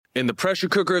In the pressure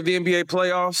cooker of the NBA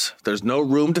playoffs, there's no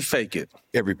room to fake it.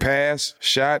 Every pass,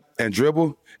 shot, and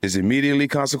dribble is immediately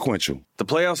consequential. The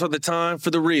playoffs are the time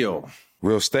for the real.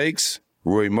 Real stakes,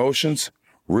 real emotions,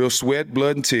 real sweat,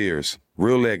 blood, and tears,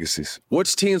 real legacies.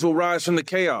 Which teams will rise from the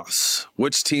chaos?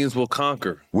 Which teams will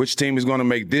conquer? Which team is going to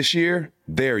make this year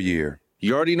their year?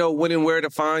 You already know when and where to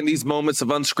find these moments of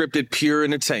unscripted, pure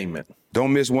entertainment.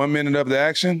 Don't miss 1 minute of the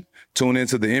action. Tune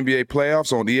into the NBA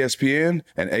playoffs on ESPN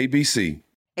and ABC.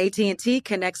 AT&T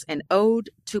connects an ode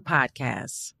to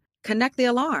podcasts. Connect the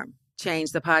alarm.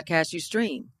 Change the podcast you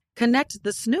stream. Connect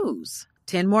the snooze.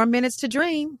 10 more minutes to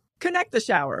dream. Connect the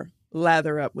shower.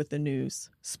 Lather up with the news.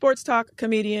 Sports talk,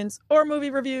 comedians, or movie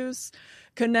reviews.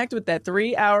 Connect with that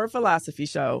 3-hour philosophy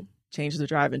show. Change the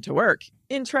drive into work.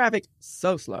 In traffic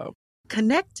so slow.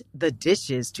 Connect the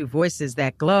dishes to voices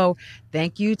that glow.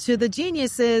 Thank you to the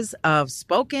geniuses of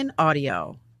spoken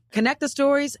audio. Connect the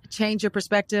stories, change your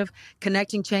perspective.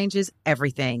 Connecting changes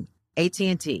everything.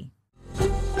 AT&T.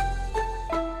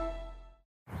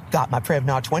 Got my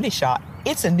Prevnar 20 shot.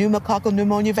 It's a pneumococcal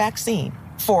pneumonia vaccine.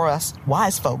 For us,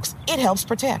 wise folks, it helps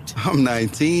protect. I'm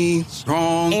 19,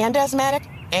 strong. And asthmatic,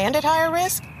 and at higher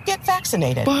risk. Get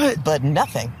vaccinated. But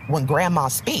nothing when grandma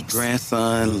speaks.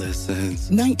 Grandson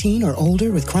listens. 19 or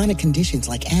older with chronic conditions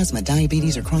like asthma,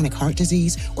 diabetes, or chronic heart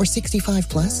disease, or 65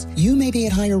 plus, you may be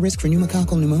at higher risk for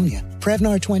pneumococcal pneumonia.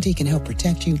 Prevnar 20 can help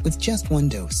protect you with just 1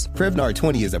 dose. Prevnar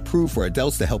 20 is approved for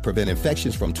adults to help prevent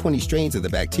infections from 20 strains of the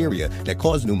bacteria that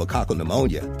cause pneumococcal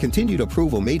pneumonia. Continued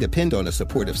approval may depend on a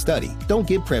supportive study. Don't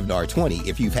give Prevnar 20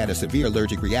 if you've had a severe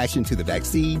allergic reaction to the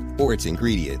vaccine or its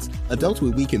ingredients. Adults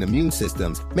with weakened immune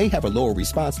systems may have a lower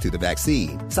response to the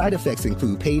vaccine. Side effects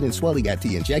include pain and swelling at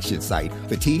the injection site,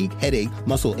 fatigue, headache,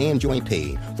 muscle, and joint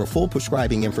pain. For full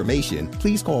prescribing information,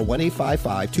 please call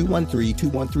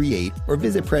 1-855-213-2138 or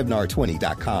visit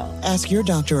Prevnar20.com. Ask your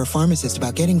doctor or pharmacist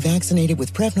about getting vaccinated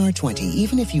with Prevnar 20,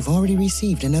 even if you've already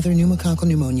received another pneumococcal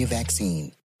pneumonia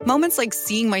vaccine. Moments like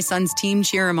seeing my son's team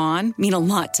cheer him on mean a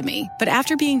lot to me. But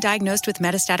after being diagnosed with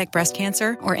metastatic breast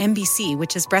cancer, or MBC,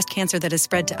 which is breast cancer that has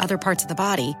spread to other parts of the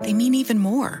body, they mean even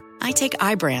more. I take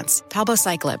Ibrance,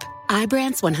 palbociclib.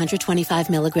 Ibrance 125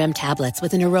 milligram tablets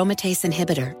with an aromatase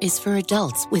inhibitor is for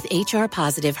adults with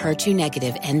HR-positive,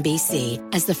 HER2-negative MBC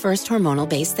as the first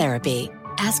hormonal-based therapy.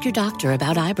 Ask your doctor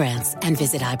about Ibrance and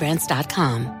visit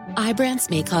Ibrance.com. Ibrance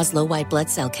may cause low white blood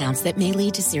cell counts that may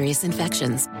lead to serious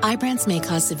infections. Ibrance may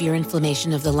cause severe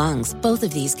inflammation of the lungs. Both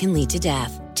of these can lead to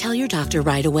death. Tell your doctor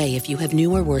right away if you have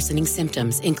new or worsening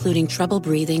symptoms, including trouble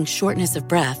breathing, shortness of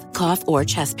breath, cough, or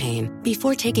chest pain.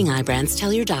 Before taking Ibrance,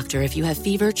 tell your doctor if you have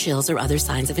fever, chills, or other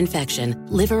signs of infection,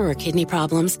 liver or kidney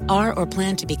problems, are or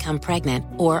plan to become pregnant,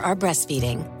 or are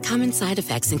breastfeeding. Common side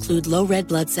effects include low red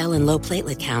blood cell and low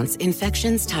platelet counts,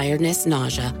 infections, tiredness,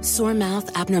 nausea, sore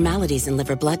mouth, abnormalities in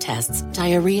liver blood tests,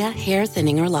 diarrhea, hair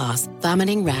thinning or loss,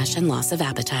 vomiting, rash, and loss of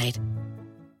appetite.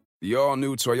 The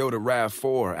all-new Toyota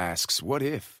RAV4 asks, what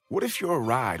if? What if your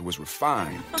ride was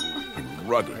refined and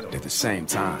rugged at the same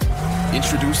time?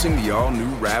 Introducing the all-new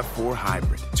RAV4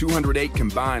 Hybrid. 208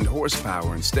 combined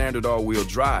horsepower and standard all-wheel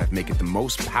drive make it the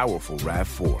most powerful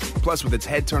RAV4. Plus, with its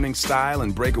head-turning style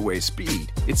and breakaway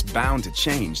speed, it's bound to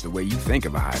change the way you think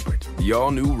of a hybrid. The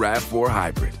all-new RAV4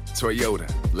 Hybrid. Toyota.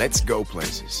 Let's go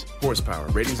places. Horsepower.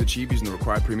 Ratings achieved using the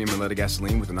required premium unleaded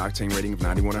gasoline with an octane rating of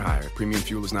 91 or higher. Premium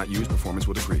fuel is not used. Performance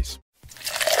will decrease.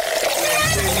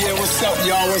 Yeah, what's up,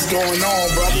 y'all? What's going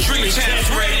on, brother? Drink Champs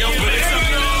Radio,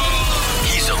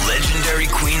 He's a legendary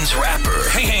Queens rapper.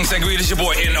 Hey, Sangria, this your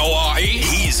boy N.O.R.E.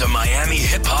 He's a Miami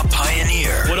hip-hop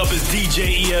pioneer. What up is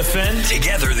DJ EFN?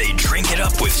 Together, they drink it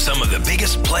up with some of the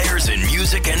biggest players in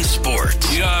music and sports.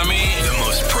 You know what I mean? The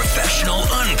most professional,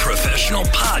 unprofessional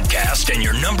podcast and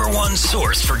your number one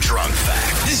source for drunk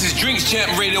facts. This is Drinks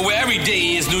Champ Radio, where every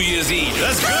day is New Year's Eve.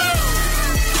 Let's go!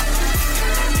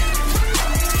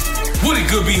 Would it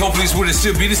good be? Hopefully it's what it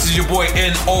should be. This is your boy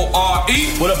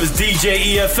N.O.R.E. What up is DJ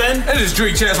EFN? And this is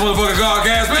Drink Champs motherfucking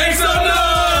Godcast. Make some noise!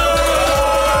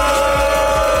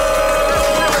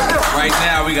 Right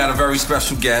now we got a very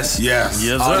special guest. Yes.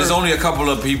 Yes, sir. There's only a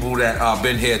couple of people that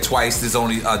been here twice. There's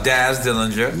only Daz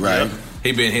Dillinger. Right.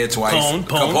 He been here twice.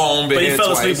 Capone been here twice. But he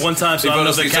fell asleep one time, so I don't know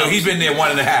if that counts. So he's been there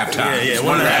 1.5 times. Yeah,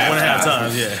 one and a half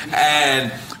times, yeah.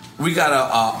 And we got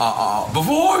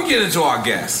before we get into our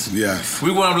guests, yes,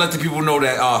 we want to let the people know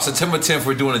that September 10th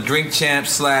we're doing a Drink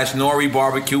Champs / Nori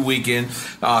barbecue weekend.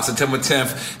 September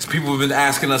 10th, people have been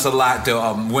asking us a lot to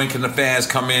when can the fans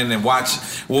come in and watch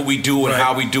what we do and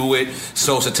how we do it.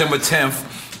 So September 10th.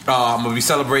 I'm gonna be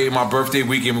celebrating my birthday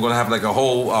weekend. We're gonna have like a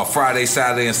whole Friday,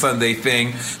 Saturday, and Sunday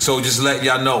thing. So just let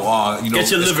y'all know.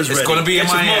 Get your livers ready. It's gonna be in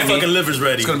Miami. Get your motherfucking livers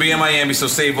ready. It's gonna be in Miami. So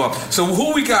save up. So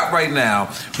who we got right now?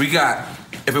 We got.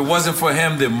 If it wasn't for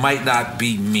him, there might not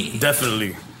be me.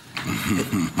 Definitely.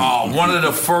 One of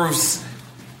the first.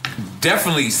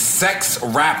 Definitely sex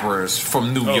rappers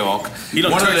from New York. He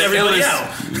done One of turned the everybody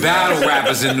illest out. battle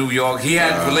rappers in New York. He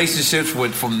had relationships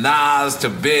with from Nas to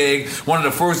Big. One of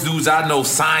the first dudes I know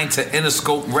signed to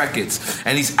Interscope Records.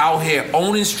 And he's out here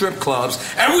owning strip clubs.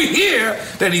 And we hear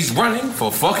that he's running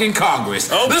for fucking Congress.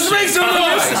 Let's make some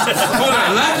noise for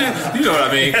the legend. You know what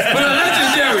I mean? For the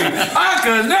legendary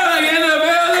Akinyele in the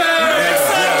building.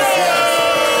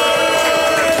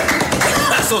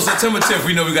 So September 10th,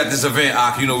 we know we got this event,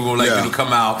 Ak. You know we would like you to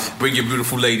come out, bring your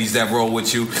beautiful ladies that roll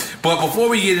with you. But before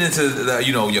we get into the,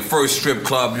 your first strip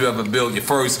club you ever built,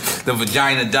 the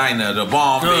Vagina Diner, the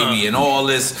Bomb Baby, and all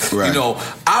this,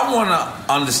 I want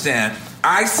to understand.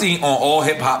 I seen on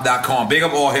allhiphop.com, big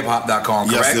up allhiphop.com,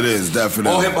 correct? Yes, it is,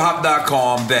 definitely.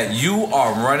 Allhiphop.com that you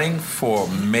are running for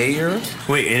mayor.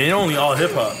 Wait, and it only all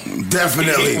hip hop.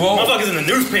 Definitely. Motherfuckers in the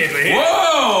newspaper here.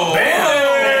 Whoa!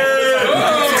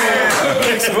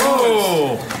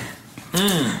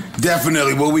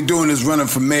 Definitely. What we're doing is running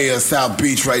for mayor of South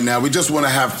Beach right now. We just want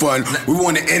to have fun. We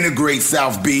want to integrate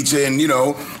South Beach and,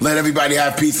 let everybody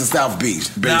have peace in South Beach,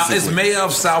 basically. Now, is mayor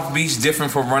of South Beach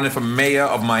different from running for mayor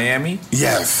of Miami?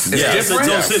 Yes. It's different?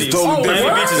 It's totally different.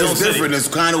 Miami Beach is it's different. It's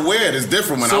kind of weird. It's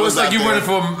different. So it's like you running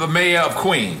for the mayor of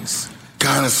Queens?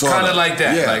 Kind of, sort of. Kind of like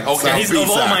that. Yeah. Like, okay. He's of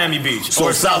all Miami Beach. So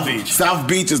or South Beach. South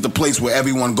Beach is the place where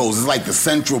everyone goes. It's like the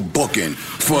central booking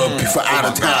for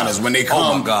out-of-towners. When they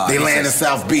come, they land in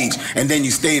South Beach, and then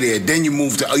you stay there. Then you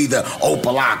move to either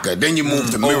Opelika. Then you move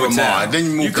to Miramar. Then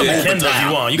you move to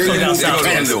Overtown. Then you move to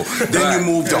Kendall. Then you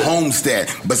move to Homestead.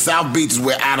 But South Beach is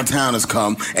where out-of-towners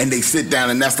come, and they sit down,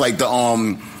 and that's like the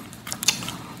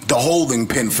holding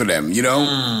pin for them,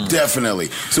 Definitely.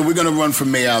 So we're going to run for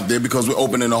mayor out there because we're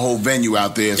opening a whole venue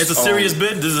out there. It's a serious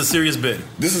bid? This is a serious bid.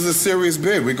 This is a serious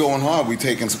bid. We're going hard. We're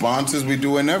taking sponsors. We're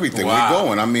doing everything. Wow. We're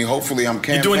going. I mean, hopefully I'm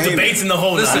campaigning. You're doing debates in the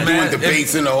whole night. We're doing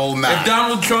debates in the whole night. If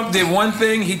Donald Trump did one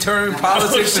thing, he turned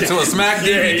politics into a smack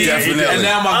DVD. Definitely. And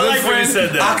now my good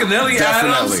friend, Akinyele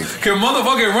Adams, can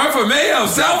motherfucking run for mayor of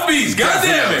South Beach. God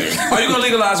damn it. Are you going to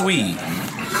legalize weed?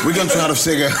 We're gonna try to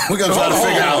figure.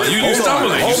 out. You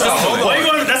stumbling.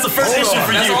 That's the first issue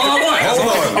for you. That's all I want.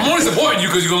 I'm only supporting you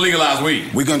because you're gonna legalize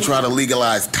weed. We're gonna try to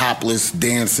legalize topless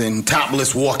dancing,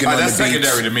 topless walking on the beach. That's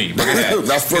secondary to me.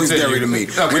 That's firstary to me.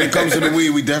 Okay. When it comes to the weed,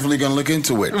 we definitely gonna look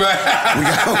into it. We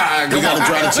gotta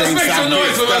try to change something.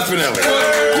 Definitely.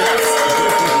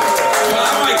 Well,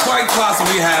 I might quite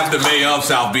possibly have the mayor of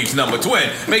South Beach number twin.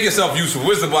 Make yourself useful.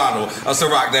 Where's the bottle of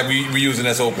Ciroc that we're using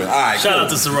that's open? All right, Shout out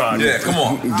to Ciroc. Yeah, come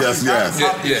on. Yes.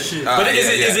 But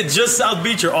is it just South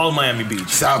Beach or all Miami Beach?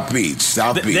 South Beach.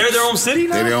 They're their own city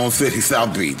now? They're their own city,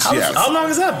 South Beach, yes. How long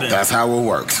has that been? That's how it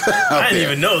works. I didn't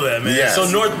even know that, man. Yes. So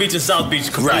North Beach and South Beach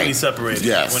completely separated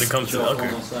when it comes to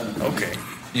Okay.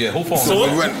 Yeah, who phone? So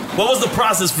what was the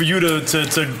process for you to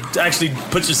actually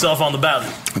put yourself on the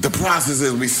ballot? The process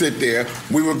is we sit there.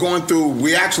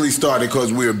 We actually started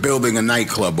because we were building a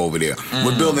nightclub over there.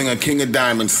 We're building a King of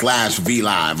Diamonds / V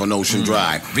Live on Ocean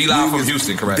Drive. V Live from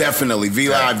Houston, correct? Definitely. V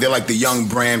Live, they're like the young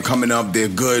brand coming up. They're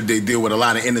good. They deal with a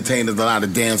lot of entertainers, a lot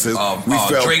of dancers.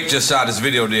 Drake just shot his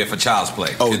video there for Child's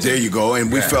Play. Oh, there you go.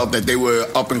 And we felt that they were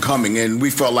up and coming. And we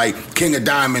felt like King of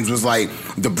Diamonds was like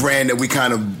the brand that we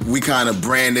kind of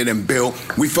branded and built.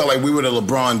 We felt like we were the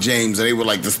LeBron James and they were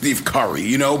like the Steve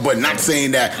Curry, But not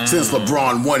saying that since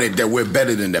LeBron won it that we're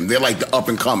better than them. They're like the up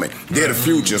and coming. They're the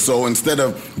future. So instead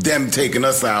of them taking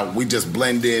us out, we just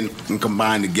blend in and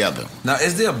combine together. Now,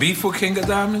 is there a beef with King of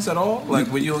Diamonds at all?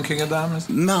 Like with you and King of Diamonds?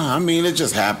 Nah, I mean, it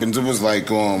just happens. It was like,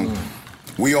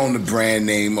 we own the brand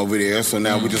name over there, so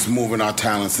now we're just moving our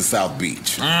talents to South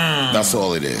Beach. That's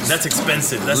all it is. That's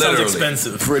expensive. That sounds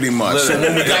expensive. Pretty much. So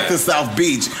when we got to South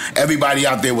Beach, everybody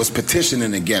out there was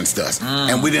petitioning against us,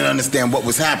 and we didn't understand what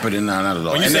was happening. No, not at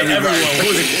all. When you say everyone,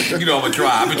 who's it? I'm gonna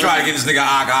try. I've been trying to get this nigga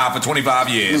Aga for 25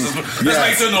 years. Let's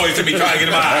make some noise to me trying to get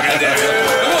him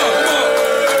Aga.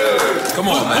 Come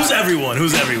on, man.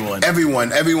 Who's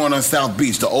everyone? Everyone on South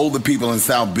Beach, the older people in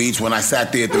South Beach when I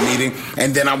sat there at the meeting.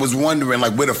 And then I was wondering,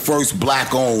 like, we're the first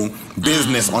black-owned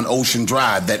business on Ocean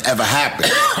Drive that ever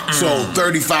happened. So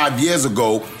 35 years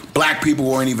ago, black people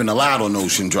weren't even allowed on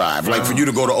Ocean Drive. Like for you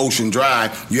to go to Ocean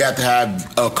Drive, you had to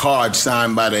have a card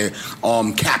signed by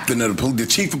the captain of the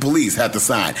chief of police had to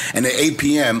sign. And at 8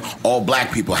 p.m., all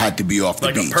black people had to be off the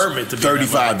beach. Like a permit to be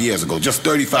 35 years ago, just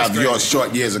 35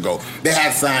 short years ago. They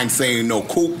had signs saying no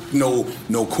coons,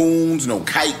 no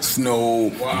kites,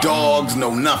 no dogs,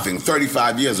 no nothing.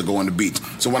 35 years ago on the beach.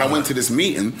 So when I went to this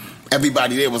meeting,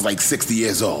 everybody there was like 60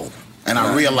 years old. And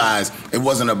I realized it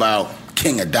wasn't about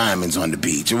King of Diamonds on the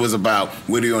beach. It was about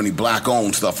we're the only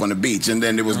black-owned stuff on the beach. And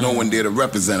then there was no one there to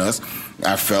represent us,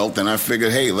 I felt, and I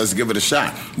figured, hey, let's give it a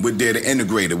shot. We're there to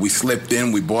integrate it. We slipped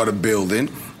in, we bought a building,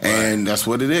 and that's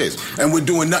what it is. And we're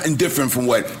doing nothing different from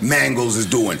what Mangoes is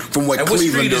doing, from what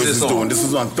Clevelanders is doing. This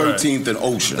is on 13th and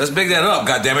Ocean. Let's big that up,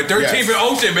 goddammit. 13th and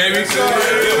Ocean, baby.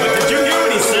 But did you hear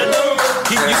what he said, though?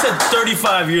 You said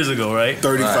 35 years ago, right?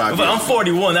 35 But I'm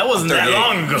 41. That wasn't that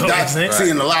long ago. See,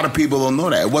 and a lot of people don't know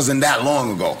that. It wasn't that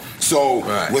long ago. So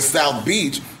with South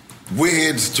Beach, we're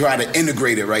here to try to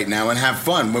integrate it right now and have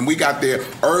fun. When we got there,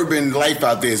 urban life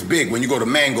out there is big. When you go to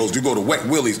Mangoes, you go to Wet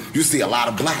Willie's, you see a lot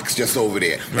of blacks just over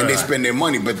there. And they spend their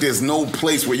money. But there's no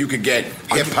place where you could get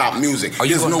hip-hop music.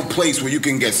 There's no place where you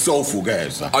can get soulful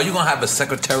guys. Are you going to have a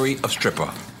secretary of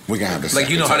stripper? We're going to have a secretary.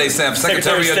 Like, you know how they say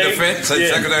Secretary of Defense?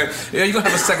 Secretary. Yeah, you're going to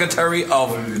have a secretary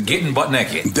of getting butt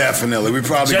naked. Definitely. We're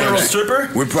probably General stripper?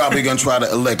 We're probably going to try to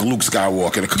elect Luke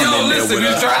Skywalker to come in there with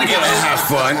us. Trying to get have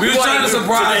fun. We were trying to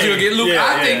surprise you and get Luke.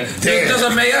 I think, does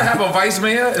a mayor have a vice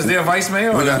mayor? Is there a vice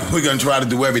mayor? We're going to try to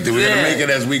do everything. We're going to make it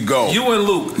as we go. You and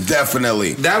Luke.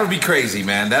 Definitely. That would be crazy,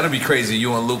 man. That would be crazy,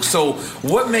 you and Luke. So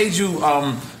what made you...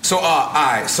 So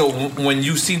when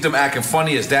you seen them acting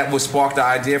funny, is that what sparked the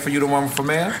idea for you to run for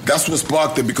mayor? That's what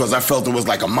sparked it, because I felt it was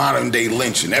like a modern day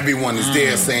lynching. Everyone is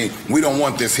there saying, we don't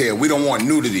want this here. We don't want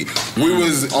nudity. We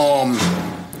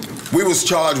was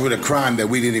charged with a crime that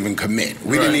we didn't even commit.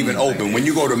 We didn't even open. When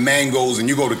you go to Mangoes and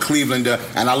you go to Cleveland,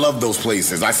 and I love those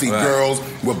places, I see girls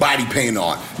with body paint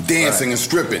on, dancing and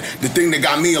stripping. The thing that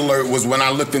got me alert was when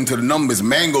I looked into the numbers,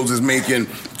 Mangoes is making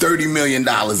 $30 million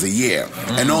a year.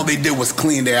 And all they did was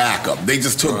clean their act up. They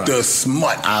just took the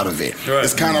smut out of it.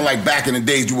 It's kind of like back in the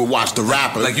days you would watch the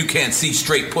rappers. Like you can't see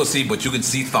straight pussy, but you can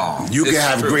see thong. You can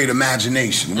have great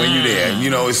imagination when you're there.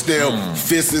 You know, it's still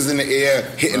fists is in the air,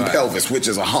 hitting pelvis, which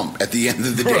is a hump at the end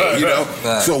of the day, you know?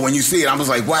 So when you see it, I was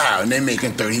like, wow, and they're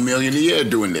making $30 million a year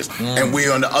doing this. And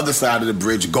we're on the other side of the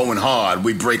bridge going hard.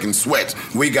 We breaking sweats.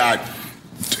 We got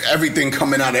everything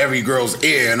coming out of every girl's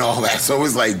ear and all that. So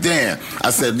it's like, damn.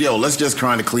 I said, yo, let's just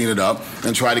try to clean it up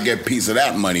and try to get a piece of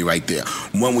that money right there.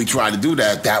 When we tried to do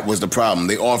that, that was the problem.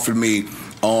 They offered me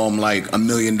like $1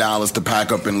 million to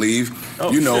pack up and leave,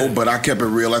 but I kept it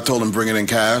real. I told them bring it in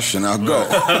cash and I'll go.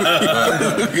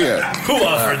 Yeah. Who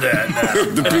offered that?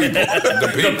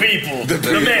 The people.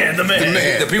 The man.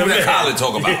 The people that Colin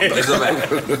talk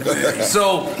about.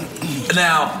 So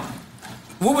now,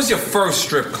 what was your first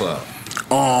strip club?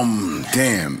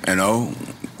 Damn, you know.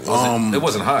 It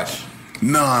wasn't Hush.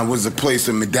 No, it was a place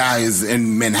in Medallions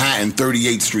in Manhattan,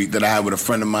 38th Street, that I had with a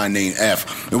friend of mine named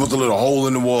F. It was a little hole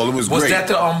in the wall. It was great. Was that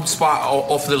the spot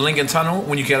off the Lincoln Tunnel,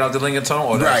 when you get out the Lincoln Tunnel?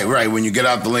 Or right. When you get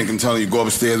out the Lincoln Tunnel, you go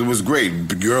upstairs. It was great.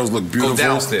 The girls look beautiful. Go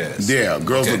downstairs. Yeah,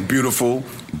 girls look beautiful.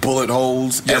 Bullet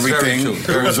holes, everything. It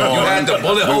was on. You had the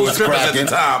bullet hole strippers at the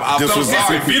time. I felt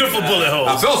sorry. Beautiful bullet holes.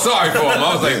 I felt sorry for him.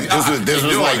 I was like, this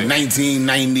was like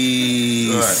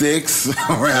 1996,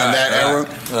 around that era.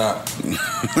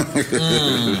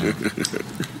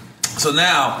 So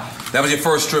now, that was your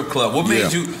first strip club. What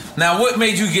made you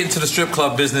get into the strip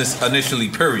club business initially,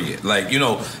 period? Like, you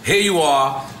know, here you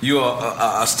are, you're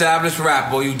an established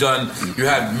rapper, you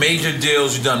had major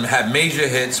deals, had major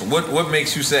hits. What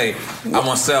makes you say, I'm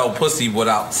gonna sell pussy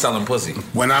without selling pussy?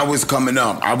 When I was coming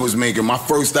up, I was making, my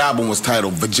first album was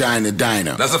titled Vagina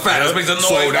Diner. That's a fact. That makes a noise.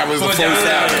 So that was the first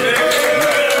album.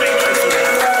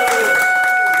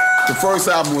 The first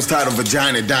album was titled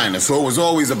Vagina Diner, so it was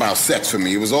always about sex for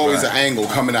me. It was always an angle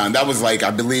coming out. That was like,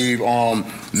 I believe,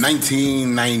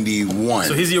 1991.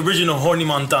 So he's the original Horny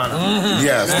Montana. Mm-hmm.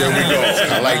 Yes, there we go.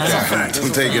 I like that.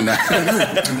 I'm taking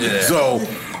that. So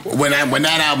when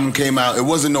that album came out, it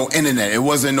wasn't no internet, it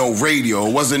wasn't no radio,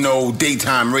 it wasn't no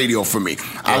daytime radio for me.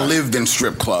 I lived in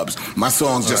strip clubs. My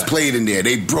songs just played in there.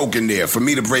 They broke in there. For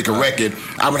me to break a record,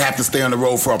 I would have to stay on the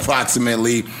road for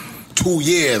approximately 2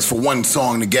 years for one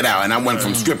song to get out, and I went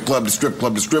from strip club to strip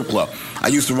club to strip club. I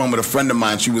used to run with a friend of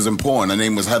mine. She was in porn. Her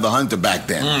name was Heather Hunter back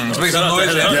then. Make some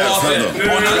noise. Having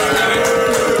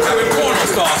porn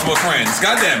stars for friends.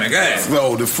 God damn it, go ahead.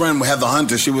 So the friend with Heather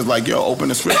Hunter, she was like, yo, open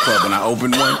a strip club, and I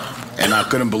opened one, and I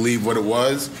couldn't believe what it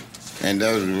was.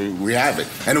 And we have it.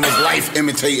 And it was life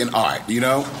imitating art, you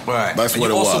know? Right. That's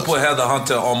what it was. You also put Heather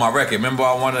Hunter on my record. Remember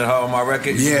I wanted her on my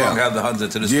record? You brought Heather Hunter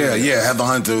to the studio. Yeah, Heather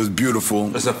Hunter was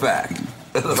beautiful. It's a fact.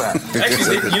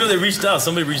 Actually, they reached out.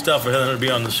 Somebody reached out for Heather to be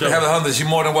on the show. Heather Hunter, she's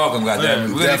more than welcome,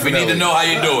 goddammit. We need to know how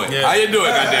you do it. Yeah. How you do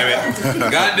it,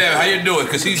 goddammit. Goddammit, how you do it?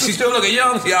 Because she's still looking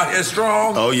young. She out here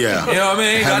strong. Oh, yeah. You know what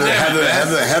I mean?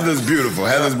 Heather's beautiful.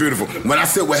 Heather's beautiful. When I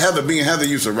sit with Heather, me and Heather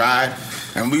used to ride,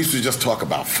 and we used to just talk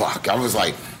about fuck. I was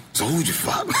like, so who'd you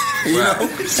fuck? You know?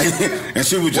 And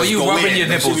she would just you go rubbing in. your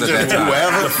nipples at that time?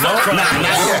 Whoever.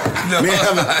 No. Me and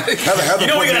Heather You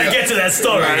know we gotta get to that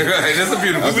story. Right. That's a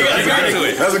beautiful story. We got to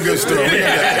it. That's a good story.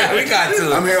 We got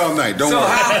to it. I'm here all night. Don't worry.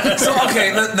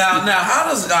 Okay, now how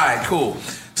does... All right, cool.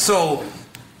 So...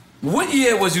 What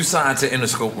year was you signed to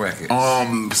Interscope Records?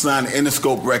 Signed to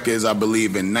Interscope Records, I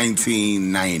believe, in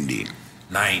 1990.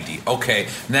 90. Okay.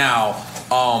 Now,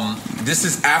 this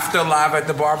is after Live at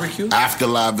the Barbecue? After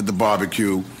Live at the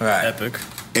Barbecue. Right. Epic.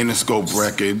 Interscope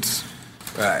Records.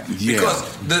 Right. Yeah.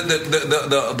 Because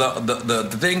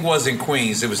the thing was in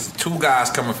Queens, it was two guys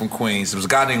coming from Queens. It was a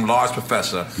guy named Large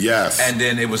Professor. Yes. And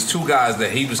then it was two guys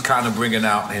that he was kind of bringing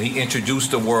out, and he introduced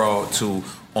the world to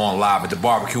on Live at the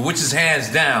Barbecue, which is hands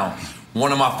down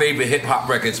one of my favorite hip-hop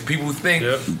records. People think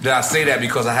that I say that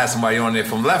because I had somebody on there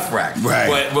from Left Rack. Right.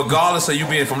 But regardless of you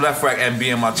being from Left Rack and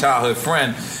being my childhood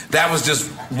friend, that was just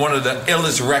one of the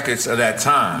illest records of that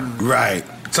time. Right.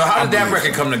 So how did that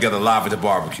record come together, Live at the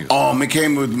Barbecue? It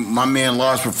came with my man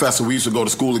Large Professor. We used to go to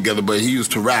school together, but he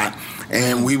used to rap.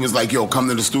 And we was like, yo, come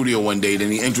to the studio one day.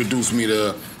 Then he introduced me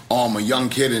to a young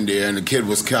kid in there, and the kid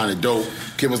was kind of dope.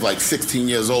 Kid was like 16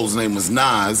 years old. His name was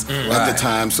Nas at the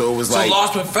time. So it was like... So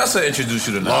Large Professor introduced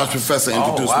you to Nas? Large Professor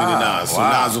introduced me to Nas. So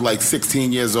Nas was like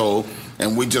 16 years old,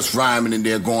 and we just rhyming in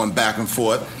there, going back and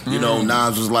forth. You know,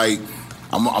 Nas was like,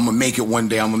 I'm going to make it one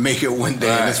day. I'm going to make it one day.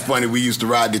 Right. And it's funny, we used to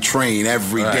ride the train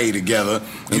every day together.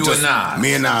 And You and Nas?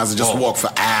 Me and Nas would just walk for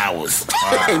hours.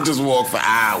 And just walk for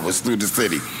hours through the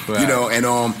city. Right. You know, and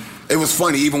it was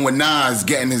funny, even when Nas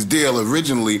getting his deal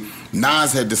originally,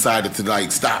 Nas had decided to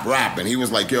like stop rapping. He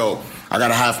was like, yo, I got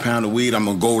a half pound of weed. I'm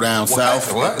gonna go down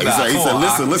south. What? He said,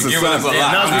 listen, son. I'm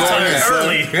going there, son.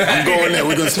 I'm going there.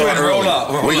 We're gonna start early.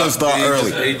 We're gonna start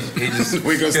early.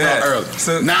 We're gonna start early.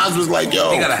 So Nas was like,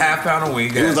 yo, he got a half pound of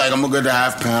weed. He was like, I'm gonna get the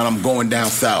half pound. I'm going down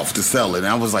south to sell it. And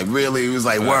I was like, really? He was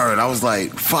like, word. I was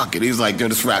like, fuck it. He was like, yo,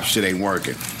 this rap shit ain't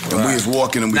working. And we was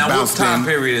walking and we bounced in. Now, what time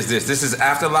period is this? This is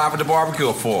after Live at the Barbecue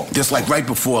or before? Just like right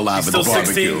before Live at the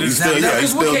Barbecue. He's still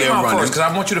there running. Because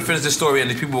I want you to finish this story and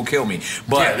the people will kill me.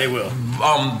 But yeah, they will.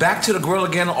 Back to the Grill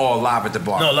again or Live at the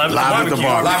Barbecue? No, Live at the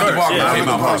Barbecue. Live at the Barbecue came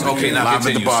out first. Okay, now Live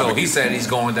continue. So he said he's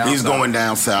going down south. He's going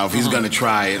down south. He's going to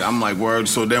try it. I'm like, word.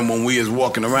 So then when we was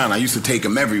walking around, I used to take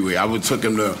him everywhere. I took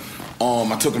him to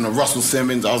Russell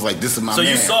Simmons. I was like, this is my man.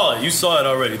 So you saw it. You saw it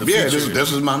already.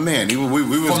 This was my man. We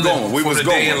was going. We was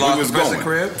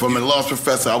going. From the Lost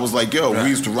Professor, I was like, yo, we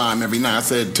used to rhyme every night. I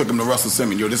said, took him to Russell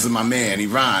Simmons. Yo, this is my man. He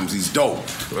rhymes. He's dope.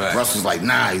 Right. Russ was like,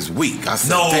 nah, he's weak. I said,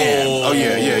 damn. Oh,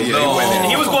 yeah. No.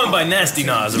 He was going by Nasty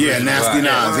Nas. Yeah, Nasty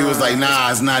Nas. He was like,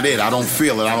 nah, it's not it. I don't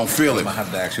feel it. I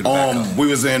have to ask you to back up. We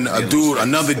was in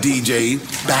another DJ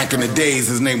back in the days.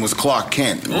 His name was Clark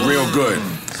Kent. Real good.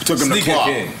 Took him to Clark.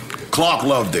 King. Clark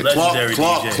loved it.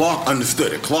 Clark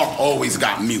understood it. Clark always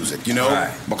got music, you know?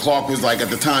 Right. But Clark was like, at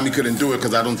the time, he couldn't do it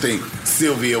because I don't think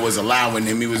Sylvia was allowing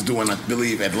him. He was doing, I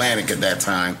believe, Atlantic at that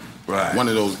time. Right. One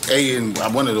of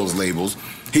those labels.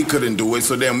 He couldn't do it.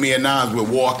 So then me and Nas would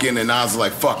walk in, and Nas was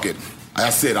like, fuck it.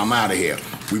 That's it. I'm out of here.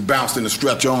 We bounced into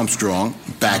Stretch Armstrong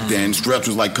back then. Stretch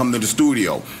was like, come to the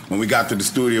studio. When we got to the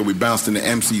studio, we bounced into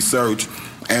MC Search.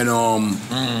 And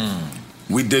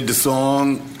we did the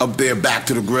song up there, Back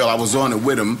to the Grill. I was on it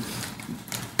with him.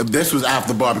 This was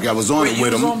after Barbecue. I was on it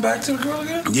with him. You was on Back to the Grill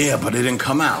again? Yeah, but it didn't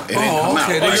come out. It didn't come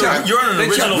okay. out. You're on an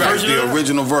original version? The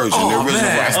original version. Oh, the original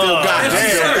version. I still got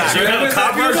it. You have a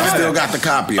copy? I still got the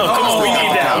copy. Oh, come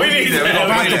on. We need that.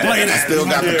 I still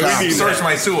got the copy. Search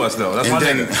might sue us, though. That's my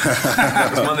nigga.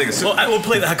 That's my nigga. Well, I will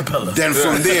play the acapella. Then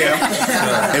from there,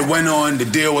 it went on. The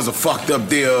deal was a fucked up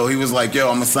deal. He was like, yo,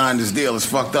 I'm going to sign this deal. It's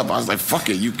fucked up. I was like, fuck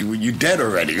it. You dead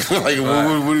already. Like,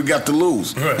 what do you got to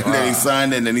lose? And then he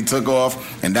signed it, and then he took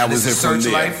off, and that was it from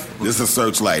there. This is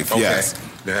Search Life, yes.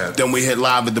 Yeah. Then we hit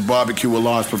Live at the Barbecue with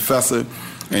Large Professor,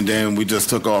 and then we just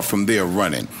took off from there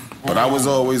running. But I was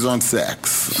always on sex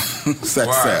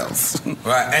sales.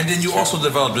 Right, and then you also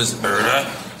developed this Right.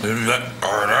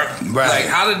 Like,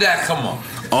 how did that come up?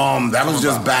 That was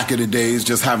just back in the days,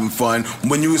 just having fun.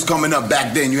 When you was coming up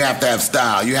back then, you have to have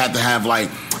style. You had to have like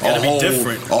a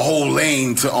whole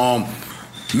lane to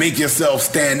make yourself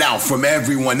stand out from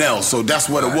everyone else. So that's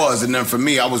what it was. And then for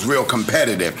me, I was real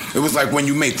competitive. It was like when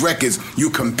you make records, you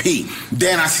compete.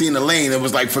 Then I seen the lane. It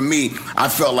was like, for me, I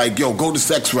felt like, yo, go the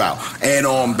sex route.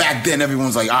 And back then,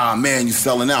 everyone's like, man, you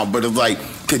selling out. But it's like,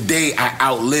 today, I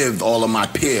outlived all of my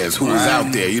peers who was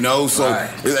out there, you know? So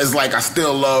it's like I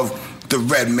still love the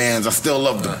Redmans. I still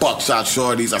love the Buckshot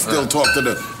Shorties. I still talk to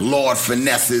the Lord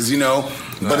Finesses, you know?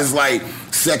 But it's like,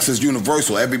 sex is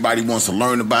universal. Everybody wants to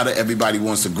learn about it. Everybody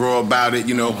wants to grow about it,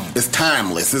 you know? It's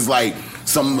timeless. It's like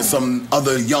some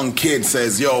other young kid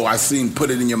says, yo, I seen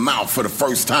Put It in Your Mouth for the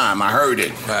first time. I heard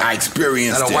it. I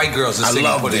experienced it. White girls are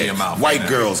singing Put It in Your Mouth. White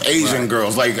girls, Asian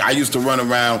girls. Like, I used to run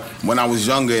around when I was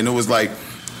younger, and it was like,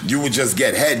 you would just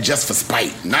get head just for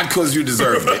spite. Not because you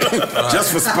deserved it.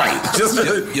 Just for spite.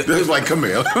 It was like, come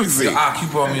here, let me see. You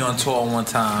brought me on tour one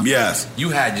time. Yes. You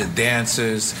had your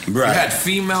dancers. Right. You had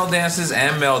female dancers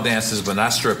and male dancers, but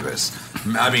not strippers.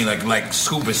 I mean, like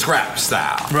scoop and scrap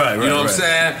style. Right. You know what I'm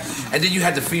saying? And then you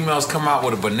had the females come out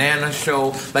with a banana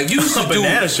show. Like, you used to do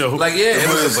banana show. Like, it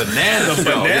was a banana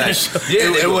show.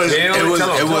 Yeah,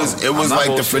 it was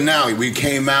like the finale. We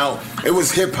came out. It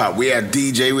was hip hop. We had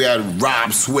DJ. We had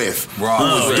Rob Swift, who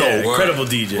was dope, incredible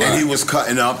DJ, and he was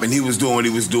cutting up and he was doing what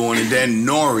he was doing. And then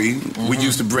Nori, we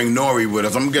used to bring Nori with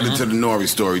us. I'm gonna get into the Nori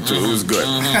story too. It was good.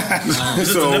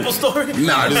 Is this a nipple story?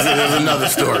 Nah, there's another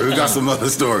story. We got some other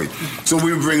story. So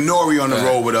we would bring Nori on the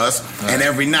road with us, and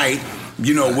every night,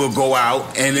 you know, we'll go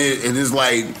out, and it's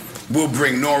like, we'll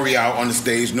bring Nori out on the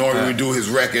stage. Nori would do his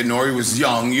record. Nori was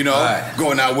young, you know,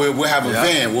 going out. We'll have a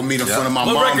van. We'll meet in front of my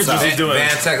mom's house. Was he doing? Van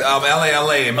Texas,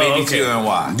 LA, and maybe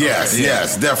TNY.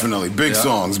 Yes, definitely. Big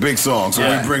songs. So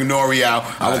we bring Nori out.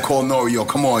 I would call Nori, yo,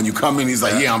 come on, you coming? He's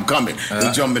like, yeah, I'm coming.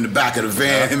 He jump in the back of the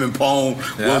van, him and Pone.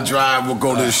 We'll drive, we'll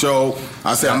go to the show.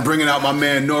 I said, I'm bringing out my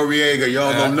man Noriega.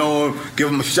 Y'all don't know him. Give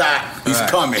him a shot. He's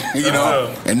coming, you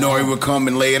know. And Nori would come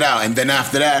and lay it out. And then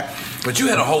after that, but you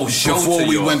had a whole show before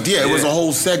we went. It was a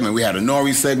whole segment. We had a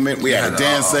Nori segment. We had a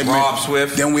dance segment. Rob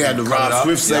Swift. Then we had the Rob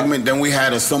Swift segment. Then we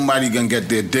had a somebody gonna get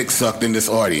their dick sucked in this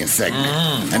audience segment.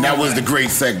 And that was the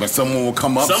great segment. Someone will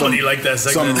come up. Somebody liked that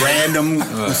segment.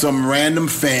 Some random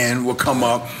fan will come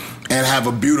up and have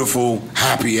a beautiful,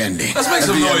 happy ending. Let's make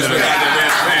some noise for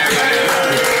that.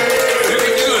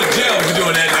 You go to jail for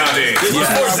doing that nowadays. You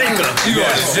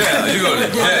go to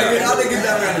jail. I'll take it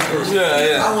down around the first.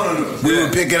 I want to know. We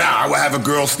would pick it out. I would have a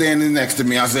girl standing next to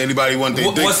me. I say, anybody want their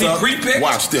dick sucked? Was he pre-picked?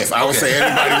 Watch this. I would say,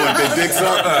 anybody want their dick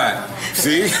sucked?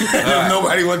 See? If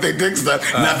nobody want their dick sucked,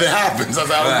 nothing happens.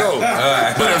 That's how it goes.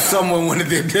 But if someone wanted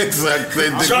their dick sucked,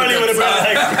 Charlie would have been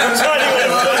like,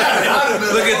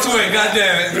 look at Twin.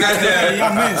 Goddamn.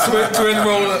 Twin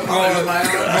rolling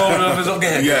up his own.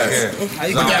 Yes.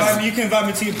 You can invite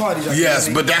me to your party. Yes,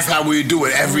 but that's how we do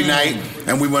it every night.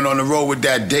 And we went on the road with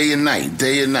that day and night.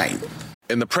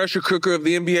 In the pressure cooker of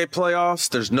the NBA playoffs,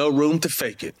 there's no room to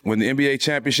fake it. When the NBA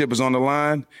championship is on the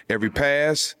line, every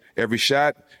pass, every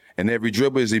shot, and every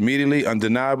dribble is immediately,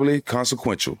 undeniably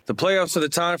consequential. The playoffs are the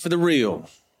time for the real.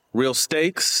 Real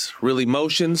stakes, real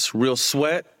emotions, real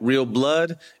sweat, real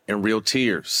blood, and real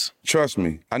tears. Trust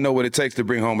me, I know what it takes to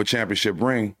bring home a championship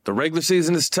ring. The regular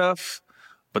season is tough,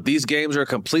 but these games are a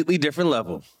completely different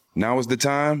level. Now is the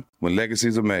time when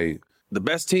legacies are made. The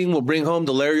best team will bring home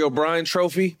the Larry O'Brien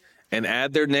Trophy and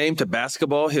add their name to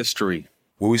basketball history.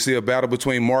 Will we see a battle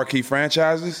between marquee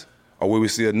franchises, or will we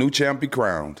see a new champ be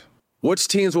crowned? Which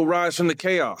teams will rise from the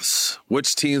chaos?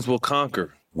 Which teams will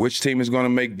conquer? Which team is going to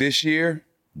make this year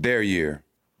their year?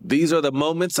 These are the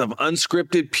moments of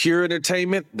unscripted, pure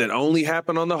entertainment that only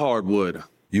happen on the hardwood.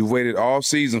 You've waited all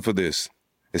season for this.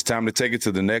 It's time to take it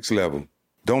to the next level.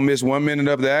 Don't miss 1 minute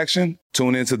of the action.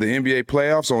 Tune into the NBA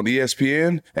playoffs on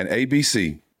ESPN and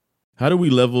ABC. How do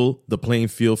we level the playing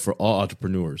field for all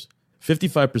entrepreneurs?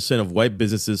 55% of white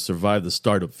businesses survive the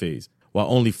startup phase, while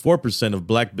only 4% of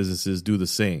black businesses do the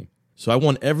same. So I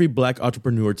want every black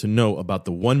entrepreneur to know about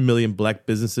the 1 Million Black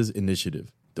Businesses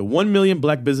Initiative. The 1 Million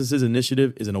Black Businesses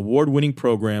Initiative is an award-winning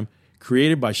program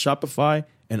created by Shopify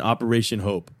and Operation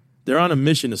Hope. They're on a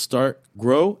mission to start,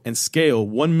 grow, and scale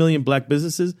 1 million black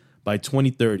businesses by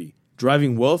 2030,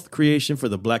 driving wealth creation for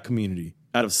the black community.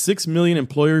 Out of 6 million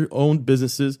employer-owned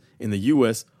businesses in the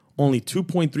U.S., only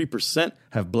 2.3%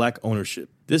 have black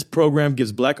ownership. This program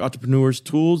gives black entrepreneurs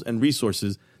tools and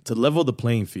resources to level the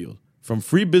playing field, from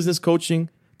free business coaching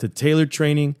to tailored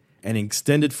training and an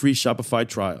extended free Shopify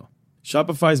trial.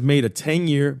 Shopify's made a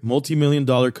 10-year,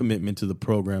 multi-million-dollar commitment to the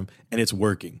program, and it's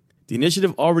working. The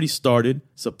initiative already started,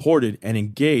 supported, and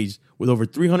engaged with over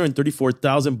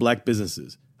 334,000 black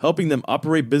businesses, helping them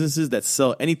operate businesses that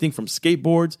sell anything from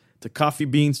skateboards to coffee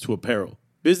beans to apparel.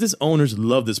 Business owners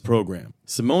love this program.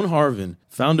 Simone Harvin,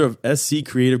 founder of SC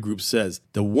Creative Group, says,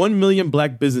 the 1 million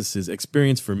black businesses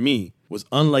experience for me was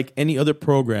unlike any other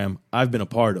program I've been a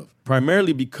part of,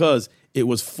 primarily because it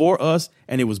was for us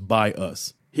and it was by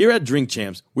us. Here at Drink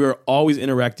Champs, we are always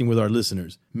interacting with our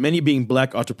listeners, many being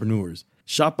black entrepreneurs.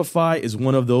 Shopify is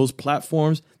one of those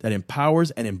platforms that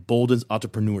empowers and emboldens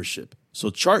entrepreneurship.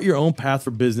 So chart your own path for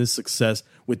business success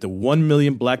with the 1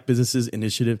 Million Black Businesses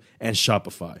Initiative and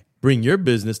Shopify. Bring your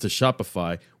business to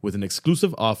Shopify with an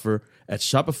exclusive offer at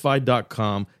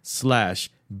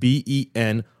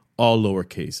shopify.com/BEN, all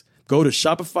lowercase. Go to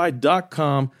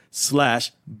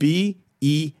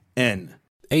shopify.com/BEN.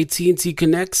 AT&T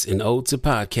connects an ode to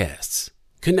podcasts.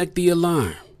 Connect the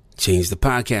alarm. Change the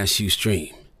podcast you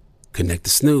stream. Connect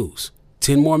the snooze.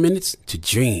 10 more minutes to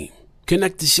dream.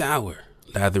 Connect the shower.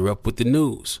 Lather up with the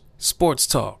news, sports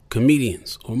talk,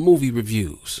 comedians, or movie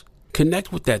reviews.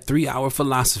 Connect with that 3-hour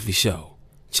philosophy show.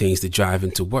 Change the drive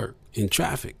into work in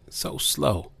traffic so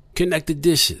slow. Connect the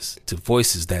dishes to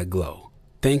voices that glow.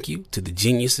 Thank you to the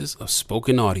geniuses of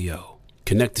spoken audio.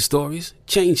 Connect the stories,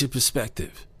 change your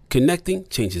perspective. Connecting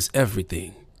changes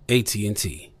everything.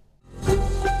 AT&T.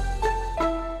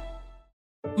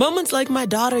 Moments like my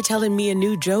daughter telling me a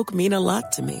new joke mean a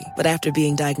lot to me. But after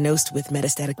being diagnosed with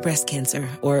metastatic breast cancer,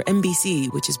 or MBC,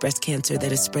 which is breast cancer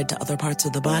that is spread to other parts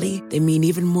of the body, they mean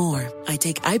even more. I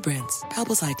take Ibrance,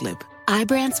 palbociclib.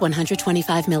 Ibrance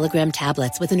 125 milligram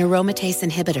tablets with an aromatase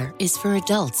inhibitor is for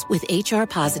adults with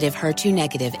HR-positive,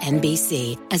 HER2-negative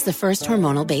MBC as the first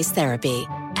hormonal-based therapy.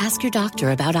 Ask your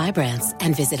doctor about Ibrance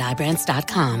and visit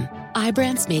Ibrance.com.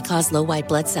 Ibrance may cause low white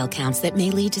blood cell counts that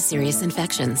may lead to serious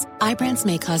infections. Ibrance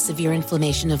may cause severe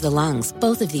inflammation of the lungs.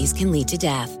 Both of these can lead to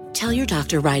death. Tell your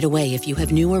doctor right away if you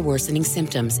have new or worsening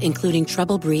symptoms, including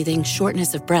trouble breathing,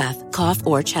 shortness of breath, cough,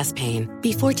 or chest pain.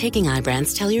 Before taking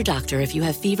Ibrance, tell your doctor if you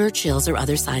have fever, chills, or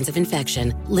other signs of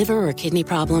infection, liver or kidney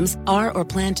problems, are or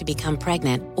plan to become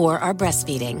pregnant, or are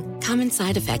breastfeeding. Common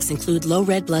side effects include low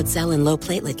red blood cell and low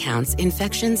platelet counts,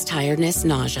 infections, tiredness,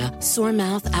 nausea, sore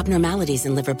mouth, abnormalities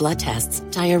in liver blood tests,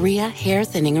 diarrhea, hair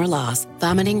thinning or loss,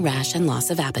 vomiting, rash, and loss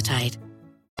of appetite.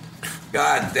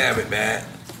 God damn it, man.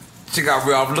 Check out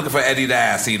real. I'm looking for Eddie the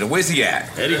Ass Eater. Where's he at?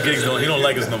 Eddie Giggs he don't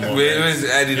like us no more. Where's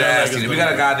Eddie the Ass Eater? We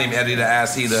got a guy named Eddie the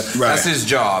Ass Eater. Right. That's his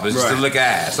job. It's just to lick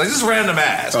ass, like just random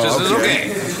ass. It's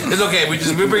okay. It's okay. We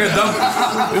bring a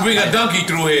donkey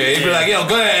through here. He'd be like, yo,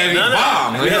 go ahead, Eddie.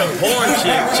 Bomb. We had a porn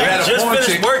chick. She just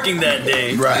finished working that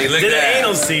day. Right. He licked did an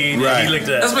anal scene. Right. He licked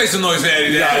that. Let's make some noise for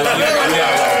Eddie the Ass.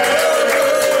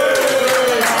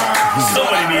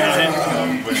 Somebody needed it.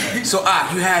 So,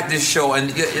 you had this show,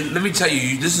 and let me tell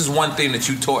you, this is one thing that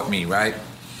you taught me, right?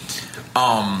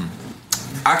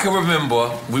 I can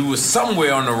remember we were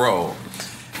somewhere on the road,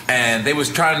 and they was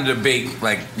trying to debate,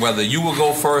 like, whether you would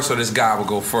go first or this guy would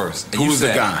go first. And Who's the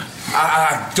guy?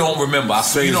 I don't remember.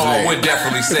 I would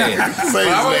definitely say it. But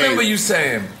I remember you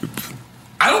saying,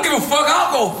 I don't give a fuck,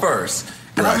 I'll go first.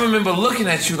 And I remember looking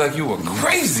at you like you were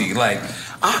crazy. Like,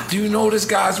 do you know this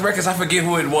guy's records? I forget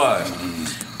who it was.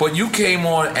 But you came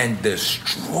on and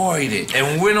destroyed it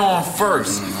and went on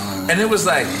first. And it was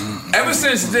like, ever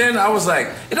since then, I was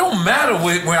like, it don't matter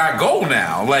where I go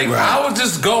now. Like, I would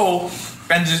just go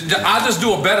and I'll just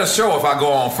do a better show if I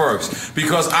go on first.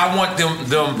 Because I want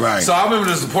them. Right. So I remember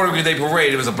this Puerto Rican Day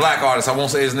Parade. It was a black artist. I won't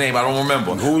say his name. I don't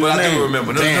remember. But I do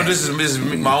remember. No, this is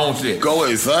my own shit. Go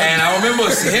ahead, son. And I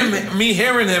remember me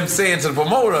hearing him saying to the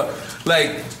promoter,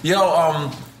 like,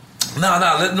 yo,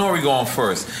 let Nori go on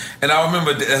first. And I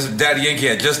remember Daddy Yankee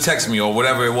had just texted me or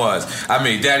whatever it was. I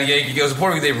mean, Daddy Yankee, it was a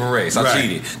Puerto Rican Day Parade, so I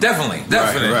cheated. Definitely.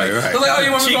 Right. They're like, oh,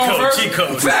 you want me to go on first? Cheat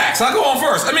code. Facts. I go on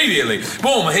first immediately.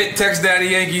 Boom, I text Daddy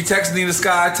Yankee, text Nina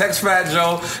Sky, text Fat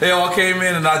Joe. They all came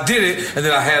in and I did it. And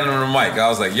then I handed him the mic. I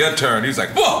was like, your turn. He was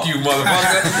like, fuck you,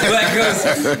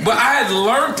 motherfucker. But I had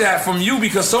learned that from you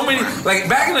because so many, like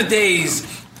back in the days,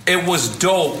 it was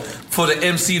dope for the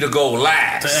MC to go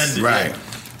last. To end it. Right.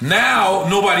 Now,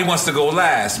 nobody wants to go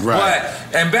last. Right.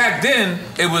 And back then,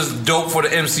 it was dope for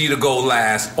the MC to go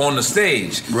last on the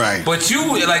stage. Right. But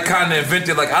you, like, kind of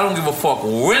invented, like, I don't give a fuck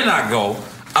when I go.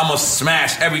 I'm going to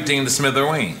smash everything to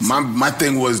smithereens. My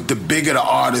thing was, the bigger the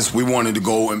artist, we wanted to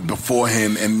go before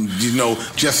him and,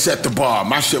 just set the bar.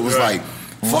 My shit was like,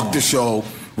 fuck the show.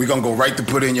 We're going to go right to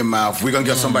put in your mouth. We're going to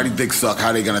get somebody dick suck.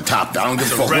 How they going to top that? I don't give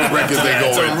a fuck what records they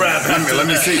go in. Let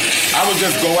me see. I would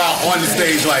just go out on the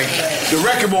stage like, the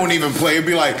record won't even play. It'd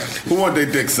be like, who want their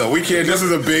dick suck? We can't. This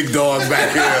is a big dog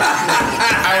back here.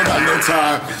 I ain't got no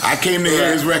time. I came to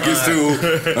hear his records too.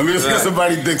 Let me just get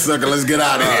somebody dick sucker. Let's get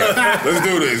out of here. Let's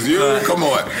do this. Come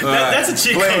on. That's a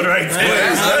cheat code right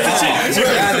there.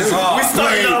 That is hard. We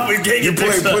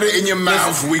put it in your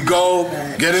mouth. We go,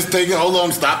 get his take it. Hold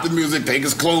on, stop the music, take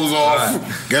his clothes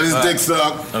off, get his dick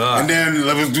sucked, and then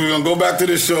we're gonna go back to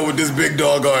the show with this big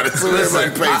dog artist. Listen,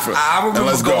 Everybody pay for it. I remember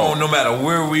let's going go. no matter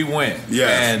where we went.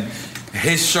 And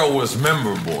his show was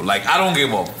memorable. Like, I don't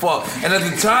give a fuck. And at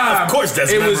the time, of course,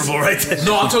 that's memorable, right there.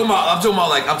 No, I'm talking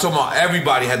about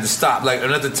everybody had to stop. Like,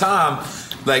 and at the time,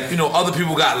 like, you know, other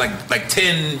people got like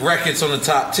 10 records on the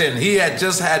top 10. He had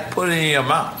just had Put It In Your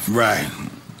Mouth. Right.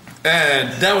 And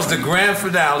that was the grand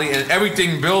finale, and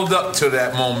everything built up to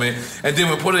that moment. And then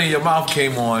when Put It In Your Mouth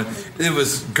came on, it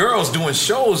was girls doing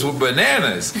shows with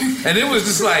bananas. And it was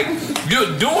just like,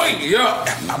 you're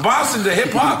bouncing to hip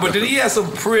hop, but then he had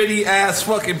some pretty ass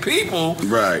fucking people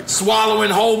swallowing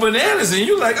whole bananas. And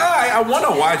you're like, all right, I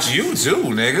want to watch you too,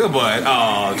 nigga.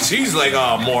 But she's like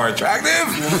more attractive.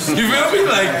 You feel me?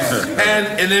 Like,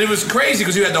 and then it was crazy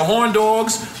because you had the horn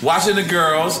dogs watching the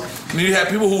girls. And you had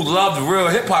people who loved real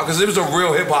hip hop because it was a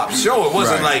real hip hop show. It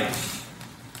wasn't like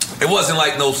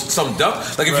some dumb.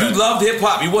 Like if you loved hip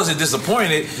hop, you wasn't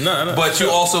disappointed. No, but you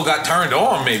also got turned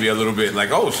on maybe a little bit.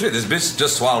 Like, oh shit, this bitch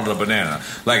just swallowed a banana.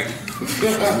 Like,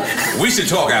 we should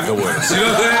talk afterwards. You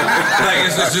know what I'm saying? Like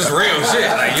it's just real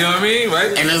shit. Like, you know what I mean,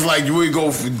 right? And it's like we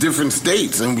go for different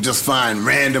states and we just find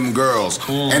random girls.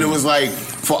 And it was like,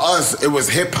 for us, it was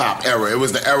hip hop era. It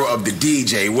was the era of the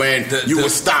DJ when you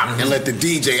would stop and let the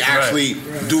DJ actually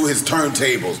do his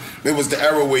turntables. It was the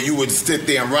era where you would sit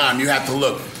there and rhyme. You had to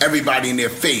look everybody in their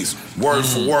face, word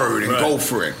for word, and go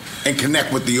for it and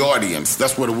connect with the audience.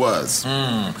 That's what it was.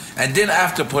 And then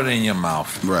after Put It In Your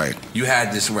Mouth, you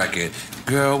had this record.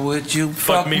 Girl, would you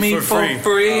fuck me for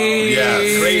free?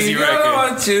 Yes. Crazy record.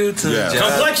 Want you to just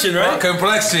Complexion, right?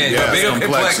 Complexion. Yes, Big up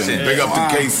Complexion. Big up to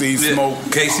KC Smoke.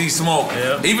 KC Smoke.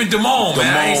 Even Damone,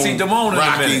 man. I ain't seen Damone in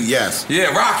Rocky, a minute. yes.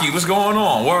 Yeah, Rocky, what's going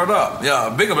on? Word up.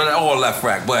 Yeah, big up at all left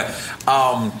rack. But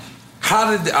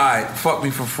how did Fuck Me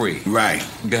For Free? Right.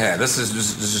 Go ahead. Let's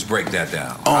just break that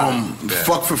down.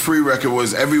 Fuck For Free record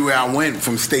was everywhere I went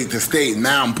from state to state.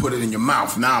 Now I'm Put It In Your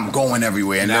Mouth. Now I'm going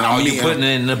everywhere. And now then I'm you putting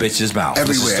it in the bitch's mouth.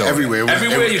 Everywhere.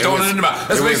 Everywhere you throwing it in the mouth.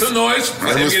 Let's make some noise.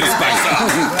 It was for spite.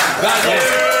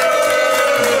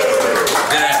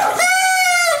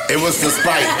 It was for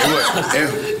spite.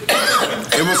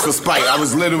 It was for spite. I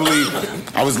was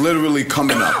literally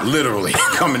coming up.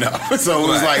 So it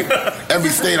was like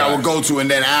every state I would go to, and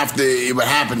then after it would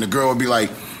happen, the girl would be like,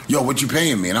 yo, what you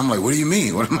paying me? And I'm like, what do you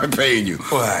mean? What am I paying you?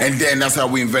 Right. And then that's how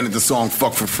we invented the song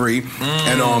Fuck For Free.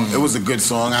 And it was a good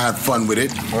song. I had fun with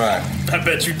it. Right. I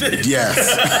bet you did. Yes.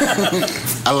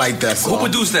 I like that song. Who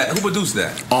produced that?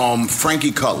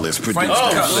 Frankie Cutlass produced Frankie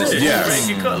it. Cutlass.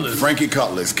 Yes. Frankie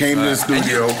Cutlass came to the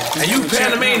studio. And you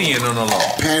Panamanian on the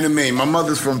law. Panamanian. My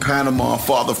mother's from Panama,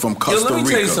 father from Costa Rica. Let me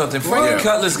tell you something. Frankie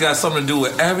Cutlass got something to do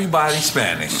with everybody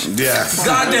Spanish. Yes.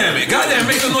 God damn it.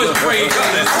 Make some noise for Frankie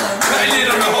Cutlass. Got it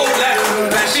on the whole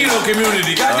Latino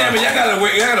community. God damn it, y'all gotta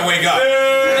wake up.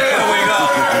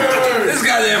 This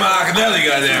goddamn Akinelli,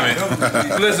 goddamn it.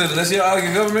 Listen, that's your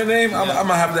government name? I'm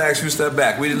gonna have to ask you to step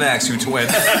back. We didn't ask you, Twin.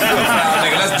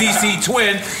 Nigga, that's DC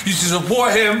Twin. You should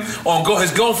support him on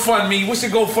his GoFundMe. What's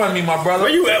your GoFundMe, my brother?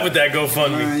 Where you at with that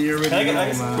GoFundMe? You're already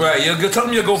man. Right, tell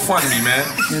them your GoFundMe, man.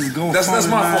 That's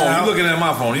my phone. You looking at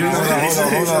my phone. You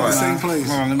hold on. Same place.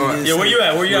 Yeah, where you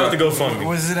at? Where you at with the GoFundMe?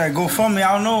 Where's it at? GoFundMe?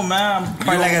 I don't know, man. I'm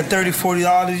probably like at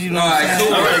 $30-$40, you know what I'm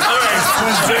saying? All right.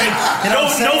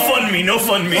 No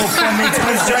fund me.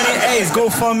 Twins Journey. Hey, it's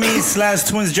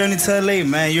GoFundMe/Twins Journey to LA,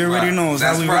 man. You already know.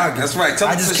 That's how we right. rock. That's right.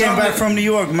 I just came back from New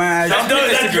York, man.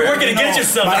 You're working to get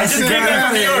yourself. I just came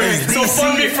back from New York. So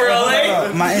fund me for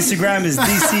LA. My Instagram is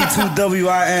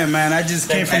DC2WIN, man. I just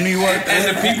came from New York.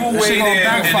 And the people weighed in,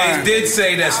 and they did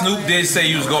say that Snoop did say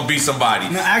you was gonna be somebody.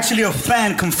 No, actually, a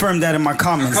fan confirmed that in my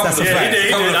comments. That's a fact. He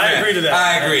did. I agree to that.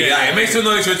 I agree. It makes some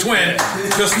noise for Twin.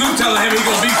 Because Snoop telling him he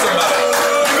gonna be somebody.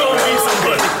 You gonna be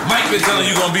somebody. Mike been telling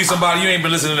you gonna be somebody. You ain't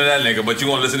been listening to that nigga, but you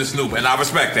gonna listen to Snoop, and I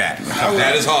respect that.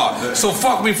 That is hard. So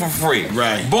fuck me for free.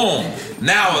 Right. Boom.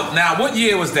 Now, what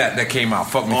year was that came out?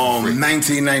 Fuck me for free.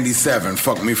 1997.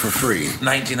 Fuck Me For Free.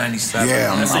 1997.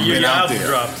 Yeah, that's the year your album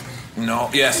dropped. No,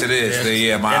 yes, it is.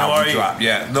 Yeah, my album dropped.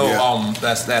 Yeah, no,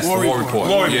 that's War Report.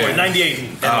 War Report,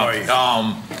 98.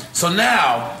 So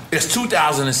now it's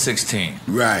 2016.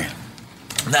 Right.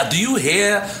 Now, do you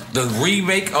hear the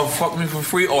remake of Fuck Me For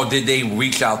Free, or did they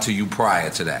reach out to you prior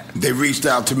to that? They reached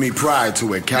out to me prior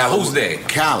to it. Now, who's they?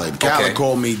 Khaled. Khaled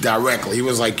called me directly. He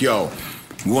was like, yo,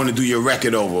 we want to do your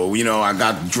record over. You know, I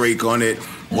got Drake on it.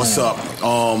 What's up?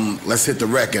 Let's hit the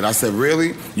record. I said,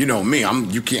 really? You know me.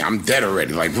 I'm dead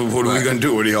already. Like, what are we gonna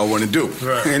do? What do y'all want to do?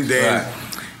 Right. And then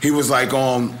he was like,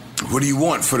 what do you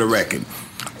want for the record?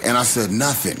 And I said,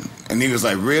 nothing. And he was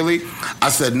like, really? I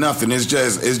said, nothing. It's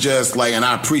just like, and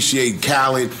I appreciate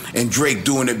Khaled and Drake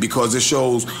doing it because it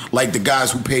shows like the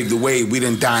guys who paved the way, we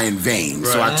didn't die in vain. Right.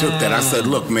 So I took that. I said,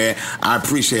 look, man, I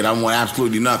appreciate it. I want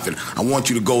absolutely nothing. I want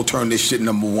you to go turn this shit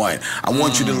number one. I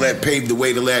want you to pave the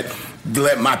way to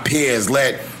let my peers,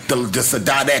 let the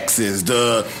Sadat X's,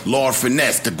 the Lord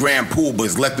Finesse, the Grand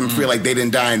Poobahs, let them feel like they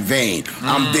didn't die in vain.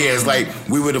 I'm there. It's like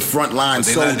we were the frontline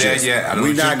soldiers. Not there yet. I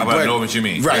know what you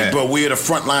mean. Right, yeah. But we're the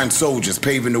frontline soldiers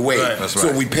paving the way. Right. That's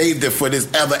right. So we paved it for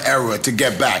this other era to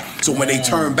get back. So when they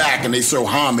turn back and they show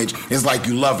homage, it's like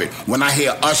you love it. When I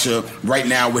hear Usher right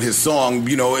now with his song,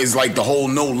 you know, it's like the whole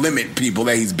No Limit people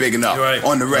that he's bigging up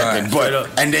on the record. Right.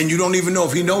 And then you don't even know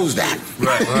if he knows that.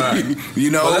 Right.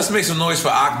 You know? Well, let's make some noise for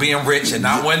Ak being rich and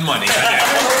not winning money.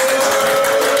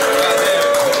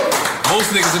 Most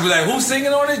niggas will be like, who's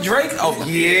singing on it? Drake? Oh,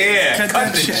 yeah.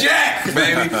 Cut the check,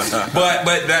 baby. But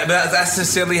that's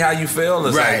sincerely how you feel?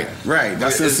 It's right.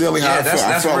 That's sincerely how I felt.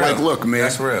 I felt like, look, man.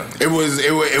 That's real. It was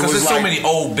there's like, so many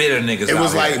old, bitter niggas It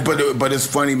was out like, here. but it's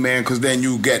funny, man, because then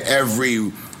you get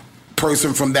every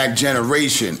person from that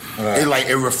generation. Right.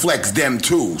 It reflects them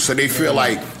too, so they feel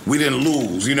like we didn't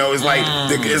lose. You know, it's like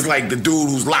it's like the dude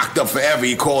who's locked up forever.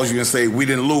 He calls you and say, "We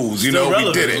didn't lose." You still know,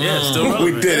 relevant. We did it. Yeah, still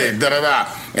relevant. We did it. Da da da.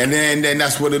 And then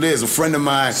that's what it is. A friend of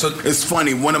mine. So it's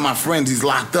funny. One of my friends, he's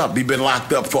locked up. He's been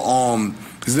locked up for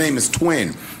his name is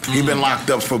Twin. He's been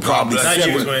locked up for probably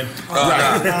 7. Twin.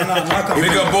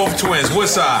 Big up both twins. What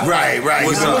side? Right.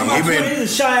 He's a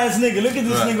shy ass nigga. Look at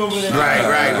this nigga over there.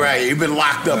 Right. He's been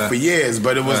locked up for years,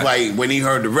 but it was like when he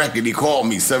heard the record, he called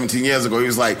me 17 years ago. He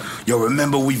was like, "Yo,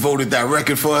 remember we voted that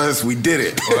record for us? We did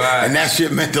it." Right. And that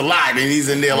shit meant a lot. And he's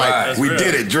in there like, "We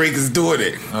did it. Drake is doing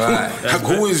it." Right.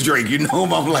 Who is Drake? You know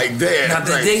him? I'm like, damn. Now,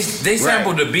 did they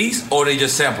sample the beats or they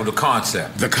just sample the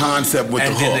concept? The concept with the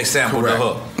hook. And then they sample the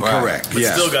hook. Right. Correct. But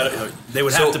still they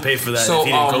would have to pay for that if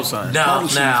he didn't co-sign. Now,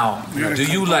 do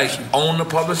you own the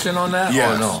publishing on that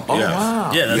or no? Oh,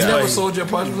 wow. Yeah, you never sold your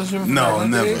publishing? No,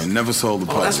 never. Never sold the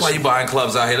publishing. That's why you buying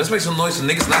clubs out here. Let's make some noise for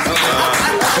niggas not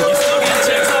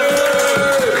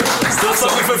Still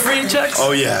something for free checks?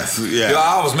 Oh, yes. Yeah. Yo,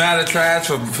 I was mad at Trash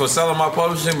for selling my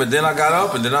publishing, but then I got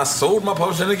up and then I sold my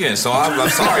publishing again. So I'm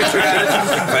sorry,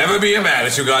 Trash, for ever being mad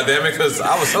at you, goddammit, because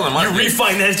I was selling my You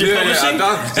refinanced your publishing?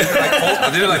 I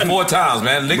did it like 4 times,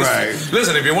 man. Niggas,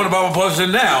 listen, if you want to buy my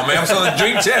publishing now, man, I'm selling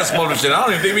Drink Chance publishing. I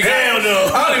don't even think we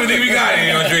got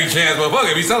any on Drink Chance, but fuck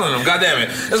it, we selling them,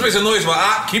 goddammit. Let's make some noise for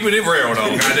keeping it real,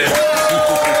 though, goddammit.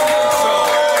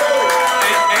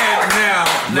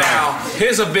 Now,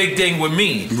 here's a big thing with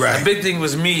me. Right. The big thing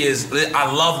with me is I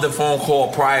love the phone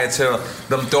call prior to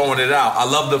them throwing it out. I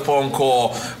love the phone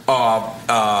call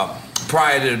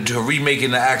prior to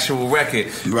remaking the actual record.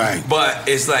 Right. But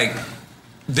it's like,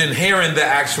 then hearing the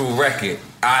actual record,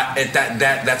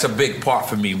 that's a big part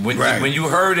for me. When you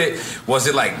heard it, was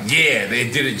it like, yeah,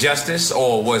 they did it justice,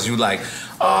 or was you like,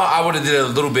 I would have did it a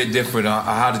little bit different?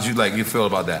 How did you feel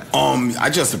about that? I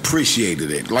just appreciated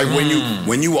it. Like when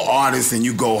you an artist and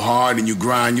you go hard and you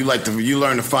grind, you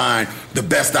learn to find the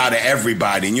best out of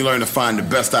everybody, and you learn to find the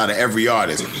best out of every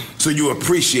artist. So you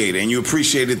appreciate it, and you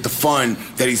appreciated the fun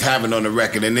that he's having on the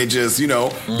record, and they just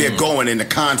they're going, and the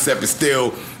concept is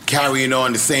still carrying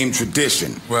on the same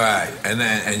tradition. Right.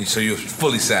 And so you're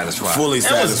fully satisfied.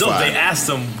 That was dope. They asked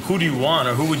him, who do you want,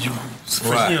 or who would you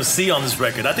see on this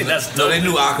record? I think that's dope. No, they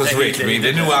knew Ak was rich, man.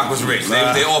 They knew Ak was rich.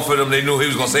 They offered him, they knew he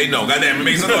was going to say no. Goddamn, it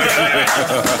makes some noise.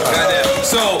 Goddamn.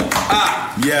 So,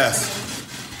 yes.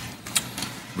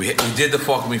 We did the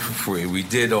Fuck Me for free. We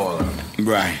did all of it.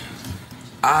 Right.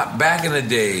 Back in the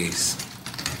days,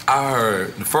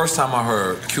 the first time I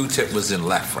heard Q-Tip was in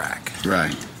Left Rack.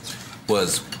 Right.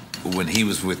 Was when he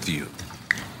was with you.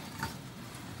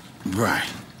 Right.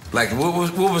 Like, what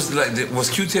was like? Was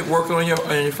Q-Tip working on your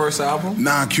first album?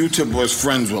 Nah, Q-Tip was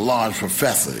friends with Large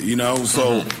Professor,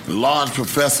 So Large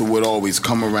Professor would always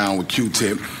come around with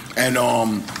Q-Tip, and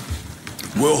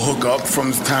we'll hook up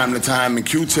from time to time. And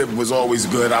Q-Tip was always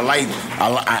good.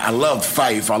 I loved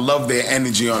Fife. I loved their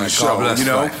energy on the show.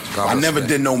 I never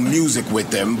did no music with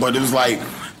them, but it was like,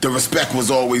 the respect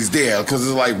was always there, because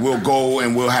it's like we'll go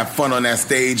and we'll have fun on that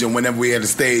stage, and whenever we're at the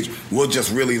stage, we'll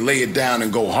just really lay it down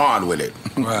and go hard with it.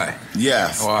 Right.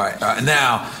 Yes. All right.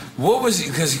 Now, what was,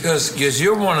 because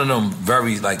you're one of them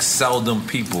very seldom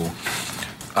people,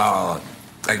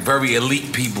 very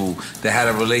elite people that had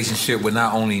a relationship with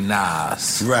not only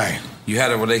Nas. Right. You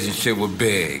had a relationship with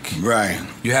Big. Right.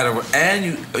 You had with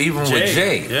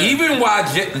Jay. Yeah. Even while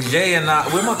Jay and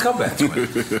Nas, where my cup at?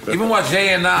 Even while Jay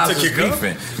and Nas was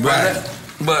beefing. Right.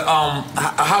 But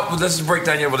let's just break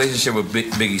down your relationship with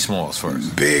Biggie Smalls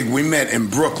first. Big, we met in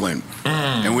Brooklyn,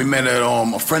 and we met at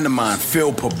a friend of mine,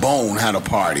 Phil Pabone, had a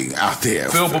party out there.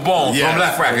 Phil Pabone from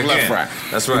Left Rack again. Left Rack.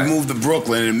 That's right. We moved to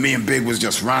Brooklyn, and me and Big was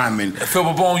just rhyming. Phil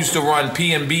Pabone used to run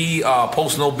P&B,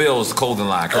 Post No Bills clothing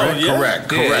line, correct?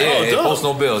 Correct. Yeah, Post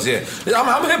No Bills, yeah.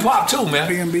 I'm hip hop too, man.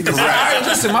 P&B.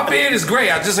 Listen, my beard is gray.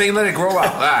 I just ain't let it grow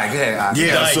out. All right, go ahead.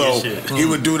 Yeah, so he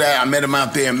would do that. I met him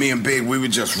out there, and me and Big, we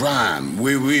would just rhyme.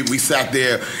 We sat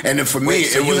there, and then for me,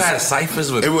 so you had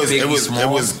ciphers with Biggie Smalls? It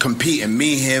was competing,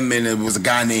 me, him, and it was a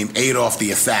guy named Adolf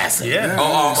the Assassin.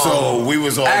 Yeah. So we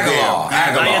was all Aguilar. there.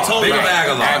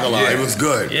 Aguilar. Yeah. It was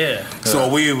good. Yeah. So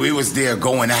we was there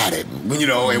going at it,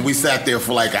 and we sat there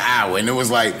for like an hour, and it was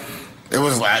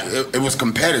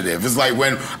competitive. It's like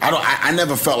when I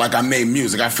never felt like I made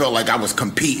music. I felt like I was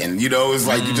competing. You know, it's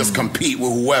like you just compete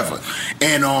with whoever.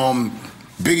 And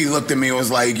Biggie looked at me and was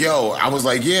like, yo, I was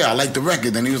like, yeah, I like the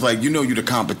record. Then he was like, you know you the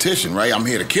competition, right? I'm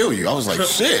here to kill you. I was like,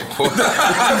 shit.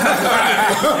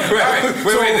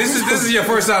 Wait, this is your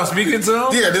first time speaking to him?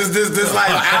 Yeah, this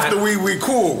like after we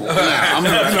cool.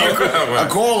 I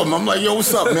call him. I'm like, yo,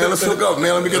 what's up, man? Let's hook up,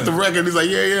 man. Let me get the record. He's like,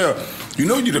 yeah. You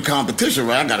know you the competition,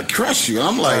 right? I gotta crush you.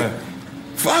 I'm like,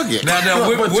 fuck it. Now,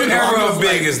 what era of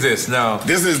Big is this? Now,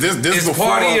 this is before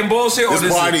Party and Bullshit. Or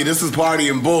this is Party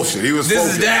and Bullshit. He was. This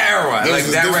is that era.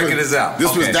 That record is out.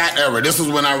 This was that era. This was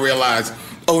when I realized,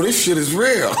 oh, this shit is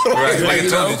real. Right, like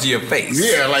told you to your face.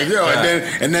 Yeah,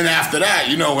 and then after that,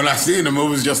 when I seen him, it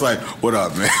was just like, what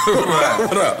up, man?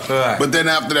 What up? Right. But then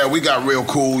after that, we got real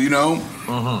cool, and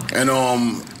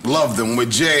loved him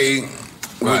with Jay.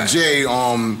 With Jay,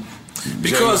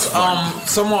 because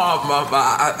someone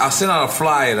I sent out a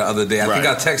flyer the other day. I think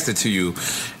I texted to you,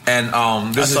 and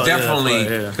this is definitely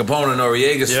Capone and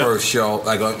Noriega's first show,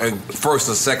 like a first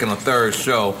or second or third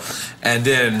show, and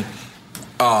then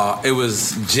it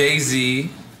was Jay-Z,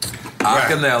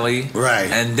 Akinyele,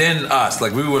 and then us.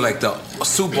 Like we were like the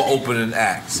super opening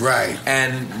acts, right?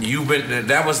 And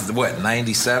that was what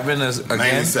 97 again.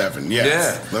 97, yes.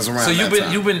 Yeah, that's around. So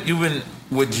you've been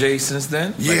with Jay since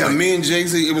then? Yeah, me and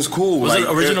Jay-Z, it was cool. Was it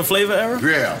original Flavor era?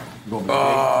 Yeah.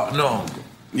 No.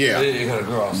 Yeah. You got a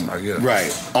girl outside, yeah.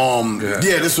 Right.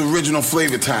 This original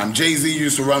Flavor time. Jay-Z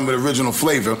used to run with original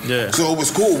Flavor. Yeah. So it was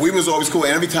cool. We was always cool.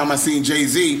 And every time I seen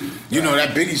Jay-Z, that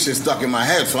Biggie shit stuck in my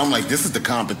head. So I'm like, this is the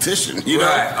competition.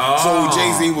 Right. Oh. So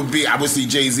Jay-Z I would see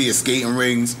Jay-Z at skating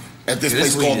rings. At this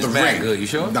place called The Ring. Good. You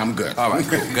sure? I'm good. All right,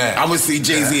 cool. Go ahead. I would see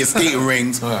Jay-Z at skating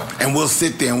rings, and we'll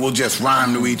sit there and we'll just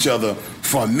rhyme to each other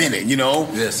for a minute,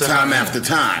 time after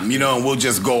time, and we'll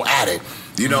just go at it,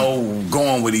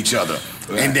 going with each other.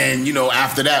 Right. And then,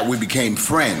 after that, we became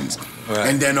friends. Right.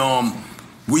 And then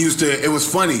it was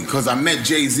funny because I met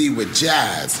Jay-Z with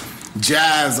Jazzo.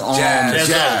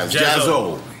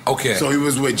 Okay. So he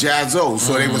was with Jazzo,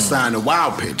 so they were signed to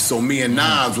Wild Pitch. So me and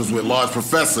Nas was with Large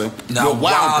Professor with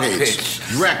Wild Pitch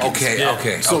Records.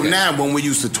 Okay. So now when we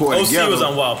used to tour together, OC was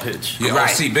on Wild Pitch. Yeah,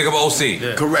 right. OC, big up OC.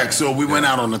 Yeah. Correct. So we went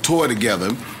out on a tour together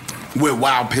with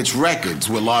Wild Pitch Records,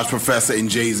 with Large Professor and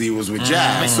Jay-Z was with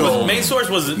Jazz. So Main Source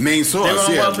was it? Main Source, they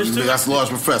were on Wild Pitch too? That's Large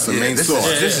Professor, Main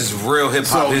Source. This is real hip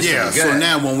hop history. So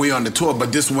now when we on the tour,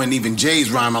 but this wasn't even Jay's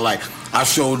rhyming like. I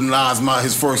showed Nas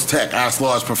his first tech, Ask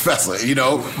Large Professor, This is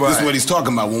what he's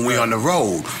talking about when we on the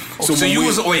road. So you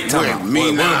was, wait, time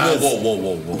out.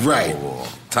 Whoa. Right.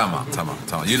 Time out.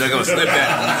 You're not gonna slip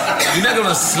that. You're not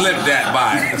gonna slip that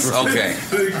by us. Okay.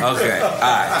 All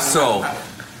right. So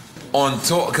on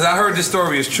tour, because I heard this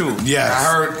story is true. Yes. I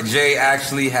heard Jay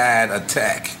actually had a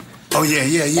tech. Oh yeah.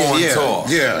 On tour.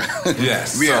 Yeah.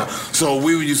 Yes. Yeah. So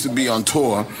we used to be on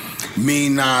tour. Me,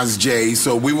 Nas, Jay,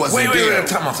 so we wasn't there. Wait,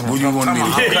 time out. Where do you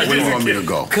want me to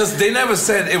go? Because they never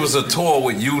said it was a tour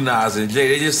with you, Nas, and Jay.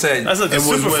 They just said that's like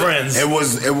super friends. It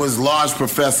was Large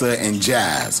Professor and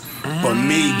Jazz. But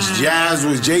me,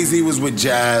 Jay-Z was with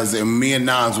Jazz, and me and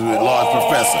Nas were with Large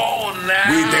Professor.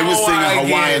 They were singing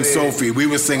Hawaiian Sophie. We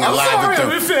were singing live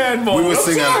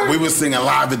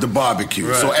at the barbecue.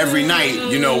 Right. So every night,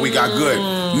 we got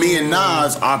good. Me and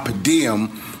Nas, our per diem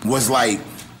was like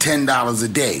 $10 a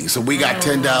day. So we got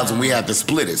 $10 and we had to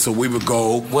split it. So we would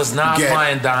go. Was Nas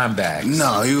buying dime bags?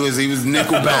 No, he was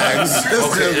nickel bags.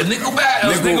 Okay, nickel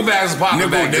bags was popping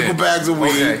back then. Nickel bags of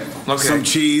weed. Okay. Some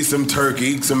cheese, some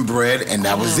turkey, some bread, and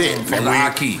that was it.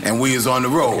 And we was on the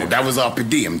road. Okay. That was our per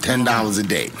diem, $10 a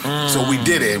day. So we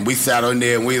did it, and we sat on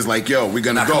there, and we was like, yo, we're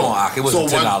going to go. Come on, it wasn't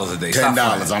 $10 a day.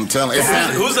 $10, I'm telling you.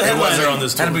 Who's the headliner on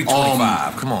this tour? Had to be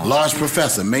 25, come on. Large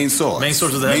Professor, Main Source. Main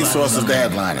Source is the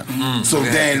headliner. So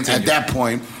then, at that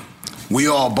point, we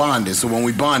all bonded. So when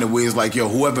we bonded, we was like, yo,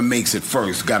 whoever makes it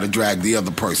first got to drag the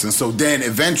other person. So then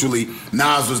eventually,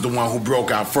 Nas was the one who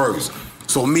broke out first.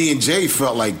 So me and Jay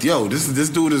felt like, yo, this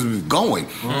dude is going.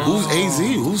 Who's AZ?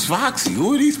 Who's Foxy?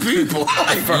 Who are these people?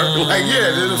 like,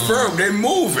 yeah, they're the firm. They're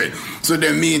moving. So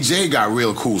then me and Jay got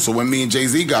real cool. So when me and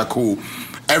Jay-Z got cool,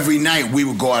 every night we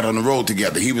would go out on the road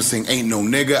together. He would sing Ain't No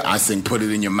Nigga. I sing Put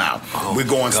It In Your Mouth. We'd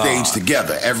go on stage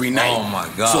together every night. Oh, my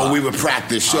God. So we would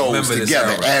practice shows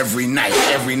together every night.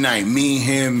 Every night. Me,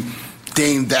 him,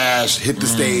 Dame Dash hit the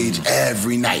stage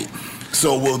every night.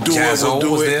 So we'll do Jazzo it.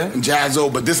 Was there?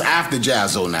 Jazzo, but this after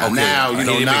Jazzo now. Okay. Now,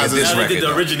 Nas is did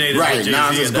the originator. right.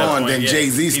 Nas is gone. Then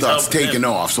Jay-Z starts taking him.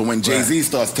 off. So when Jay-Z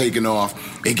starts taking off,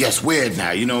 it gets weird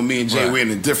now. You know, me and Jay, we're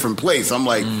in a different place. I'm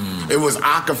like, it was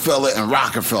Rockefeller and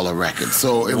Rockefeller records.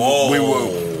 So we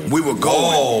were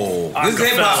going. This is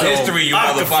hip-hop history, you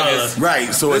motherfuckers.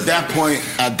 Right. So at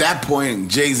that point,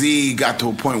 Jay-Z got to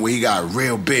a point where he got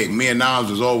real big. Me and Nas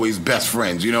was always best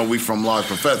friends. You know, we from Large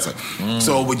Professor.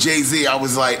 So with Jay-Z, I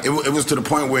was like, it was to the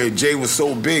point where Jay was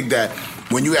so big that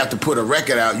when you have to put a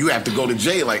record out, you have to go to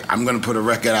Jay like, I'm going to put a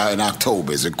record out in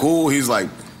October. Is it cool? He's like,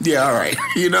 yeah, all right.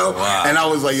 You know? Wow. And I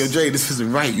was like, yo, Jay, this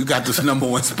isn't right. You got this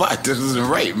 #1 spot. This isn't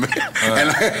right, man.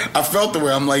 And I felt the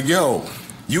way. I'm like, yo,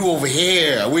 you over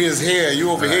here. We is here.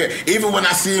 You over here. Even when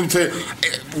I see him,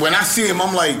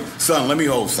 I'm like, son, let me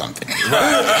hold something. It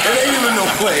ain't even no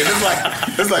play. It's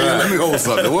like, yo, let me hold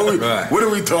something. What are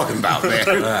we talking about, man?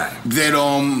 Then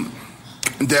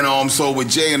so with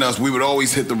Jay and us, we would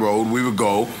always hit the road. We would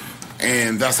go,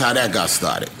 and that's how that got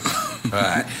started.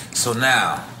 Right. So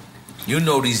now, you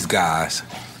know these guys.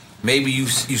 Maybe you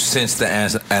sense the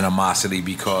animosity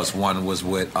because one was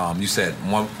with you said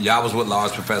y'all was with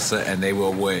Large Professor and they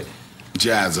were with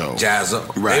Jazzo.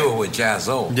 Right. They were with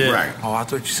Jazzo. Yeah. Right. Oh, I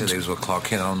thought you said they was with Clark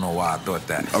Kent. I don't know why I thought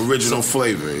that. Original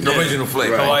Flavor. Original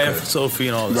Flavor. Right. Okay. Sophie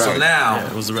and all that. Right.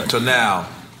 So now,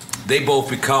 they both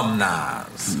become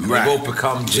Nas. Right. They both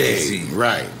become Jay-Z.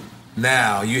 Right.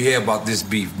 Now you hear about this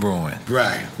beef brewing.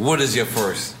 Right. What is your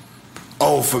first?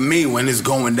 Oh, for me, when it's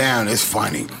going down, it's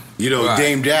funny. You know, Right.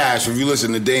 Dame Dash, if you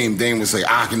listen to Dame would say,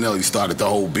 Akinelli started the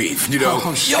whole beef, you know?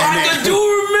 Yo, I do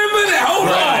remember that. Hold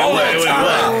on.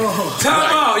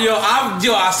 Time out.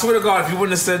 Yo, I swear to God, if you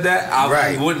wouldn't have said that,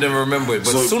 I wouldn't have remembered it.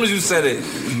 But as soon as you said it,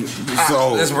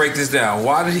 let's break this down.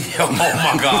 Why did he? Oh,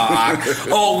 my God.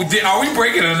 Are we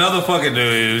breaking another fucking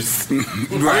news? Are we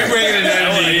breaking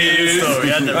another news?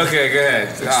 Okay, go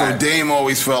ahead. So Dame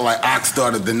always felt like Ox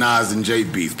started the Nas and Jay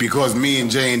beef because me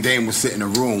and Jay and Dame would sit in a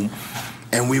room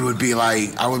and I would be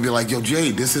like, yo,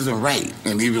 Jay, this isn't right.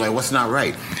 And he'd be like, what's not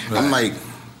right? I'm like,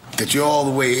 that you're all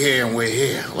the way here and we're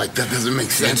here. Like, that doesn't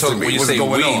make sense to me. When you What's say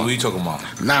going on? what are you talking about?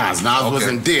 Nas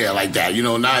wasn't there like that. You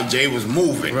know, Nas, Jay was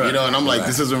moving, you know, and I'm like,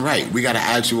 this isn't right. We got to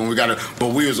ask you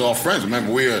but we was all friends.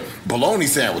 Remember, we were bologna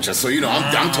sandwiches. So, you know,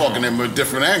 I'm talking from a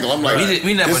different angle. I'm like,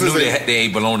 we never knew they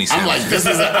ate bologna sandwiches.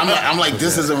 I'm like,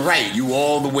 this isn't right. You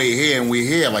all the way here and we're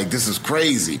here. Like, this is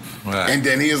crazy. Right. And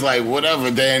then he was like, whatever.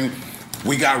 Then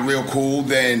we got real cool.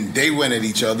 Then they went at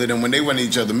each other. Then when they went at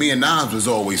each other, me and Nas was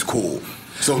always cool.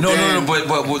 So no, but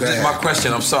my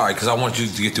question, I'm sorry, because I want you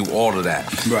to get through all of that.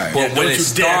 Right. But when it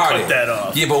started, cut that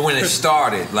off. Yeah, but when it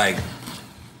started, like,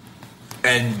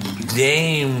 and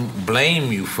Dame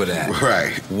blame you for that.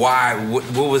 Right. Why?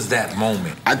 What was that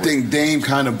moment? I think Dame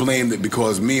kind of blamed it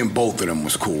because me and both of them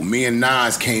was cool. Me and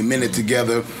Nas came in it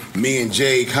together. Me and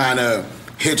Jay kind of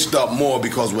hitched up more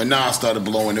because when Nas started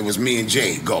blowing, it was me and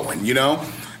Jay going, you know?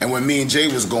 And when me and Jay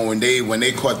was going, when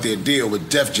they caught their deal with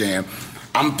Def Jam,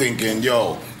 I'm thinking,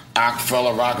 yo,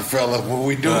 Rockefeller, what are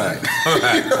we doing?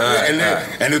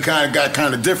 And it kind of got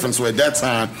kind of different. So at that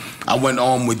time, I went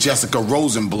on with Jessica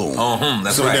Rosenblum.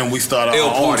 That's so right. then we started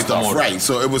our own stuff. Right.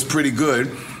 So it was pretty good.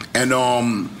 And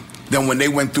then when they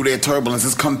went through their turbulence,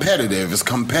 it's competitive,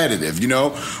 you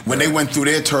know? When they went through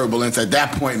their turbulence, at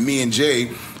that point, me and Jay,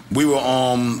 we were,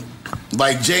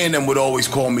 like Jay and them would always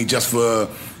call me just for...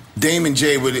 Dame and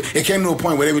Jay it came to a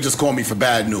point where they would just call me for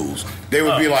bad news. They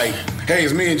would be like, hey,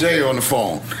 it's me and Jay on the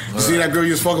phone. You see that girl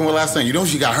you was fucking with last night? You know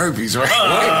she got herpes, right?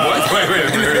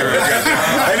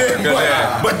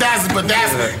 But that's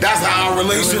how our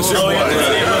relationship was.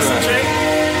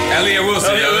 Elliot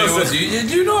Wilson.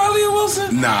 Did you know Elliot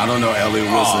Wilson? Nah, I don't know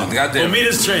Elliot Wilson. Oh, goddamn. Well, meet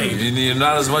his train. You're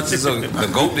not as much as the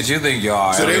goat that you think you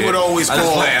are. So Elliot. they would always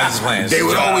call. They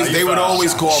would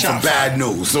always call for bad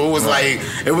news. So it was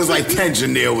like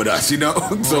tension there with us, you know.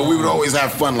 So we would always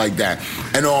have fun like that,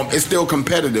 and it's still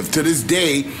competitive to this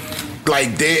day.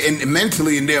 like they're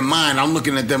mentally in their mind, I'm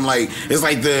looking at them like it's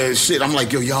like the shit. I'm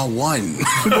like, yo, y'all won.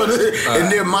 But in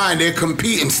their mind, they're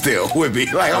competing still with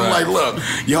me. Like I'm like, look,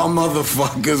 y'all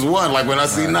motherfuckers won. Like when I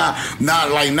see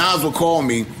Nas will call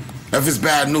me. If it's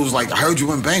bad news, like, I heard you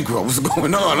went bankrupt. What's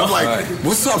going on? I'm like,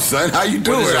 what's up, son? How you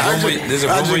doing? There's a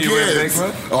rumor you went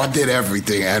bankrupt? Oh, I did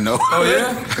everything, I know. Oh, yeah?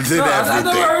 I did everything. I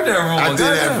never heard that rumor.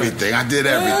 I did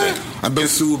everything. I've been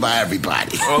sued by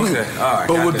everybody. Okay, all right.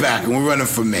 But we're back, and we're running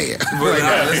for mayor.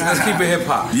 Let's keep it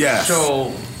hip-hop. Yes.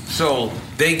 So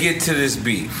they get to this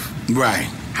beef. Right.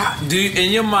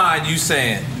 In your mind, you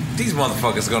saying, these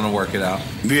motherfuckers gonna work it out?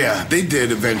 Yeah, they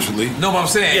did eventually. No, but I'm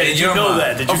saying, did you know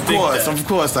that? Did you think that? Of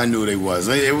course, I knew they was.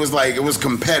 It was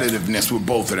competitiveness with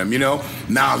both of them. You know,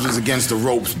 Nas was against the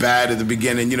ropes bad at the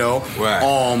beginning. You know,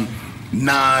 right.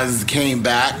 Nas came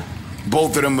back.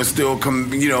 Both of them were still,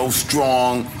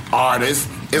 strong artists.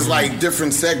 It's like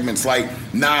different segments. Like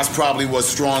Nas probably was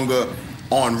stronger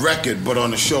on record, but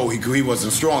on the show he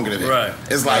wasn't stronger than him. Right.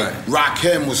 It's like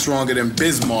Rakim was stronger than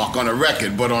Bismarck on a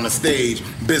record, but on a stage,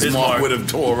 Bismarck would have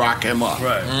tore Rakim up.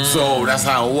 Right. So that's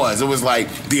how it was. It was like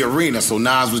the arena. So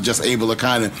Nas was just able to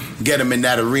kind of get him in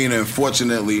that arena, and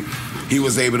fortunately, he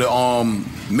was able to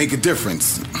make a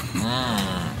difference.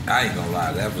 I ain't gonna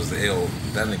lie, that was the ill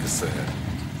that nigga said.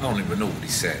 I don't even know what he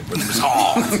said, but it was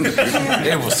hard.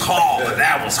 It was hard, but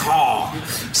that was hard.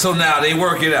 So now they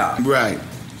work it out. Right.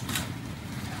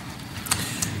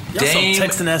 Dame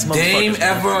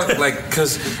ever,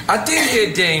 because I did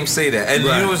hear Dame say that. And you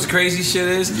know what the crazy shit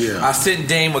is? Yeah. I sent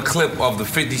Dame a clip of the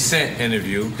 50 Cent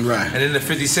interview. Right. And in the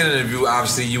 50 Cent interview,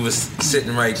 obviously you was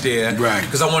sitting right there. Right.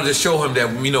 Because I wanted to show him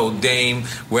that, Dame,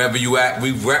 wherever you at,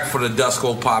 we rep for the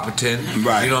Dusko Popperton.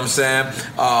 Right. You know what I'm saying?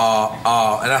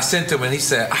 And I sent him and he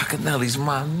said, Akinelli's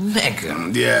my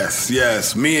nigga.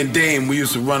 Yes. Me and Dame, we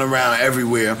used to run around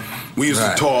everywhere. We used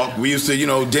to talk. We used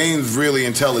to, Dame's really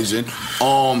intelligent.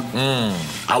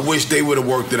 I wish they would have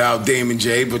worked it out, Dame and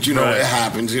Jay, but it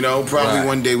happens, Probably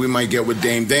one day we might get with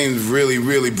Dame. Dame's really,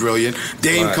 really brilliant.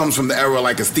 Dame comes from the era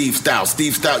like a Steve Stout.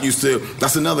 Steve Stout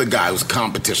that's another guy who was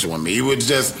competition with me. He would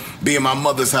just be in my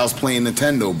mother's house playing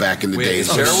Nintendo back in the days.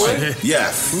 In Sherwood?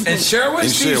 Yes. In Sherwood?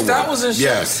 Steve Stout was in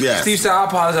Sherwood? Yes. Steve Stout, I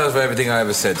apologize for everything I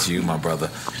ever said to you, my brother.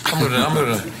 I'm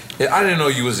gonna I didn't know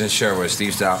you was in Sherwood,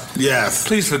 Steve Stout. Yes.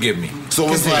 Please forgive me. So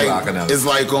it's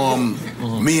like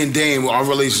me and Dame, our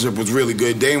relationship was really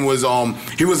good. Dame was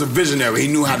he was a visionary. He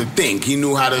knew how to think. He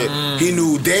knew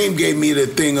Dame gave me the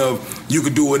thing of you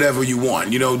could do whatever you want.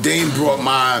 Dame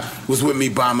was with me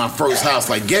buying my first house,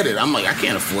 like, get it. I'm like, I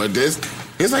can't afford this.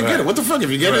 He's like, get it. What the fuck? If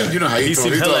you get it, you know how he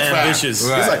seemed hella ambitious. He's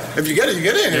like, if you get it, you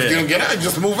get it. If you don't get it,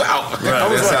 just move out. Right. I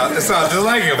was that sounds just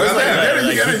like him. I was like,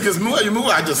 you get it, just move out. You move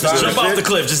out. I just jump off the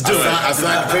cliff. Just do it. I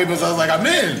signed the papers. I was like, I'm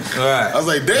in. Right. I was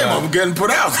like, damn, I'm getting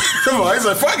put out. Come on. He's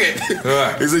like, fuck it.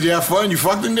 Right. He said, you have fun? You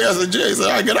fucked in there? I said, yeah. He said,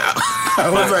 all right, get out. I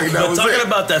was like, that was talking it.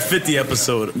 about that 50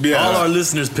 episode, all our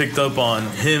listeners picked up on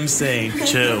him saying,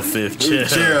 chill, Fifth, chill.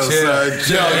 Chill.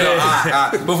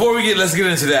 Before let's get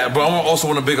into that, but I also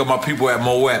want to big up my people at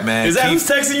Moet, man. Is that who's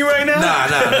texting you right now? Nah.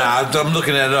 I'm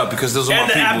looking that up because those are my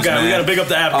people. And the app guy. Man. We got to big up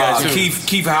the app guy, too.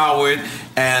 Keith Howard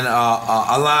and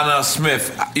Alana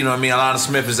Smith. You know what I mean? Alana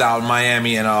Smith is out in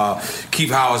Miami, and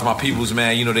Keith Howard's my peoples,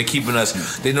 man. They're keeping us.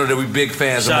 They know that we big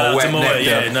fans of Moet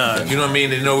Nectar. You know what I mean?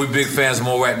 They know we big fans of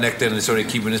Moet Nectar, and so they're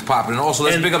keeping this popping. And also,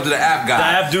 let's big up to the app guy. The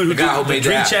app dude who made the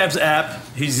Drink Champs app.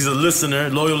 He's a listener,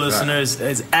 loyal listener. Is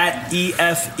at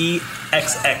EFEXX.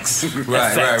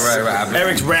 Right.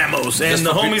 Eric Ramos and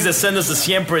the homies that send us the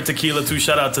Siempre tequila too.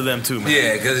 Shout out to them too, man.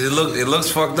 Yeah, because it looks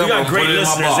fucked up. We got great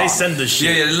listeners. They send us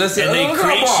shit. Yeah, listen. And they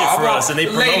create shit for us, and they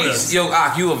promote us. Yo,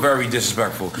 you were very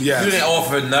disrespectful. Yes. You didn't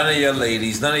offer none of your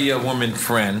ladies, none of your women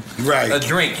friend, a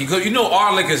drink.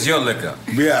 Our liquor is your liquor.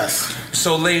 Yes.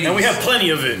 So, ladies, and we have plenty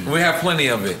of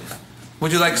it.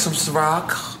 Would you like some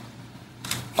Ciroc?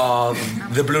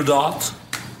 The Blue Dot?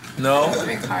 No? I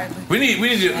drink hard liquor. We need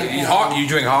you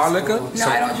drink hard liquor? No,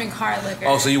 I don't drink hard liquor.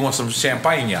 Oh, so you want some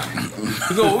champagne?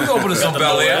 We go open up some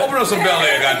Bel Air. Open up some Bel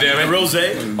Air, goddammit.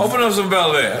 Rosé. Open up some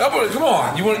Bel Air. Come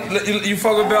on. You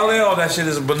fuck with Bel Air? Or that shit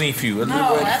is beneath you?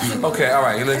 No, absolutely. Okay, all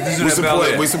right. Let's do that Bel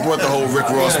Air. We support the whole Rick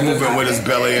Ross movement with his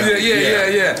Bel Air.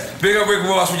 Yeah. Big up Rick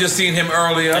Ross. We just seen him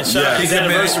earlier. And shout out his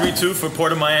anniversary too for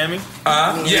Port of Miami.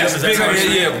 Yes, big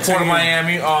up Port of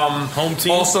Miami. Home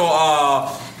team. Also,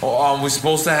 we're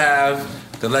supposed to have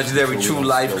The legendary True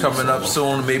Life coming up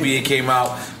soon. Maybe it came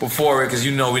out before it because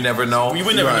we never know. We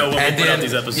would never know when we put out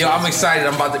these episodes. Yo, I'm excited.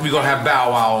 We're gonna have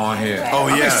Bow Wow on here. Oh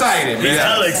yeah, I'm excited, man. He's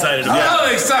hella excited. I'm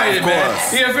hella excited,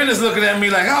 man. Yeah, Finn is looking at me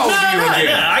like, how old are you again?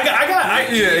 Yeah, I got.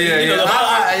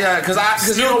 Yeah,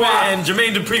 because you know why? And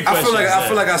Jermaine Dupri. I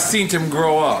feel like I seen him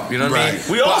grow up. You know what I mean?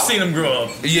 We all seen him grow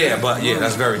up. Yeah,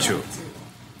 that's very true.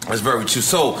 That's very true.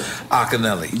 So,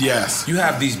 Akinele. Yes. You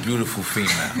have these beautiful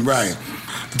females. Right.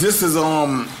 This is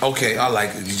Okay, I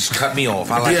like it. You just cut me off.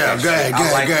 I like that. Go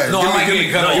ahead. No, I like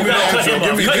getting cut off. You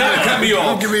gotta cut me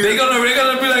off. They're gonna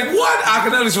be like, what?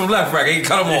 Akinele's from Left Rack. He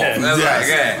cut them off.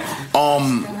 That's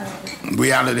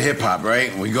we out of the hip hop,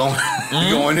 right? We going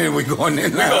in. We going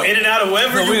in. We go in and out of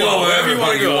wherever you want. Wherever you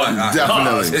want to go.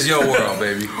 Definitely. It's your world,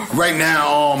 baby. Right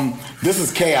now, this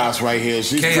is Chaos right here.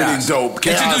 She's pretty dope.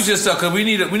 Chaos. Introduce yourself, because we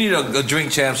need a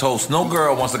Drink Champs host. No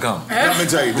girl wants to come. Let me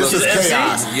tell you, this is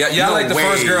Chaos. Y'all like the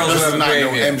first girls who ever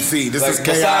came here. MC. This is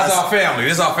Chaos. Besides our family.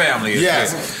 This is our family.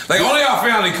 Yes. Like, only our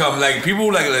family come. Like,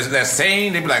 people that's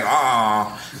sane, they be like,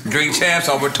 Drink Champs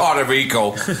over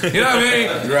Rico. You know what I mean?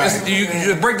 Right.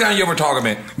 You break down your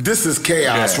retardament. This is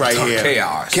Chaos right here.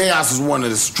 Chaos. Chaos is one of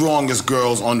the strongest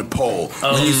girls on the pole.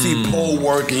 When you see pole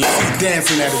work and you see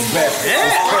dancing at his best.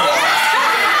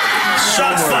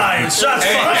 Shots fired. Shots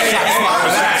fired.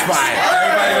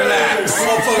 Everybody relax.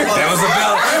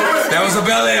 That was a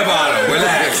Bel Air bottle.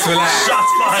 Relax.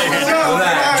 Shots fired.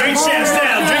 Relax. Drink Champs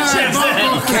down.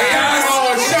 Chaos.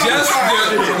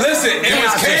 Listen, it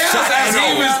was Chaos as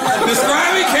he was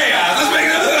describing Chaos. Let's make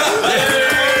it up.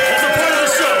 That's a part of the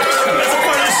show.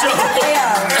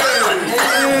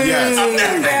 Yes.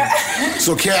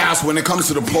 So Chaos, when it comes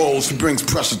to the pole, she brings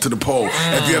pressure to the pole.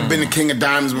 If you have been to King of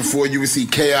Diamonds before, you would see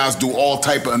Chaos do all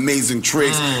type of amazing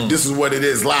tricks. This is what it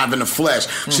is, live in the flesh.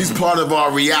 She's part of our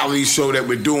reality show that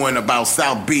we're doing about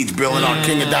South Beach, building our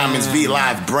King of Diamonds V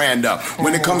Live brand up.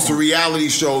 When it comes to reality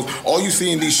shows, all you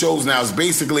see in these shows now is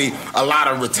basically a lot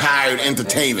of retired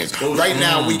entertainers. Right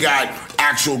now, we got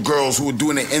actual girls who are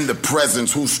doing it in the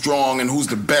presence, who's strong and who's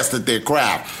the best at their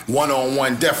craft.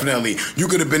 One-on-one, definitely. You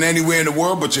could have been anywhere in the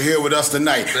world, but you're here with us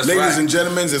tonight. Ladies and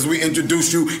gentlemen, as we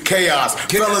introduce you, Chaos.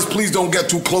 Fellas, please don't get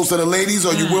too close to the ladies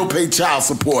or you will pay child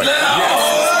support.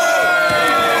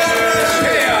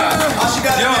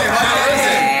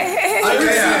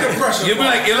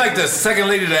 You're like the second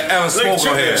lady that ever spoke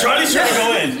on here. Charlie's trying to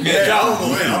go in. I'll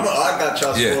go in. I got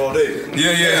child support all day.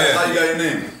 Yeah. How you got your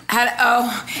name?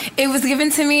 It was given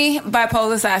to me by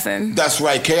Pole Assassin. That's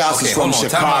right. Chaos is from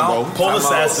Chicago. Pole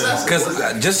Assassin.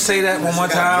 Because just say that one more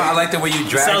time. I like the way you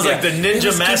drag Sounds like the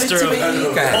ninja master of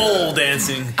pole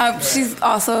dancing. She's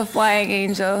also a flying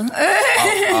angel.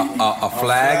 A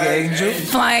flag angel?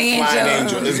 Flying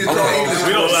angel. Okay.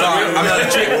 I'm not a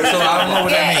chick, so I don't know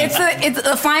what that means. It's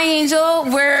a flying angel.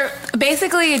 We're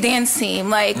basically a dance team.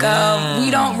 Like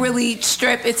we don't really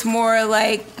strip. It's more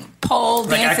like pole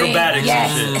like dancing. Acrobatics.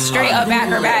 Yes, straight up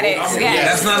acrobatics. Yes.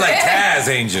 That's not like Taz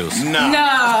Angels. No.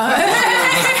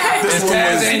 Is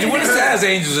Taz Angels? What is Taz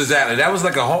Angels exactly? That was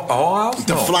like a whole house?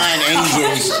 The Flying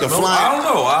Angels. I don't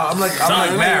know. I'm like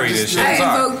married and shit. I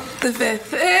invoked the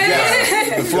fifth.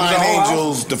 The Flying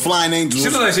Angels. The Flying Angels. She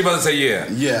looked like she about to say yeah.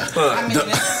 Yeah.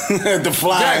 The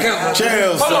Flying.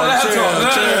 Cheers. Hold on, let her talk.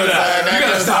 You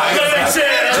gotta stop.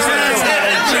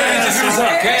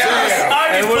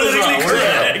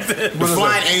 The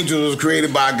Flying Angels was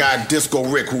created by a guy, Disco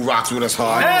Rick, who rocks with us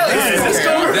hard.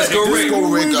 Disco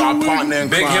Rick, our partner in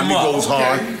Big crime, him he up. goes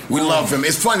hard. We love him.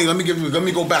 It's funny. Let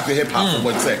me go back to hip hop for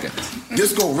 1 second.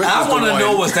 Disco Rick. I want to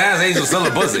know was Taz Angel still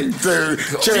a pussy? You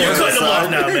cutting him off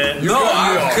now, man. No,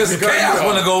 because Chaos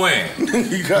want to go in.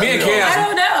 Me and Chaos. I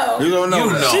don't know. You don't know.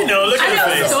 She know. Look I at her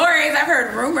know face. stories. I've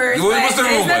heard rumors. What's the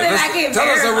rumor? Tell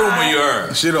us a rumor you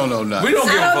heard. She don't know nothing. We don't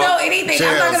give a fuck. I don't know anything.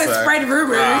 I'm not going to spread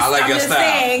rumors. I like I'm your just style.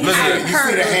 saying. Listen, I've You see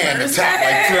heard the hand, the rumors. tap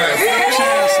like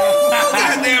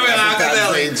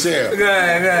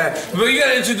Good. But you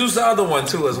gotta introduce the other one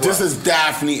too as well. This is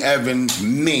Daphne Evans,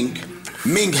 Mink.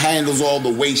 Mink handles all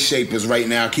the waist shapers right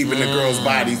now, keeping the girls'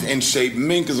 bodies in shape.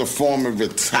 Mink is a former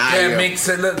retired. Yeah, Mink,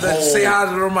 say hi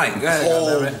to the mic. Go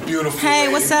ahead. Beautiful. Hey,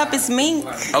 what's up? It's Mink.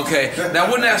 Okay, now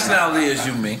what nationality is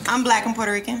you, Mink? I'm black and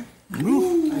Puerto Rican.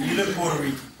 You live in Puerto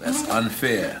Rico. That's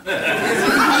unfair.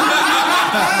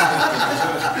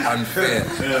 Unfair.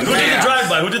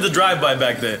 Who did the drive-by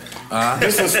back then?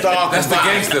 This is Star. That's the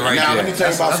gangster right now, there. Let me tell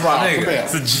you about That's Star. my nigga. Come here.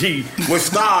 It's a G. With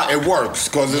Star, it works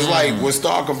because it's like with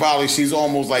Star Cavalli, she's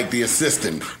almost like the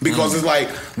assistant. Because it's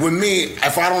like with me,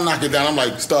 if I don't knock it down, I'm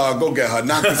like, Star, go get her,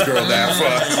 knock this girl down for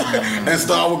her. And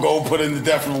Star will go put in the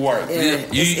definite work.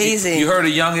 It's easy. You heard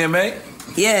of Young M.A.?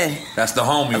 Yeah. That's the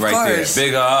homie Of right course. there.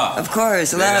 Bigger up. Of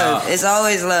course, Bigger love. up. It's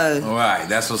always love. All right,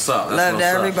 that's what's up. That's Love what's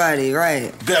to up. everybody,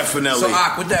 right? Definitely. So,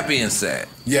 Ak, with that being said,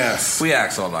 yes, we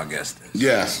ask all our guests this.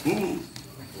 Yes.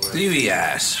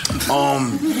 DVS.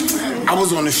 I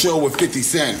was on the show with 50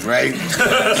 Cent, right?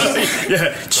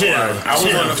 Yeah, chill. I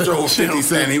was on the show with 50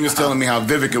 Cent. He was telling me how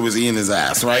Vivica was eating his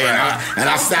ass, right? And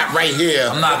I sat right here.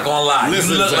 I'm not gonna lie.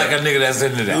 Listen You look to like it. a nigga that's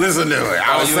into that. Listen to it.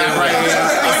 I was you sat into right that? here.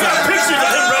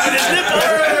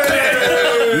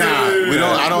 Nah, we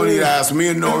don't. I don't need to ask me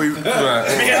and Nori. I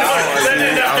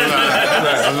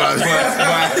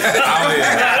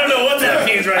don't know what that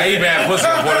means right Hey, man, pussy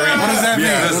in Puerto Rico. What does that mean?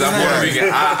 Listen, I'm Puerto Rican.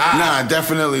 Nah,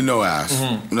 definitely no ass.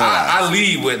 No ass. I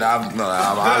lead with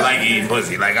I like eating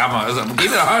pussy. Like give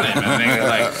it 100, man. Nigga.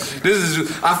 Like this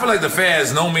is. I feel like the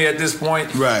fans know me at this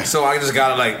point, right? So I just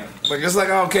gotta like it's like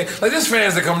okay. Like there's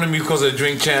fans that come to me because of the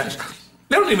drink champs.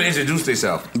 They don't even introduce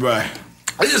themselves, right?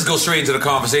 They just go straight into the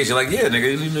conversation. Like, yeah,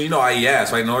 nigga, you know I eat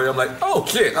ass, right, Nori? I'm like, oh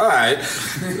shit, all right.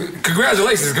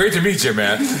 Congratulations, great to meet you,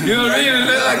 man. You know what I mean? And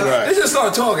they just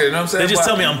start talking. You know what I'm saying? They just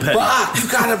tell me I'm petty. But you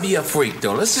gotta be a freak,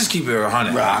 though. Let's just keep it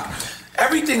 100, Rock.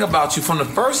 Everything about you from the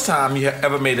first time you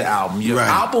ever made an album. Your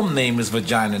album name is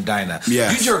Vagina Diner.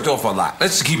 Yeah. You jerked off a lot.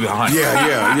 Let's just keep it 100.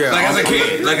 Yeah. Like as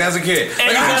a kid.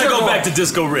 And you gotta go back to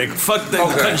Disco Rick. Fuck the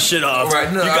cutting shit off.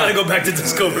 Right, no, you gotta go back to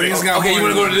Disco Rick. Okay, you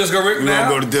wanna go to Disco Rick We're now?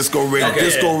 gonna go to Disco Rick. Okay.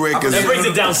 Disco Rick is. That brings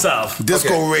it down south.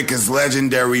 Disco Rick is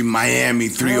legendary. Miami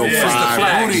 305.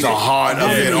 Yeah. The heart of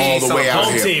it all the way out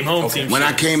home here. Home team. When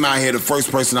I came out here, the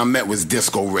first person I met was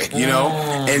Disco Rick. You know,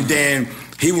 and then.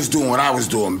 He was doing what I was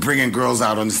doing, bringing girls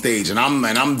out on the stage, and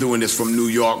I'm doing this from New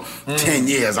York 10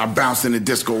 years. I bounced into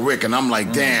Disco Rick, and I'm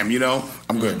like, damn, you know,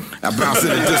 I'm good. I bounced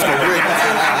into Disco Rick.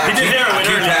 He did heroin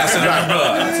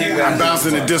earlier. I bounced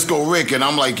into Disco Rick, and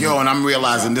I'm like, yo, and I'm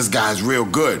realizing this guy's real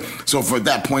good. So for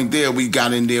that point there, we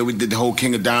got in there, we did the whole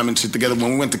King of Diamonds shit together.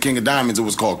 When we went to King of Diamonds, it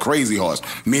was called Crazy Horse.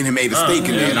 Me and him made a stake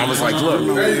in there, and I was like, look,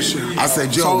 I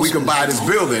said, yo, we can buy this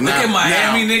building. Look at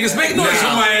Miami niggas. Make noise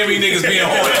for Miami niggas being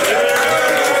horny.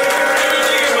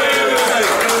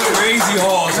 Crazy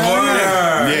Horse,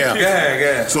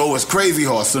 Yeah. So it was Crazy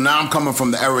Horse. So now I'm coming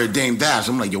from the era of Dame Dash.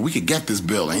 I'm like, yo, we could get this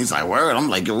building. He's like, word. I'm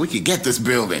like, yo, we could get this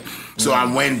building. So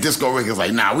I went, Disco Rick is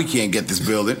like, nah, we can't get this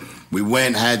building. We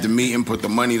went, had the meeting, put the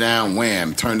money down,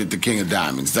 wham, turned it to King of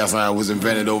Diamonds. That's how it was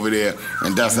invented over there,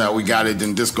 and that's how we got it.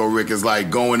 Then Disco Rick is like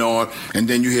going on, and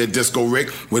then you hear Disco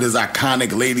Rick with his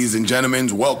iconic "Ladies and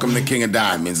Gentlemen, welcome to King of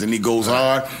Diamonds," and he goes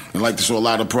hard. And like to show a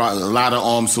lot of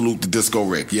salute to Disco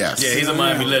Rick. Yes. Yeah, he's a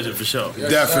Miami legend for sure.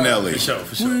 Definitely. For sure.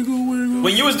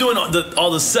 When you was doing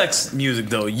all the sex music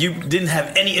though, you didn't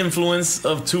have any influence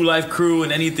of Two Life Crew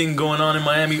and anything going on in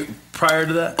Miami prior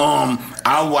to that?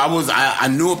 I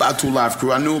knew about Two Live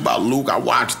Crew. I knew about Luke. I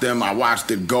watched them. I watched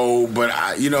it go, but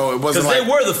it wasn't because they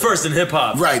were the first in hip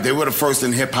hop. Right, they were the first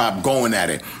in hip hop going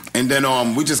at it. And then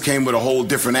we just came with a whole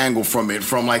different angle from it,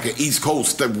 from like an East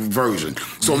Coast version.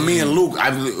 So me and Luke,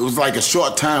 it was like a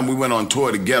short time we went on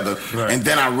tour together, and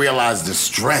then I realized the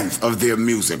strength of their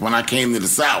music when I came to the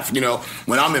South. You know,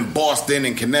 when I'm in Boston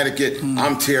and Connecticut,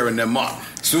 I'm tearing them up.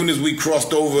 As soon as we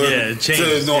crossed over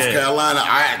to North Carolina,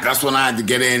 that's when I had to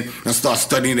get in and start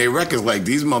studying their records. Like,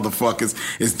 these motherfuckers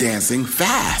is dancing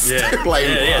fast. Yeah. Like,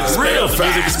 real the fast.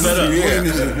 music is sped up.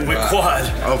 Yeah. With Quad.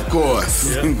 Of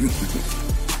course. Yeah.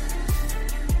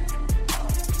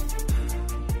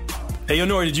 Hey, yo,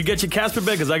 Nori, did you get your Casper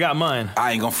bed? Because I got mine.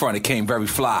 I ain't gonna front. It came very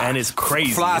fly. And it's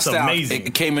crazy. Fly it's style. amazing.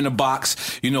 It came in a box.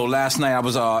 You know, last night I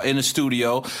was in the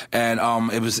studio, and I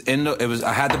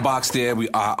had the box there.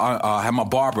 I had my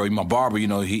barber. You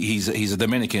know, he's a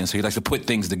Dominican, so he likes to put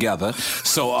things together.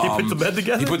 So he put the bed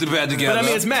together? He put the bed together. But I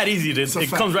mean, it's mad easy. It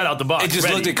comes right out the box. It just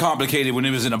looked complicated when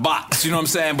it was in a box. You know what I'm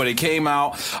saying? But it came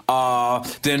out.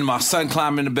 Then my son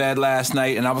climbed in the bed last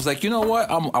night, and I was like, you know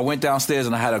what? I went downstairs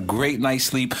and I had a great night's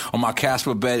sleep on my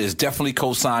Casper bed. It's definitely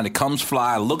co-signed. It comes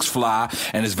fly, looks fly,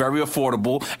 and it's very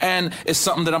affordable. And it's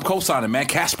something that I'm co-signing, man.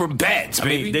 Casper Beds,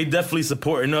 baby. I mean, they definitely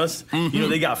supporting us. Mm-hmm. You know,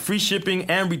 they got free shipping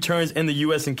and returns in the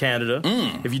U.S. and Canada.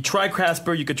 If you try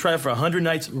Casper, you could try it for 100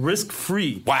 nights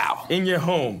risk-free. Wow. In your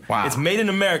home. Wow. It's made in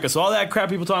America. So all that crap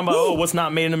people talking about, what's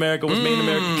not made in America, what's made in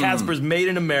America. Casper's made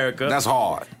in America. That's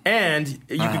hard. And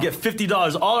you could get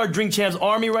 $50. All our Drink Champs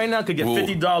Army right now could get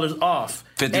 $50 off.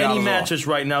 Any mattress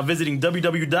right now visiting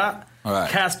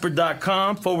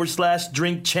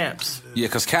www.casper.com/drinkchamps. Yeah,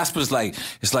 because Casper's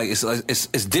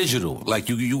it's digital. Like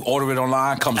you order it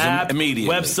online, comes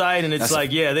immediately. Website, and it's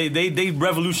they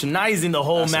revolutionizing the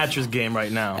whole mattress game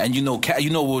right now. And you know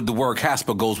the word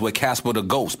Casper goes with Casper the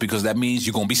Ghost, because that means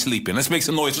you're gonna be sleeping. Let's make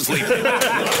some noise for sleeping. So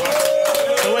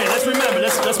wait, let's remember.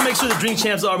 Let's make sure the Drink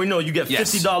Champs already know you get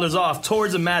 $50 off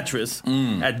towards a mattress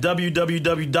at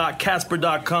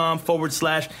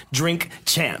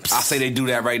www.casper.com/drinkchamps. I say they do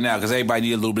that right now because everybody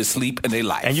need a little bit of sleep in their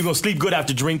life. And you're gonna sleep good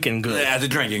after drinking good. After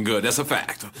drinking good, that's a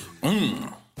fact.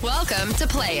 Welcome to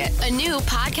Play It, a new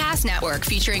podcast network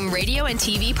featuring radio and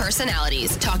TV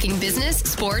personalities talking business,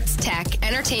 sports, tech,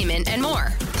 entertainment, and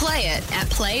more. Play it at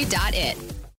play.it.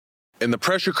 In the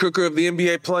pressure cooker of the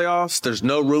NBA playoffs, there's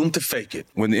no room to fake it.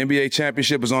 When the NBA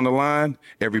championship is on the line,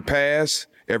 every pass,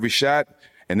 every shot,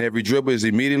 and every dribble is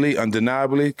immediately,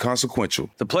 undeniably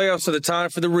consequential. The playoffs are the time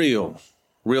for the real.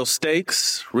 Real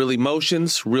stakes, real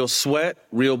emotions, real sweat,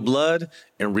 real blood,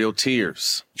 and real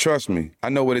tears. Trust me, I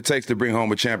know what it takes to bring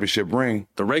home a championship ring.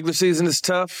 The regular season is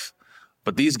tough,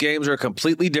 but these games are a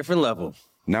completely different level.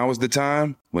 Now is the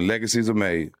time when legacies are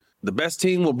made. The best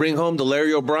team will bring home the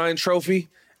Larry O'Brien Trophy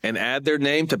and add their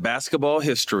name to basketball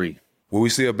history. Will we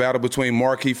see a battle between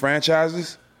marquee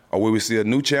franchises, or will we see a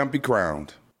new champ be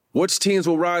crowned? Which teams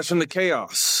will rise from the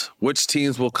chaos? Which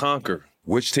teams will conquer?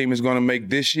 Which team is going to make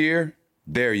this year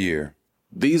their year?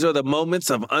 These are the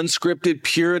moments of unscripted,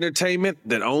 pure entertainment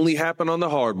that only happen on the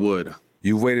hardwood.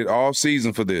 You've waited all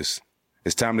season for this.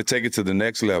 It's time to take it to the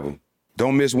next level.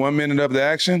 Don't miss 1 minute of the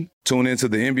action. Tune into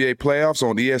the NBA playoffs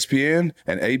on ESPN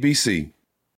and ABC.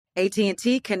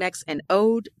 AT&T connects an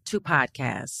ode to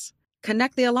podcasts.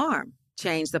 Connect the alarm.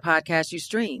 Change the podcast you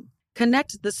stream.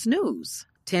 Connect the snooze.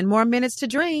 10 more minutes to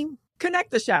dream.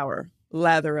 Connect the shower.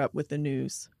 Lather up with the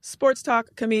news, sports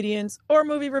talk, comedians, or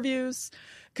movie reviews.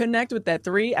 Connect with that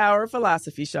 3-hour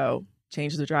philosophy show.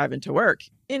 Change the drive into work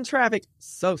in traffic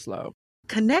so slow.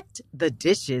 Connect the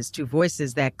dishes to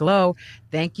voices that glow.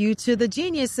 Thank you to the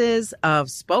geniuses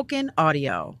of spoken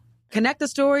audio. Connect the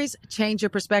stories, change your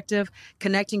perspective.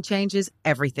 Connecting changes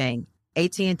everything.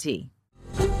 AT&T.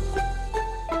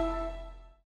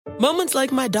 Moments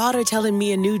like my daughter telling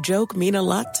me a new joke mean a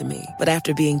lot to me. But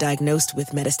after being diagnosed with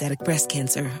metastatic breast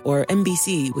cancer, or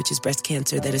MBC, which is breast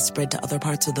cancer that is spread to other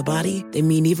parts of the body, they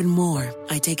mean even more.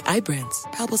 I take Ibrance,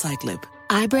 palbociclib.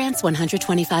 Ibrance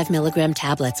 125 milligram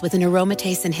tablets with an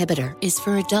aromatase inhibitor is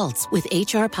for adults with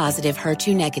HR-positive,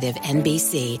 HER2-negative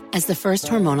MBC as the first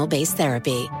hormonal-based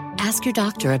therapy. Ask your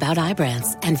doctor about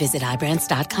Ibrance and visit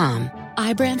Ibrance.com.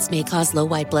 Ibrance may cause low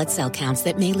white blood cell counts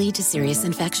that may lead to serious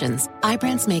infections.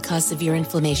 Ibrance may cause severe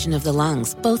inflammation of the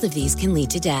lungs. Both of these can lead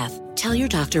to death. Tell your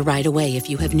doctor right away if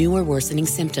you have new or worsening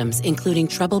symptoms, including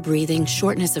trouble breathing,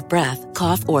 shortness of breath,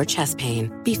 cough, or chest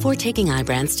pain. Before taking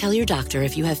Ibrance, tell your doctor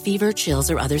if you have fever, chills,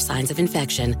 or other signs of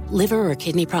infection, liver or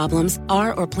kidney problems,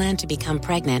 are or plan to become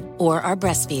pregnant, or are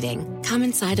breastfeeding.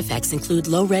 Common side effects include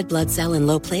low red blood cell and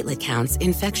low platelet counts,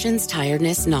 infections,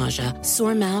 tiredness, nausea,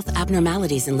 sore mouth,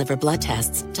 abnormalities in liver blood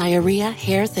tests, diarrhea,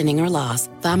 hair thinning or loss,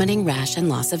 vomiting, rash, and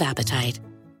loss of appetite.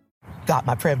 Got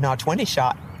my Prevnar 20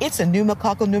 shot. It's a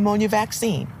pneumococcal pneumonia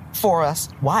vaccine. For us,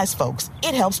 wise folks,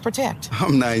 it helps protect.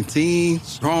 I'm 19,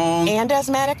 strong. And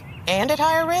asthmatic, and at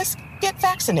higher risk? Get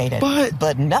vaccinated.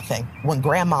 But nothing when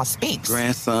grandma speaks.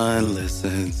 Grandson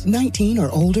listens. 19 or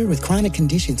older with chronic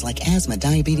conditions like asthma,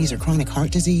 diabetes, or chronic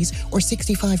heart disease, or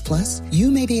 65 plus,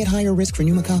 you may be at higher risk for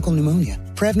pneumococcal pneumonia.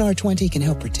 Prevnar 20 can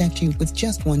help protect you with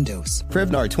just one dose.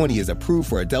 Prevnar 20 is approved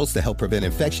for adults to help prevent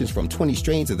infections from 20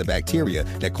 strains of the bacteria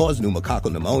that cause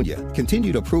pneumococcal pneumonia.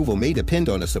 Continued approval may depend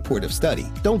on a supportive study.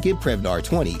 Don't give Prevnar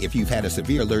 20 if you've had a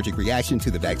severe allergic reaction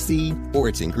to the vaccine or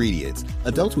its ingredients.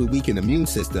 Adults with weakened immune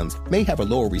systems may have a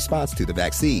lower response to the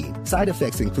vaccine. Side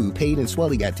effects include pain and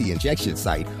swelling at the injection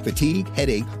site, fatigue,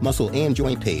 headache, muscle, and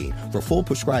joint pain. For full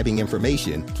prescribing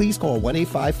information, please call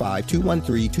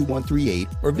 1-855-213-2138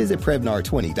 or visit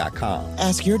Prevnar20.com.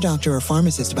 Ask your doctor or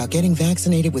pharmacist about getting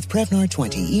vaccinated with Prevnar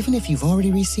 20, even if you've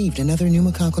already received another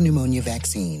pneumococcal pneumonia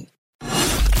vaccine.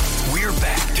 We're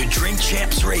back to Drink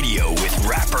Champs Radio with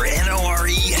rapper NORE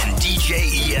and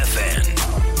DJ EFN.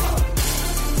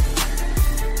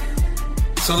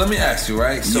 So let me ask you,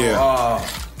 right? So, you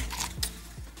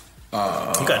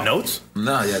got notes?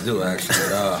 No, yeah, I do actually.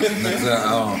 Let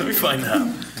me find out.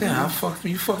 Damn,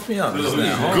 you fucked me up just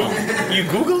now. You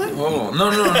Google it? Hold on.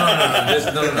 No. No,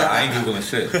 I ain't Googling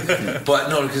shit. But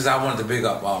no, because I wanted to big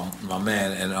up my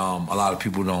man, and a lot of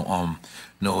people don't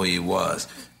know who he was.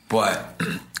 But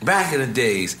back in the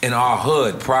days, in our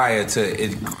hood, prior to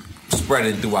it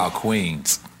spreading throughout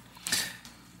Queens,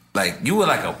 like, you were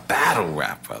like a battle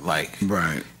rapper. Like,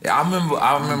 right.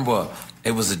 I remember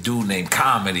it was a dude named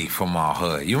Comedy from our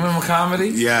hood. You remember Comedy?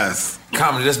 Yes.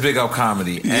 Comedy, let's big up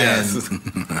Comedy. Yes.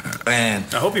 And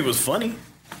I hope he was funny.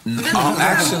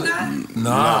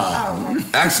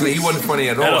 Actually, he wasn't funny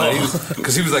at all.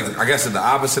 Because he was like, I guess, the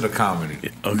opposite of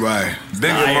comedy. Right.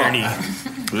 Big irony.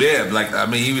 Yeah, like, I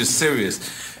mean, he was serious.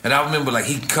 And I remember like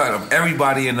he cut up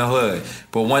everybody in the hood.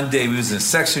 But one day we was in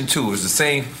Section 2. It was the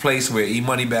same place where E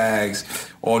Money Bags,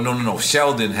 or no,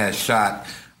 Sheldon had shot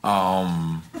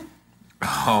Hard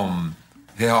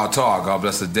Tar, God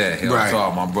bless the dead. Hard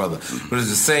Tar, my brother. But it's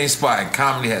the same spot, and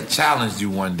comedy had challenged you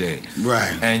one day.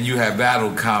 Right. And you had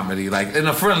battled comedy, like in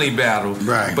a friendly battle.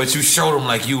 Right. But you showed them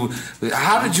like you.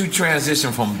 How did you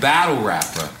transition from battle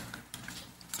rapper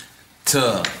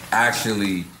to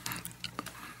actually?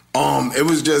 It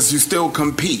was just you still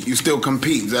compete,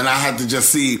 and I had to just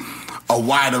see a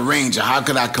wider range of how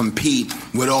could I compete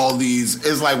with all these.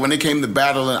 It's like when it came to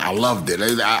battling, I loved it.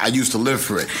 I used to live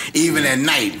for it. Even at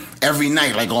night, every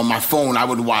night, like on my phone, I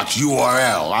would watch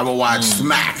URL. I would watch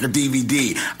Smack, the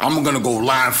DVD. I'm going to go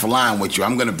line for line with you.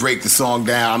 I'm going to break the song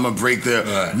down. I'm going to break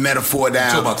the metaphor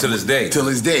down. Talk about to this day. To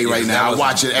this day, right now. I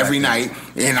watch it every night,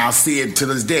 and I'll see it to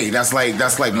this day. That's like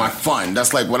my fun.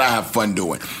 That's like what I have fun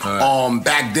doing.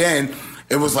 Back then,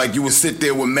 it was like you would sit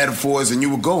there with metaphors and you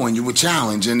would go and you would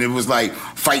challenge, and it was like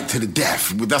fight to the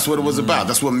death. That's what it was about.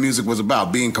 That's what music was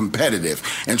about, being competitive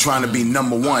and trying to be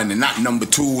number one and not number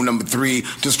 2, number 3,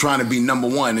 just trying to be number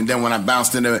one. And then when I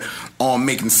bounced into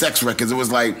making sex records, it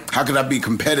was like, how could I be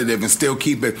competitive and still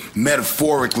keep it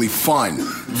metaphorically fun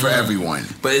for everyone?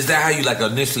 But is that how you like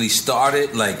initially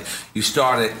started? Like you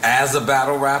started as a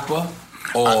battle rapper?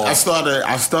 Or I started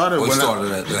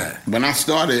when I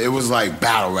started, it was like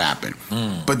battle rapping.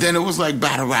 But then it was like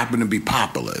battle rapping to be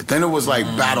popular. Then it was like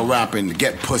battle rapping to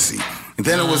get pussy. And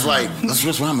then it was like, let's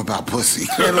just rhyme about pussy.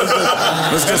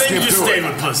 Let's just skip through it.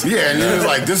 With pussy. Yeah, and it was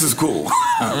like, this is cool.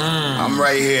 I'm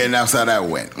right here, and that's how that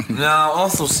went. Now,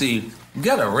 also see, you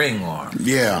got a ring on.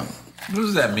 Yeah. What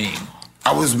does that mean?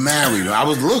 I was married.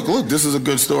 Look, this is a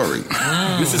good story.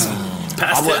 This is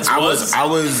past tense.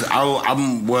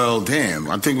 Well,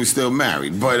 damn. I think we're still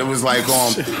married, but it was like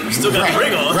still got a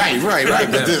ring on. Right.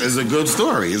 But this is a good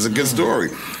story. It's a good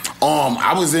story.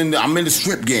 I'm in the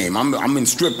strip game. I'm in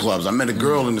strip clubs. I met a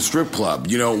girl in the strip club.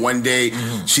 You know, one day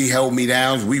she held me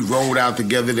down. We rolled out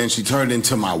together. Then she turned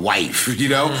into my wife. You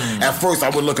know, at first I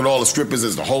would look at all the strippers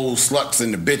as the whole sluts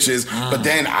and the bitches. But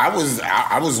then I was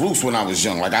loose when I was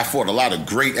young. Like I fought a lot of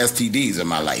great STDs in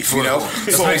my life. You know,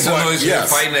 so make some noise.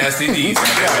 Yes. Fighting the STDs.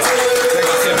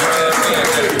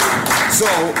 So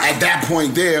at that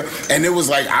point there, and it was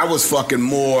like I was fucking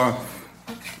more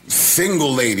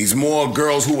single ladies, more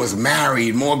girls who was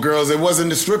married, more girls. It wasn't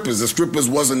the strippers. The strippers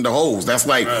wasn't the hoes. That's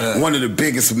like one of the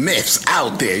biggest myths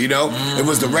out there, you know? It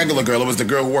was the regular girl. It was the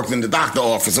girl who worked in the doctor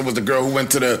office. It was the girl who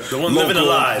went to the one local, living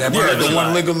alive. The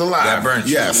one living alive. That burnt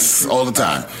you. Yes, all the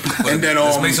time. And then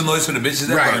let's make some noise for the bitches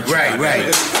that burnt you. Right.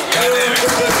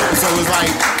 So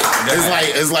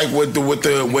it's like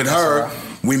with her.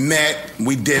 We met,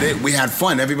 we did it, we had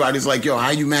fun. Everybody's like, yo, how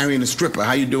you marrying a stripper?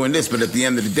 How you doing this? But at the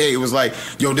end of the day, it was like,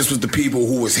 yo, this was the people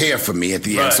who was here for me at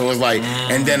the end. So it's like,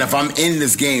 and then if I'm in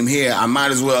this game here, I might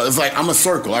as well, it's like, I'm a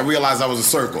circle. I realized I was a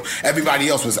circle. Everybody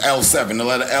else was L7. The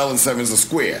letter L and 7 is a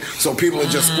square. So people are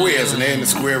just squares and they're in a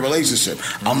square relationship.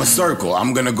 I'm a circle.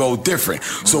 I'm going to go different.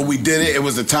 So we did it. It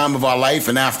was the time of our life.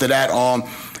 And after that,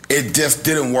 it just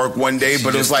didn't work one day,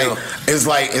 but it's like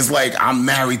I'm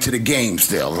married to the game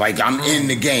still. Like I'm in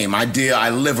the game. I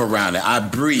live around it. I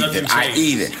breathe it. I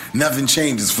eat it. Nothing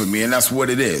changes for me, and that's what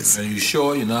it is. Are you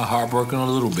sure you're not heartbroken a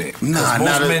little bit? Nah,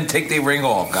 most men take their ring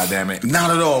off. Goddammit.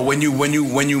 Not at all. When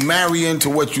you marry into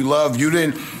what you love, you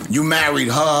married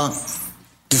her,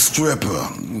 the stripper,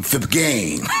 the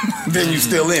game. Then you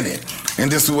still in it. And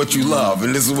this is what you love,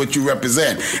 and this is what you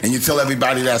represent. And you tell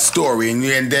everybody that story,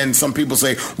 and then some people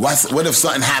say, what if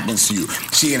something happens to you?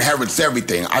 She inherits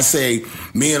everything. I say,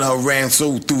 me and her ran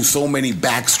through so many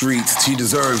back streets, she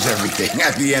deserves everything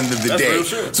at the end of the day.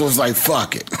 So it's like,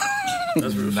 fuck it.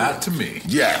 Not to me.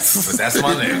 Yes. But that's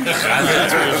my name.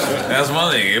 That's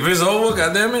my name. If it's over,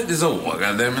 goddammit, it's over.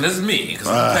 Goddammit, it's me. Because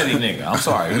I'm a petty nigga. I'm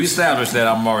sorry. We established that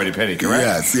I'm already petty,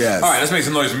 correct? Yes. All right, let's make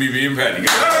some noise for me being petty.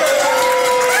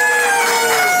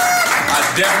 I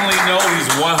definitely know he's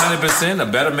 100% a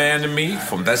better man than me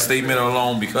from that statement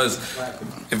alone, because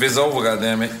if it's over,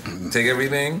 goddammit, take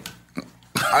everything.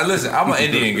 Listen, I'm an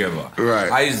Indian giver.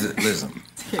 Right. I used to,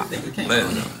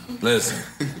 listen.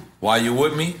 While you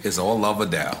with me, it's all love or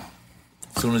doubt.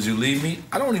 As soon as you leave me,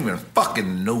 I don't even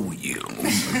fucking know you.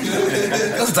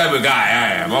 That's the type of guy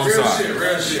I am. I'm sorry.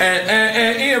 Real shit.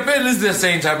 And Ian Ben is the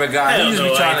same type of guy. He just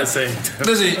be trying to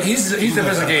listen. He's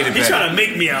investigated. He's trying to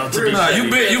make me out to be. No, you've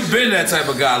been that type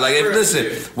of guy. Like,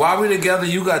 listen, while we together,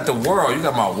 you got the world. You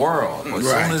got my world. As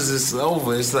soon as it's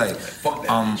over, it's like, That's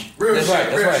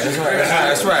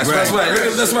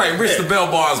right. Rich the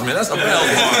Bell Barsman. That's a Bell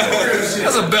Barsman.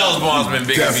 That's a Bell Barsman.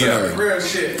 Big me up.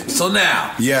 So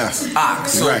now, yes.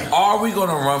 So are we going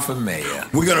to run for mayor?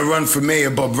 We're going to run for mayor,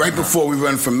 but right before we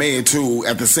run for mayor, too,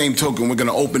 at the same token, we're going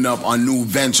to open up our new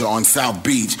venture on South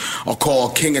Beach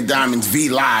called King of Diamonds V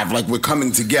Live. Like, we're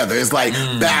coming together. It's like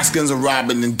Baskins and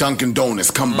Robbins and Dunkin'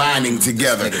 Donuts combining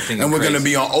together. And we're going to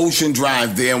be on Ocean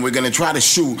Drive there, and we're going to try to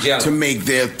shoot to make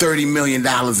their $30 million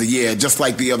a year, just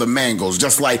like the other Mangos,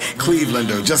 just like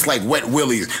Clevelander, just like Wet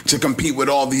Willie's, to compete with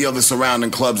all the other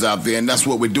surrounding clubs out there. And that's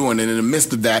what we're doing. And in the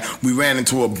midst of that, we ran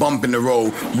into a bump in the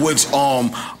road, which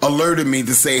alerted me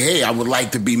to say, hey, I would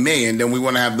like to be mayor. And then we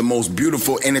want to have the most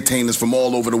beautiful entertainers from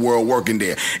all over the world working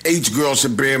there. Each girl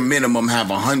should bare minimum have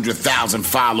 100,000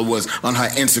 followers on her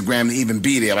Instagram to even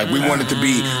be there. Like, we want it to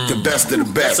be the best of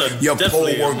the best. Your pole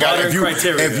workout.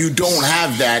 If you don't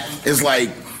have that, it's like,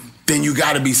 then you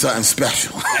got to be something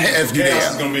special. If you're Chaos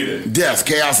there. is going to be there. Yes,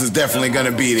 Chaos is definitely going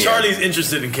to be there. Charlie's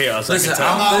interested in Chaos. Listen,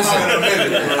 I'm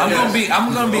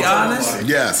gonna be honest.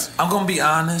 Yes, I'm gonna be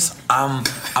honest. I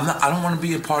don't want to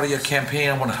be a part of your campaign.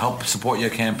 I want to help support your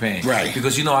campaign. Right.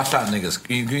 Because I shot niggas.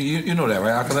 You know that,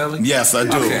 right, Akinelli? Yes, I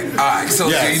do. Okay. All right. So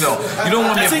you don't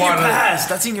want to be a part of that.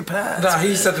 That's in your past. Nah,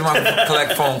 he said to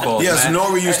collect phone calls. Yes, man.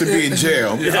 Nori used to be in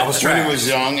jail when he was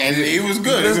young, and he was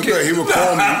good. He was good. He would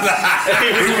call me.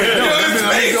 I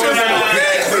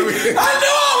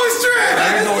know I was trash.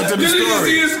 I didn't go into the story. Did you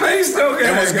see his face though?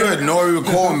 It was good. Nori would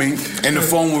call me, and the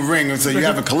phone would ring and say, "You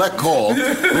have a collect call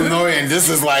from Nori," and this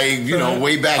is like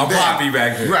way back then. Poppy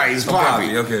back then. Right, he's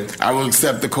Poppy. Okay. I would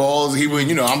accept the calls. He would,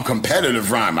 I'm competitive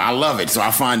rhymer. I love it, so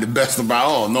I find the best about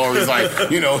all. Nori's like,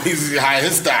 he's high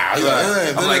his style. He's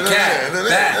like, I'm like, cat,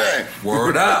 that.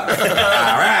 Word up. All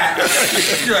right.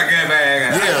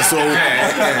 Yeah, so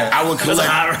I would collect.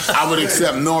 I would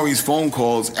accept Nori's phone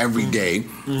calls every day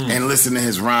and listen to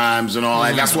his rhymes and all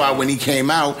that. That's why when he came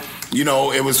out,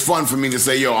 it was fun for me to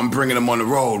say, I'm bringing him on the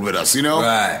road with us,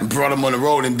 Right. Brought him on the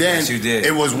road. And then you did.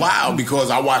 It was wild because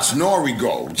I watched Nori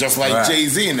go, just like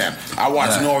Jay-Z and them. I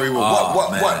watched Nori with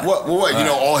what?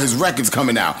 All his records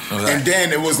coming out. Okay. And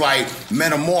then it was like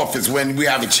metamorphosis when we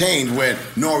have a change when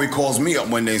Nori calls me up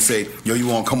when they say, yo, you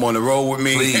want to come on the road with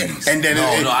me? Please. And then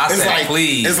I it's said like,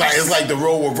 please. It's like the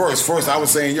role reverse. First I was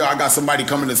saying, I got somebody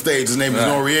coming to the stage. His name is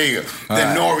Noriega.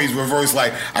 Then Nori's reverse,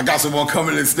 like, I got someone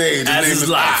coming to the stage. His name is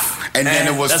life. And then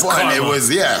it was fun. Karma. It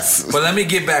was, yes. But let me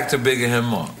get back to Bigger Him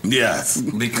More. Yes.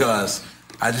 Because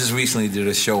I just recently did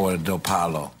a show at Del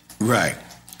Palo. Right.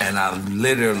 And I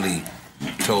literally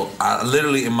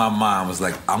in my mind was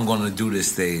like, I'm going to do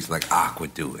this stage like Aqua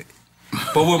do it.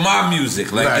 But with my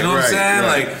music. Like, you know what I'm saying?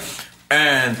 Right. Like,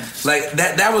 and like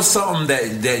that was something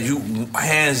that you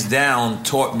hands down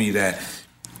taught me that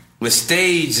the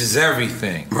stage is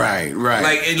everything. Right.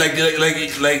 Like,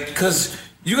 because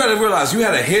you got to realize you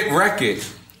had a hit record.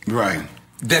 Right.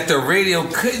 That the radio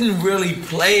couldn't really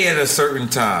play at a certain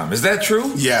time. Is that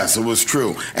true? Yes, it was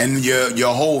true. And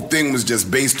your whole thing was just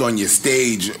based on your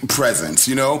stage presence,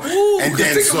 Ooh, and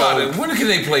then think about it. When can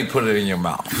they play "Put It in Your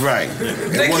Mouth"? Right.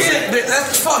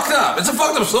 That's fucked up. It's a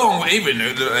fucked up song. Even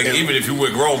if you were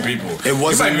grown people, it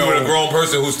wasn't. You might be with a grown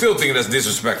person who still thinking that's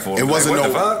disrespectful. It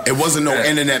wasn't no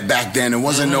internet back then. It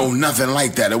wasn't no nothing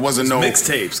like that. It wasn't no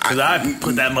mixtapes because I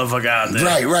put that motherfucker out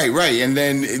there. Right. And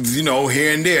then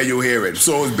here and there you'll hear it.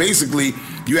 So it's basically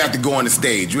you have to go on the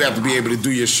stage. You have to be able to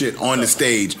do your shit on the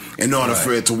stage in order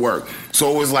for it to work.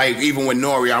 So it was like, even with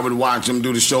Nori, I would watch him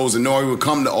do the shows, and Nori would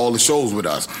come to all the shows with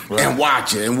us and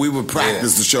watch it, and we would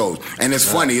practice the shows. And it's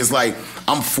funny, it's like,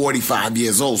 I'm 45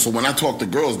 years old, so when I talk to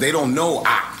girls, they don't know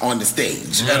on the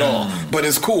stage at all. But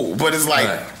it's cool. But it's like,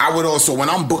 I would also, when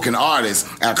I'm booking artists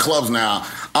at clubs now,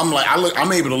 I'm like,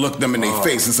 I'm able to look them in their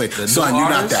face and say, son, you're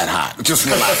not that hot. Just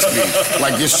relax, B.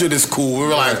 Like, your shit is cool.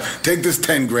 We're like, take this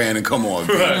 10 grand and come on,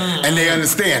 B. And they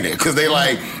understand it, because they're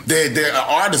an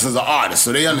artist is an artist,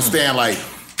 so they understand, like,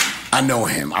 I know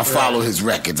him. I follow his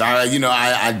records.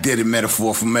 I did a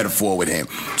metaphor for metaphor with him.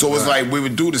 So it's like we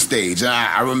would do the stage. And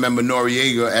I remember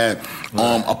Noriega at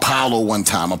Apollo one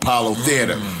time, Apollo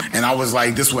Theater. And I was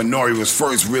like, this when Nori was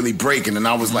first really breaking. And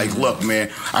I was like, look, man,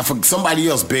 somebody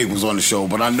else big was on the show,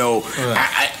 but I know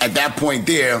at that point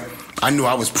there, I knew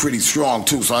I was pretty strong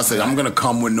too, so I said I'm gonna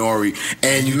come with Nori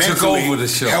and mentally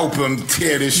help him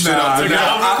tear this shit up. No.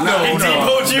 It was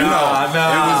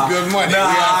good money.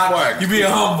 You being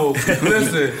humble.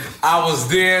 Listen, I was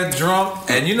there drunk,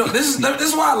 and this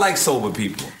is why I like sober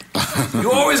people.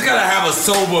 You always gotta have a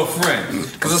sober friend,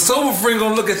 because a sober friend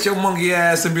gonna look at your monkey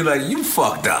ass and be like, "You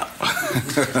fucked up,"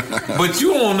 but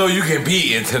you don't know you can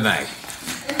be in tonight.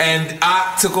 And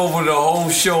I took over the whole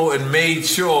show and made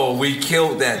sure we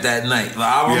killed that night. Like,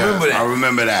 I remember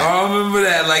that. I remember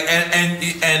that. Like, and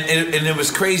it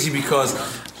was crazy because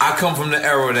I come from the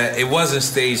era that it wasn't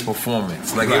stage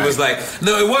performance. Like Right. it was like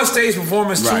it was stage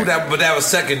performance too. Right. But that was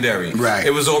secondary. Right.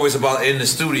 It was always about in the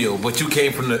studio. But you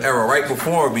came from the era right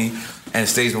before me and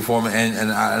stage performance,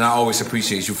 and I always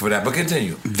appreciate you for that. But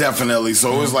continue. Definitely.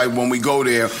 So it was like when we go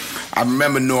there, I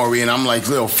remember Nori, and I'm like,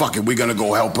 Lil, fuck it, we're gonna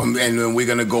go help him, and then we're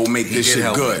gonna go make this did shit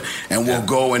help good. me. And we'll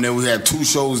go, and then we had 2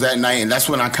 shows that night, and that's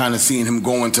when I kind of seen him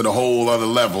going to the whole other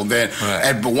level. Then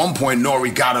at one point,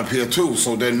 Nori got up here too.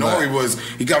 So then Nori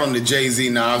he got on the Jay-Z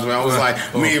Nas. I was like,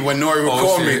 when Nori would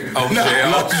call me, I'm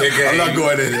not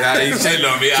going in. He's sitting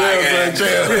on me.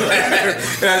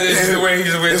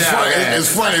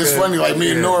 It's funny. Like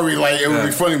me and Nori, like it would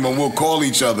be funny when we'll call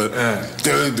each other.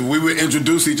 We would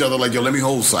introduce each other like, yo, let me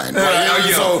hold something.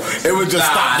 So it would just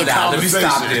stop the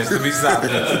conversation. Let me stop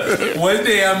this. One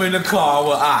day I'm in the car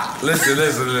with Ak. Listen.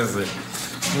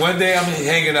 One day I'm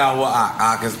hanging out with Ak.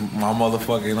 Ak is my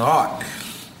motherfucking heart.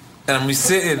 And I'm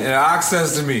sitting, and Ak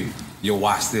says to me, yo,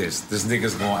 watch this. This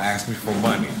nigga's gonna ask me for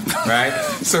money, right?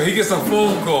 So he gets a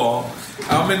phone call.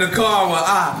 I'm in the car with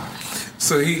Ak.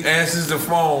 So he answers the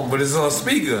phone, but it's on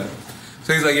speaker.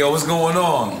 So he's like, yo, what's going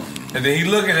on? And then he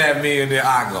looking at me, and then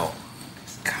I go,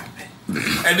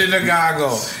 and then the guy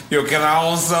go, yo, can I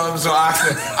hold something? So I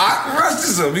said, I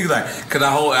rushed him. He's like, can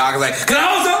I hold it? I was like, can I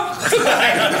hold something?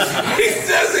 He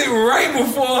says it right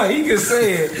before he can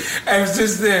say it. And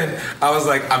since then, I was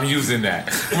like, I'm using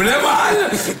that. Whenever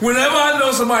I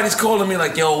know somebody's calling me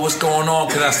like, yo, what's going on?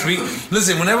 Can I speak?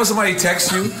 Listen, whenever somebody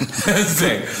texts you and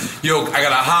say, yo, I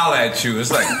gotta holler at you.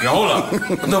 It's like, yo, hold up.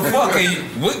 What the fuck are you?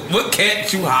 What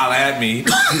can't you holler at me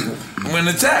when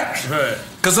the text? Right.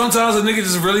 Because sometimes a nigga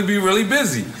just really be really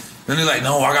busy. And they're like,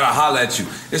 no, I gotta holler at you.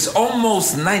 It's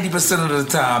almost 90% of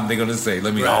the time they're gonna say,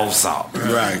 let me hold something.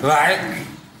 Right.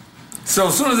 So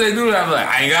as soon as they do that, I'm like,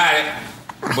 I ain't got it.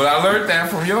 But I learned that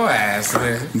from your ass,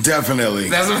 man. Definitely.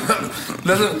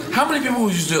 How many people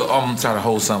used to try to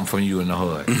hold something from you in the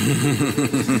hood?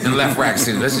 In Left Rack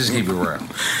City. Let's just keep it real.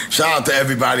 Shout out to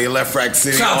everybody in Left Rack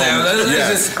City. Shout out to everybody.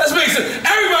 Yes. Let's make some.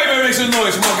 Everybody better make some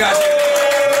noise. Come on, guys.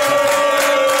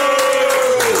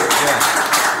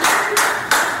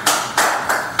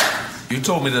 You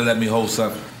told me to let me hold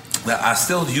something. I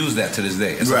still use that to this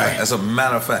day. As a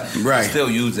matter of fact. I still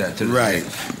use that to this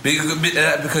day.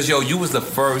 Because, yo, you was the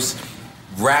first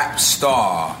rap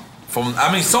star from,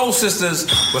 Soul Sisters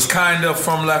was kind of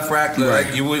from Left Rack.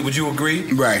 Like, would you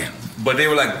agree? Right. But they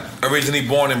were like originally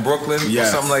born in Brooklyn or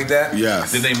something like that.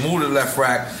 Yes. Then they moved to Left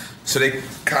Rack, so they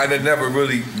kind of never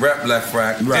really rep Left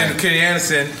Rack. Right. Then Kenny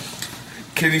Anderson,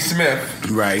 Kenny Smith,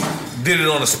 did it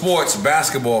on the sports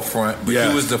basketball front, but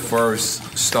he was the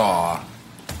first star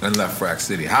in Left Rack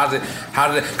City. How did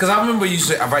it? Because I remember you used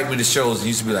to invite me to shows and you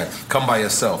used to be like, come by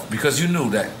yourself, because you knew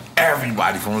that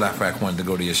everybody from Left Rack wanted to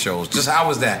go to your shows. Just how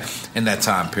was that in that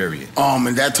time period?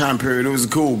 In that time period, it was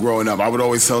cool growing up. I would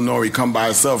always tell Nori, come by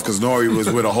herself, because Nori was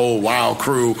with a whole wild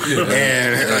crew,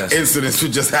 and incidents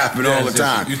would just happen all the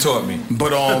time. You taught me.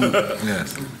 But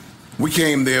we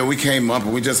came there, we came up,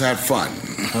 and we just had fun.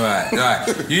 Right.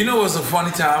 You know, it was a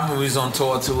funny time when we was on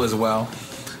tour too as well.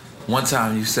 One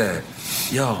time you said,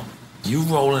 yo, you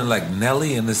rolling like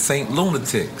Nelly and the Saint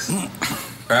Lunatics,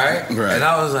 right? And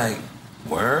I was like,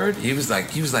 word? He was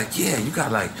like, yeah, you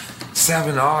got like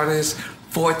 7 artists,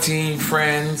 14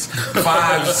 friends,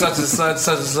 5 such and such.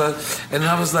 And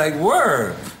I was like,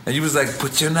 word. And you was like,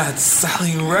 but you're not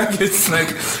selling records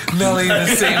like Nelly and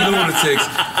the Saint Lunatics.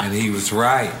 And he was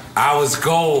right. I was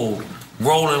gold,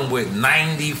 rolling with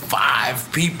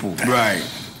 95 people. Right.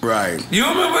 You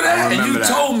remember that? And you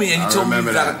told me, you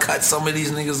remember gotta cut some of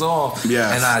these niggas off.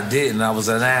 Yes. And I did, and I was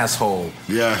an asshole.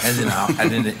 Yes. And then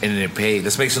and then it paid.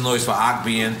 Let's make some noise for Ak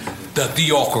being the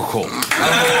theatrical. I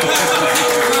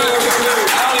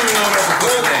don't even know if that's a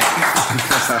good name.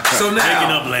 So now,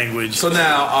 making up language. So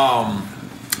now,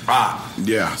 Ak.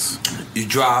 Yes. You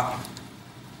drop.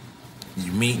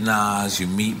 You meet Nas. You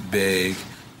meet Big.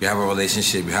 You have a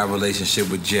relationship. You have a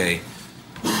relationship with Jay.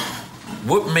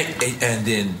 And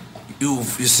then you're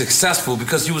successful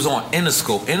because you was on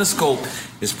Interscope. Interscope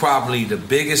is probably the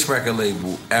biggest record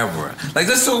label ever. Like,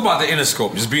 let's talk about the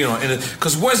Interscope, just being on Interscope.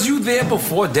 Because was you there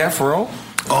before Death Row?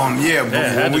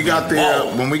 When we got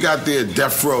there,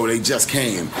 Death Row, they just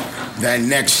came that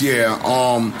next year. It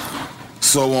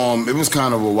was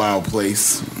kind of a wild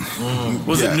place.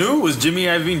 Was it new? Was Jimmy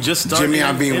Iovine just starting? Jimmy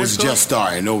Iovine was just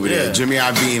starting over there. Jimmy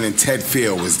Iovine and Ted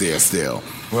Field was there still.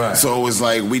 Right. So it was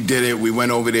like, we did it. We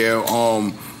went over there.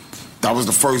 That was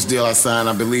the first deal I signed.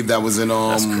 I believe that was in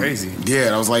That's crazy. Yeah,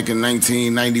 that was like in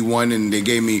 1991, and they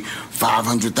gave me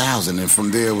 $500,000, and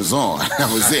from there it was on. That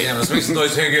was it. Let's make some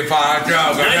noise here and get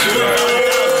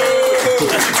 $500,000.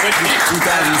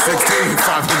 2016,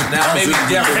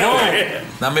 500,000.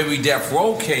 Now maybe Death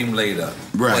Row came later.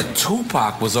 Right. But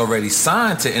Tupac was already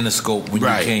signed to Interscope when you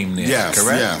came there. Yes,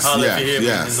 correct?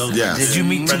 yes. Did you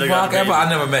meet Tupac ever? I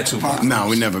never met Tupac. No,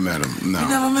 we never met him. No. You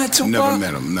never met Tupac? Never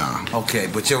met him, no. Okay,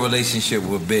 but your relationship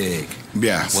with Big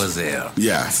was there.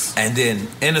 Yes. And then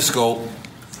Interscope,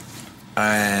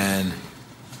 and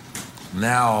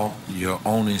now you're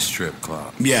owning strip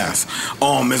club. Yes.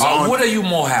 What are you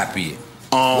more happy?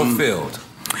 What field?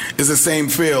 It's the same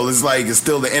field. It's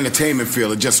still the entertainment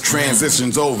field. It just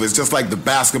transitions over. It's just like the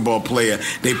basketball player.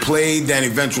 They play, then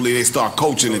eventually they start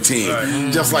coaching the team.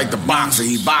 Just like the boxer.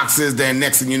 He boxes, then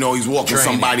next thing you know, he's walking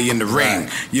somebody in the ring.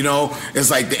 You know, it's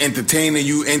like the entertainer.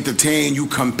 You entertain, you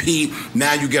compete.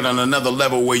 Now you get on another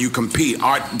level where you compete.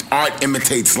 Art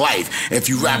imitates life. If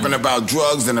you're rapping about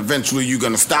drugs, then eventually you're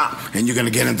going to stop and you're going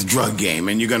to get into the drug game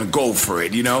and you're going to go for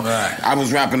it, you know? I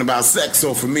was rapping about sex,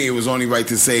 so for me, it was only right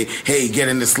to say, hey, get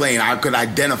in this lane. I could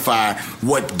identify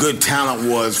what good talent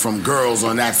was from girls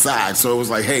on that side. So it was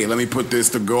like, hey, let me put this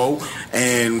to go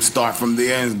and start from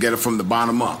there and get it from the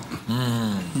bottom up.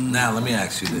 Now, let me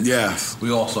ask you this. Yes.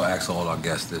 We also ask all our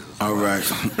guests this. All right.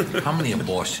 How many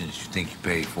abortions you think you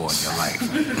paid for in your life?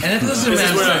 And this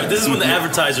is when the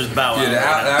advertisers bow out. Yeah, the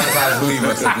advertisers leave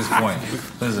us at this point.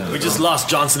 Listen, we just lost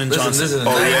Johnson & Johnson. Listen,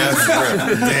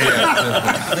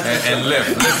 and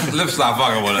Lip stop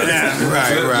fucking with us.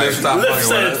 Right. Lip stop Lip fucking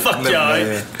said, with us. fuck y'all.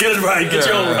 Get it right. Get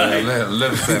your own right.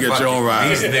 Lip said, get your own right.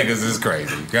 These niggas is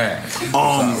crazy. Go ahead.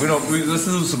 Let's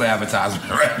do some advertisement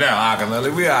right now.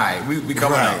 We all right. We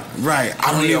coming out. Right.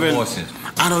 How many abortions?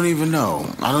 I don't even know.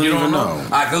 You don't know? All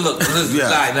right, look. Listen.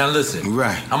 All right, now listen.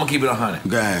 Right. I'm going to keep it 100.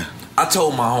 Go ahead. I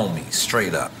told my homie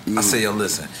straight up. I said, yo,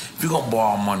 listen. If you're going to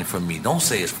borrow money from me, don't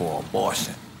say it's for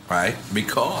abortion. Right?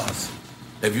 Because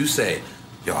if you say,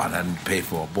 yo, I didn't pay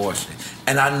for abortion,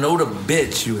 and I know the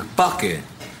bitch you fucking,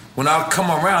 when I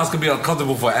come around, it's going to be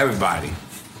uncomfortable for everybody.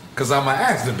 Because I'm going to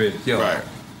ask the bitch, yo,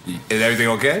 is everything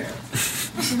okay?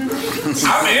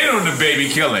 I'm in on the baby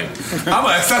killing. I'm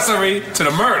an accessory to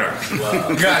the murder. Wow.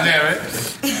 God damn it.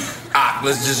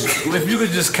 If you could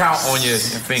just count on your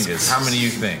fingers, how many you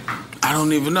think? I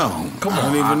don't even know. Come on. I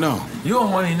don't even know. You a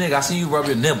money nigga. I see you rub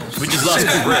your nipples. We just lost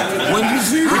When you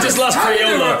see We just lost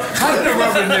Crayola. How did the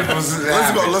rub your nipples?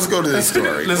 Let's go to this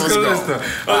story. Let's go to this story.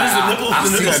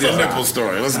 This is the nipple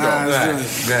story. Let's go.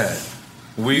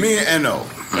 Me and N.O.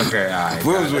 Okay, all right.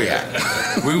 Where was we at?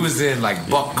 We was in like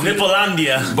Buck Creek.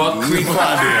 Nippolandia. Buck Creek,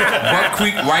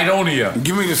 Whiteonia.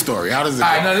 Give me the story. How does it go?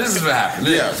 All right, no, this is what happened.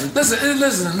 Listen.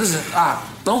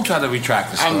 Don't try to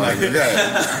retract the story.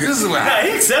 This is what happened.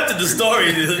 He accepted the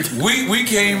story. We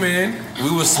came in, we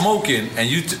were smoking, and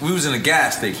we was in a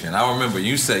gas station. I remember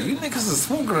you said, you niggas are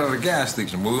smoking at a gas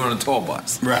station, but we were on a tour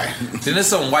bus. Right. Then there's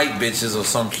some white bitches or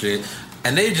some shit.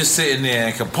 And they just sitting there,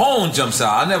 and Capone jumps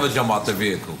out. I never jump out the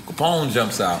vehicle. Capone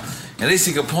jumps out, and they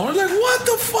see Capone. They're like, "What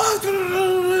the fuck?"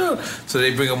 So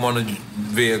they bring him on the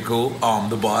vehicle,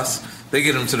 the bus. They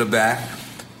get him to the back,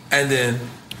 and then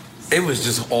it was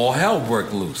just all hell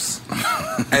broke loose.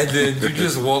 And then you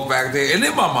just walk back there, and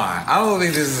in my mind, I don't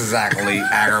think this is exactly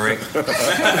accurate,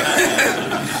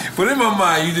 but in my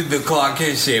mind, you did the Clark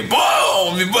Kent shit.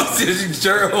 Boom! You busted your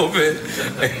shirt open,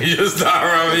 and you just start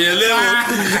rubbing your lips.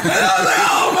 And I was like,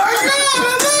 oh my God!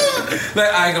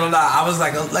 Like, I ain't gonna lie, I was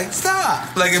like,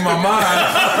 stop. Like, in my mind,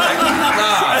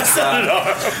 stop.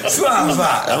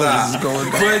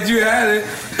 But you had it,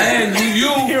 and you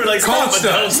were like, coached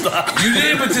stop, us. don't stop. You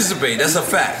didn't participate. That's a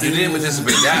fact. You didn't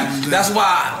participate. That's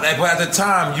why, like, at the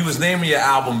time, you was naming your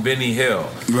album Benny Hill.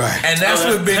 Right. And that's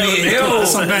what Benny Hill.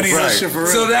 That's some Benny Hill shit for real.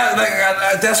 So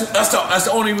that's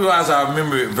the only reason I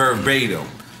remember it verbatim.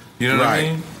 You know what I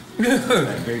mean?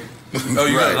 Oh,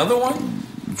 you got another one?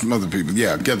 Some other people,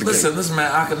 get the Listen, man,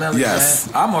 Akinelli,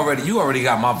 man. You already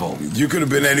got my vote. You could have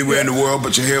been anywhere in the world,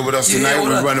 but you're here with us tonight.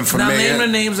 We're running for mayor. Now name the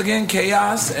names again,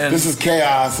 Chaos. And this is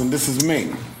Chaos, and this is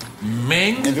Ming.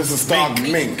 Ming? And this is Star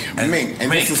Mink. And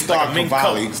this is Star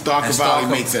Cavalli. Star Cavalli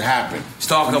makes it happen.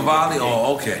 Star Cavalli?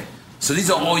 Oh, okay. So these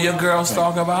are all your girls,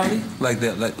 Star Cavalli? Like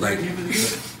that, like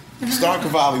Star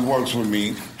Cavalli works with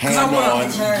me. Hand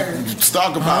on.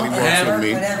 Star Cavalli works with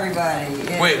me. With everybody.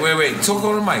 Yeah. Wait. Talk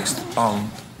over the mics.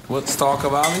 What, Star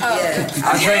Cavalli?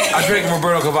 Yeah. I drank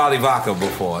Roberto Cavalli vodka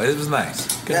before. It was nice.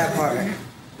 That part.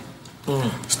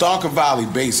 Star Cavalli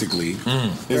basically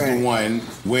is the one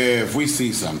where if we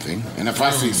see something, and if I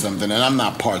see something and I'm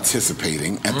not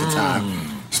participating at the time,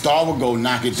 Star would go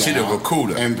knock it down. She the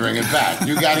recruiter. And bring it back.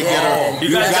 You gotta get her. You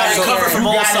gotta cover from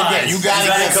all sides. You gotta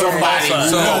get somebody.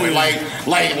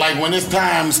 Like when it's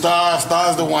time,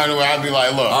 Star's the one where I'd be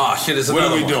like, look. Oh shit, it's what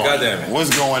another are we one. doing? God damn it.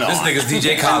 What's going on? This nigga's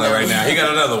DJ Khaled right now. He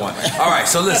got another one. All right,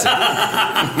 so listen. All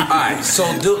right, so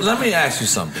let me ask you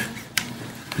something.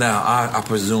 Now, I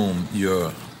presume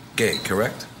you're gay,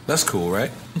 correct? That's cool,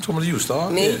 right? I'm talking to you, Star.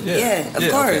 Me? Yeah, of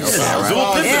course.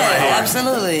 Okay. Yeah,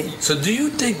 absolutely. So do you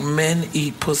think men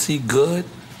eat pussy good?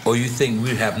 Or you think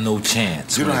we have no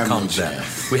chance when it comes to that?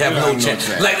 We have no chance.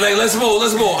 Like let's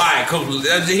suppose. All right, cool.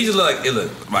 He just like, hey,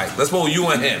 look, right. Let's suppose you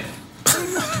and him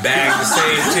bag the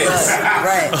same chicks.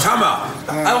 Right. Time out.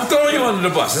 I'm throwing you under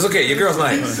the bus. It's okay. Your girl's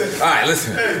nice. All right,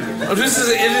 listen. This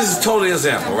is totally an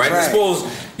example, right? Right. Suppose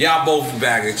y'all both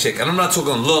bag a chick, and I'm not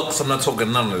talking looks. I'm not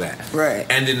talking none of that. Right.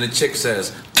 And then the chick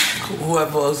says,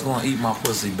 whoever is gonna eat my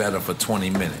pussy better for 20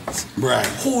 minutes. Right.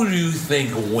 Who do you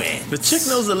think wins? The chick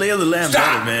knows the lay of the land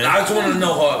better, man. I just want to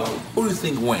know who do you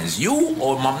think wins? You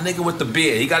or my nigga with the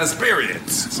beard? He got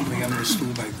experience.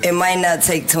 It might not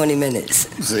take 20 minutes.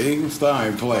 See? Star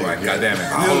ain't playing. All right, goddamn it.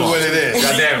 This is what it is.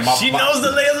 Goddamn it. She knows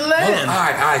the lay of the land. All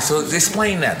right. So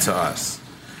explain that to us.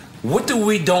 What do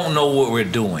we don't know what we're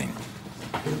doing?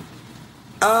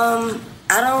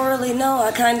 I don't really know.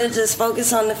 I kind of just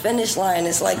focus on the finish line.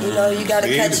 It's like, you know, you got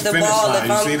to catch the ball. Line.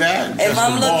 You see that? If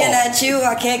I'm looking at you,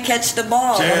 I can't catch the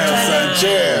ball. Chair.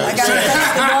 I got to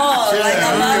catch the ball. Like,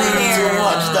 I'm out of here. Too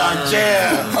much, Chair.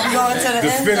 I'm going to the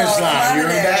end finish zone. line. You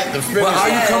heard that? The finish But are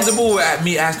you line. comfortable with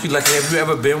me asking you, like, have you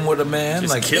ever been with a man?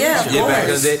 Just like, yeah, of back in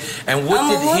the course. day? And what I'm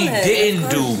a did he woman, didn't of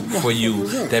do for you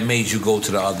that made you go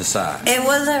to the other side? It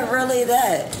wasn't really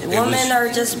that. Women are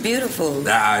just beautiful.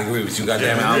 I agree with you,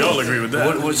 goddamn it. Yeah, we all agree with that.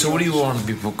 So what do you want to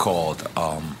be called?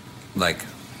 Like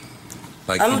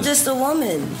I'm just a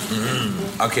woman.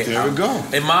 Okay, there we go.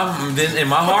 In my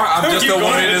heart, I'm just a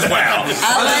woman as well. I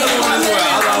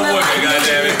love women.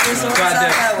 Goddamn it.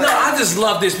 No, I just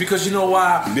love this because you know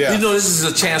why? Yeah. You know, this is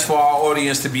a chance for our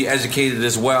audience to be educated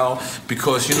as well.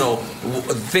 Because you know,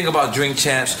 the thing about Drink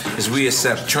Champs is we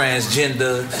accept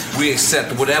transgender, we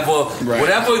accept whatever.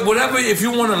 If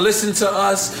you want to listen to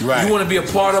us, you want to be a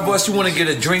part of us, you want to get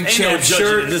a Drink Champ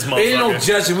shirt. Ain't no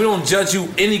judging. We don't judge you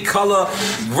any color,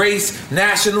 race,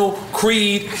 national,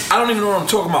 creed. I don't even know what I'm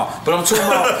talking about. But I'm talking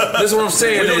about, this is what I'm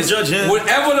saying is,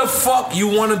 whatever the fuck you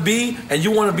want to be, and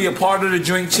you want to be a part of the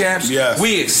Drink Champs,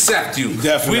 we accept you.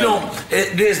 Definitely. We don't,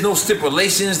 there's no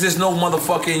stipulations, there's no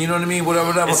motherfucking, you know what I mean,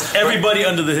 whatever. It's everybody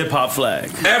under the hip hop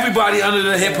flag. Everybody under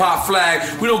the hip hop flag.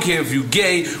 We don't care if you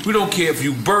gay, we don't care if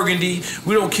you burgundy,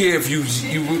 we don't care if we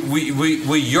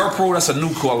your pro, that's a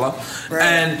new color. Right.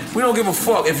 And we don't give a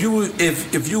fuck if you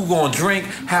gonna drink,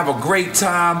 have a great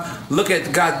time, look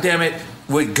at, goddamn it,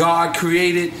 what God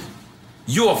created.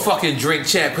 You're a fucking Drink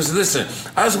Champ. Because listen,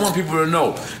 I just want people to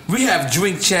know, we have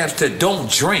Drink Champs that don't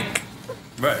drink.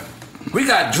 Right. We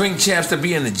got Drink Champs that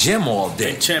be in the gym all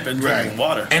day. Champ and drinking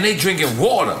water. And they drinking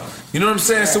water. You know what I'm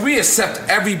saying? So we accept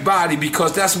everybody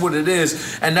because that's what it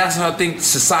is, and that's how I think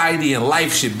society and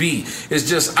life should be. It's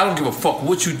just, I don't give a fuck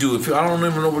what you do. I don't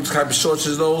even know what type of shorts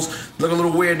is those. Look a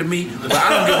little weird to me, but I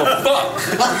don't give a fuck.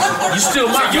 You still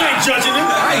my guy. You ain't judging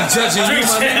him. I ain't judging you,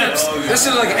 my nigga. That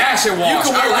shit like an ashen wash. You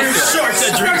can wear like shorts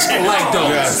at Drink Champs. I like those.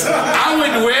 Yes. I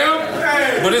wouldn't wear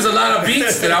them, but there's a lot of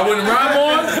beats that I wouldn't rhyme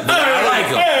on, but I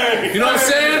like them. You know what I'm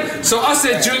saying? So us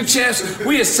at Drink Champs,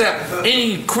 we accept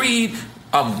any creed,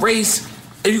 race,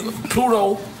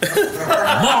 Pluto,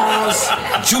 Mars,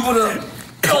 Jupiter.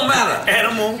 It don't matter.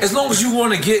 Animal. As long as you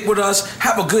want to get with us,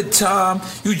 have a good time.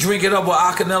 You drink it up with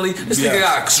Akinelli. This nigga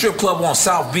got a strip club on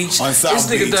South Beach. This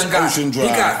nigga done got, he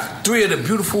got 3 of the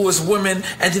beautifulest women,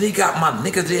 and then he got my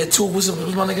nigga there too. What's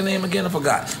my nigga name again? I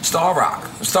forgot. Star Rock.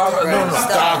 Star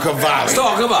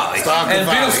Cavalli. And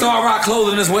Bill Star Rock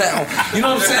clothing as well. You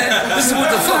know what I'm saying? This is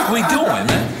what the fuck we doing,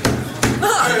 man.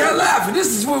 Nah, you're laughing.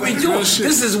 This is what we do.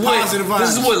 This is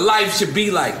what life should be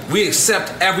like. We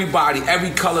accept everybody, every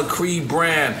color, creed,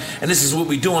 brand, and this is what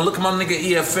we doing. Look at my nigga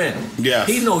EFN. Yeah,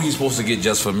 he know he's supposed to get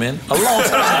just for men a long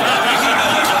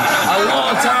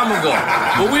time ago.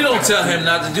 But we don't tell him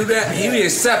not to do that. We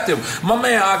accept him. My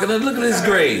man Akana, look at his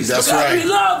grades. That's right. We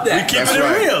love that. We keep it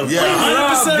real. Yeah, we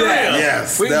love that. Real.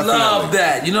 Yes, we love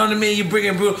that. You know what I mean? You bring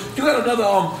in Bruno. You got another.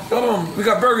 We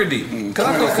got Burgundy. Can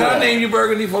I name you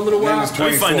Burgundy for a little while?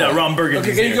 We find out Ron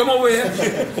Burgundy. Okay, can you come over here?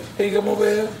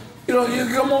 You know, you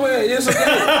come over here. It's okay.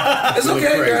 It's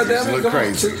okay, girl. Damn it. Come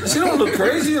on. She don't look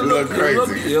crazy. You look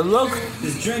crazy. You look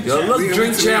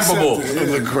drink champable. You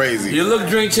look crazy. You look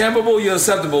drink champable. You're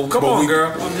acceptable. Come on,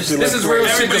 girl. This is real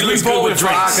shit because we voting for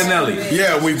Akinelli.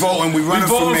 Yeah, we voting. We running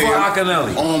for mayor. We voting for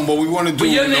Akinelli. But we want to do. But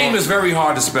your name is very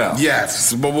hard to spell.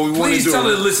 Yes, but what we want to do. Please tell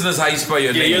the listeners how you spell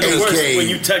your name. You're the worst. When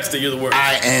you text it, you're the worst.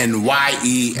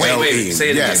 INYELE. Wait.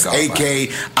 Say it again. Yes,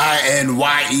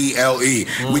 AKINYELE.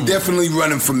 We definitely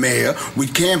running for mayor. We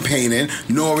campaigning.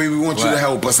 Nori, we want you to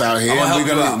help us out here. We're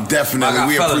gonna definitely.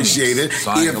 We appreciate it.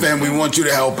 EFN, we want you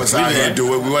to help us out here.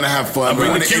 Do it. We want to have fun. We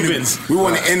want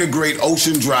to integrate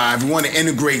Ocean Drive. We want to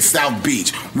integrate South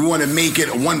Beach. We want to make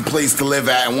it one place to live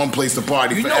at and one place to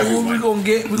party for everyone. You know who we're gonna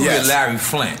get? We're gonna get Larry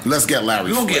Flint. Let's get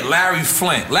Larry. We're gonna get Larry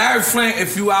Flint. Larry Flint,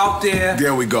 if you out there,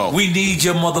 there we go. We need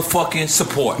your motherfucking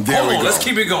support. Hold on, let's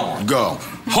keep it going. Go.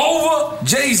 Hova,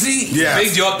 Jay-Z, yes.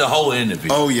 made you up the whole interview.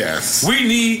 Oh, yes. We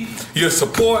need your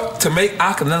support to make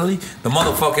Akinelli the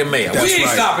motherfucking mayor. That's we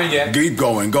ain't stopping yet. Keep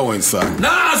going, son.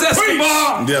 Nas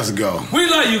Escobar. Let's go. We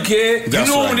love you, kid. That's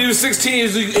you know right. when he was 16,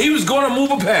 he was going to move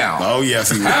a pound. Oh,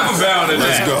 yes, he was. Half a pound in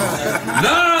Let's that.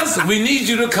 go. Nas, we need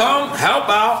you to come, help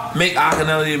out, make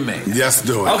Akinelli the mayor. Yes,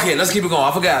 do it. Okay, let's keep it going.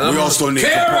 I forgot. We also need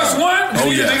KRS-One. Oh,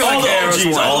 yes.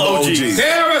 All the OGs.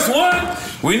 KRS-One.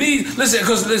 We need, listen,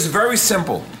 because it's very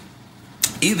simple.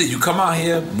 Either you come out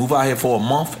here, move out here for a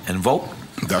month and vote.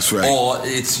 That's right. Or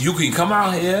you can come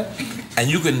out here and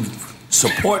you can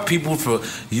support people for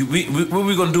you. What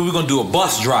we're gonna do? We're gonna do a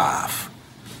bus drive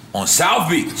on South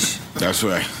Beach. That's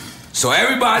right. So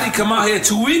everybody come out here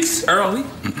 2 weeks early,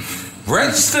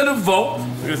 register to vote,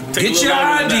 get your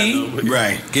ID.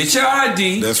 Right. Get your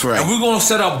ID. That's right. And we're gonna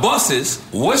set up buses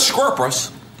with squirpers.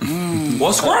 In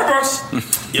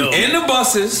the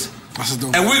buses.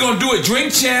 And we're gonna do it.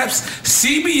 Drink Champs,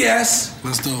 CBS.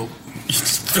 Let's do it.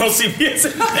 Throw CBS.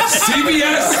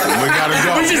 CBS. We gotta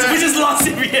go. We just lost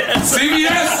CBS.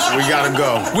 CBS. We gotta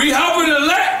go. We helping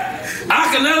elect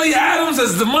Akinelli Adams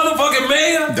as the motherfucking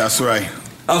mayor. That's right.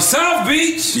 Of South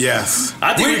Beach. Yes.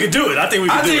 I think we can do it. I think we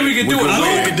can do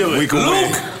it.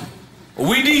 Luke,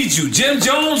 we need you. Jim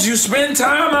Jones, you spend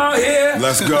time out here.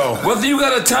 Let's go. Whether you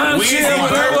got a timeshare or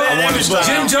whatever.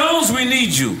 Jim Jones, we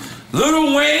need you.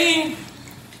 Lil Wayne,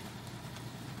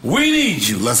 we need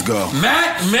you. Let's go.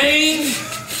 Matt Main,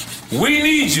 we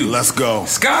need you. Let's go.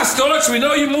 Scott Storch, we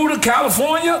know you moved to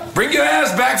California. Bring your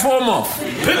ass back for a month.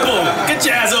 Pitbull, get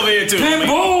your ass over here too.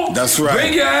 Pitbull, that's right.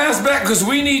 Bring your ass back because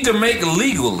we need to make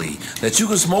legally that you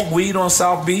can smoke weed on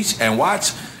South Beach and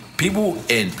watch people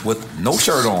with no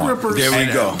shirt on. There we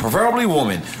go. Preferably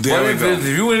women. There we go. If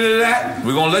you into that,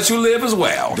 we're gonna let you live as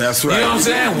well. That's right. You know what I'm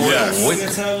saying? Yes.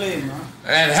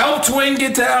 And help Twin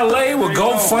get to LA with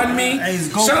GoFundMe.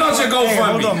 Shout out your GoFundMe. Hey,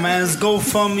 hold on, man. It's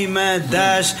GoFundMe, man.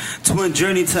 Dash Twin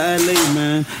Journey to LA,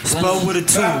 man. Spelled with a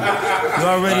 2. You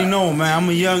already know, man. I'm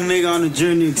a young nigga on a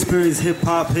journey, experience hip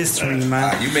hop history,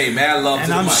 man. You made mad love and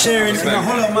to I'm the sharing. Now,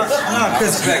 hold on,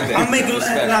 because I'm making.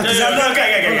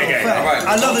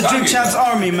 I love the Drink Champs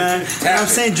Army, man. You know what I'm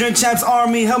saying? Drink Champs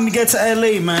Army, help me get to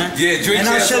LA, man. Yeah, Drink and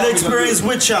I'll Champs share the Army. experience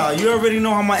with y'all. You already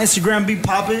know how my Instagram be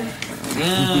popping.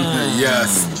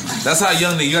 Yes. That's how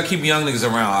young niggas, you gotta keep young niggas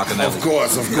around, Akinelli. Of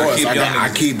course. I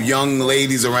keep young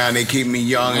ladies around. They keep me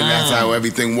young, and that's how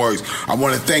everything works. I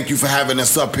want to thank you for having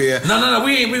us up here. No.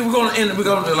 We're gonna end. We're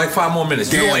gonna like 5 more minutes.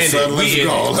 Damn, son, let's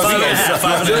go.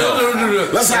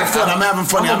 Let's have fun. I'm having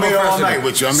fun. I'm here all night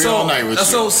with you. So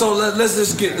let's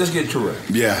just get to it.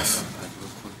 Yes.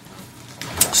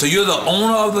 So you're the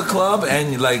owner of the club,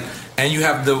 and you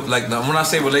have when I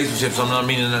say relationships, I'm not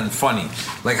meaning nothing funny.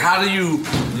 Like, how do you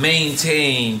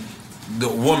maintain the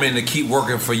woman to keep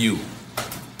working for you?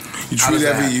 You treat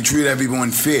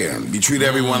everyone fair. You treat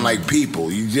everyone like people.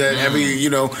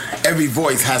 Every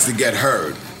voice has to get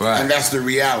heard. Right. And that's the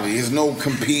reality. There's no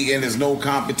competing. There's no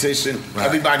competition. Right.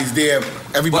 Everybody's there.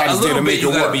 Everybody's there to make it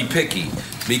work. You gotta be picky.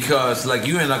 Because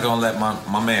you ain't not gonna let my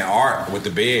man Art with the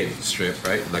bed strip,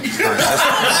 right? Like that's not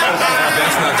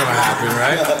gonna happen,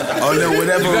 right? Oh no,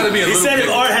 whatever. You gotta be he said if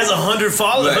Art has 100,000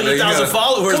 followers,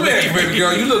 come here, baby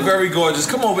girl. You look very gorgeous.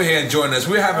 Come over here and join us.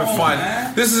 We're having fun.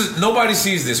 Man. Nobody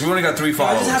sees this. We only got 3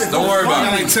 followers. Don't worry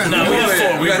about it. No, we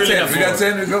have 4. We got 10. We got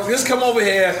 10. Just come over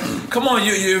here. Come on,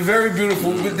 you're very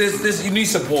beautiful. This you need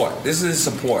support. This is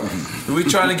support. We're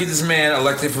trying to get this man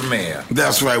elected for mayor.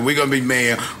 That's right. We're gonna be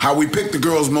mayor. How we pick the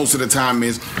girls most of the time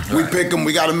is we pick them.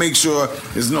 We got to make sure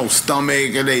there's no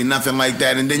stomach or they nothing like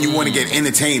that. And then you want to get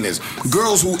entertainers.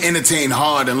 Girls who entertain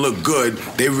hard and look good,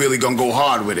 they really gonna go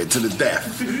hard with it to the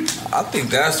death. I think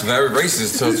that's very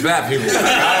racist towards fat people. Don't worry,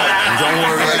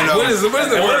 What is the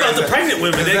What about the pregnant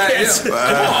women? They can't.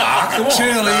 Come on.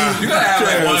 Chill, You gotta have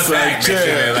like one fat bitch in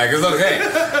there. Like, it's okay.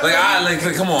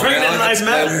 Like, come on. Pregnant man. lives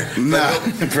matter. Nah,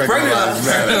 pregnant lives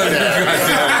matter.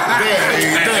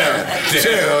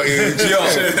 Chill, Yo,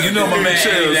 you know my man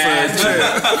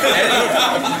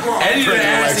Eddie the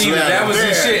ass eater. That was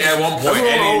his shit at one point. That's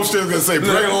what my whole shit's gonna say.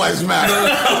 Pregnant lives matter.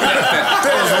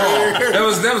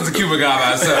 That was the Cuban guy by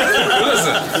himself.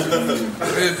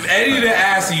 Listen, Eddie the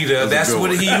ass eater. That's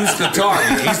what he used to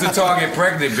target. He used to target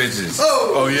pregnant bitches.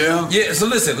 Oh yeah. Yeah. So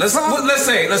listen, let's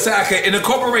say okay, in a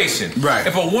corporation, right?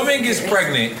 If a woman gets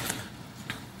pregnant,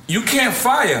 you can't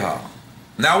fire her.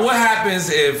 Now, what happens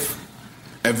if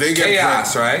they get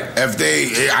chaos, right? If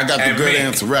I got the good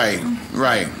answer,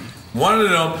 right. One of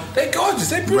them, they gorgeous,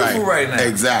 they beautiful right now.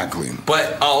 Exactly.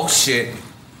 But oh shit,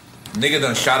 nigga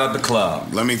done shot up the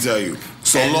club. Let me tell you.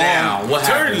 So and long. Now what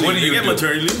happens? What do you do?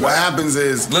 What happens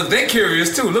is look, they're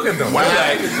curious too. Look at them. What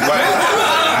like,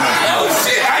 oh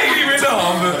shit, I didn't even know.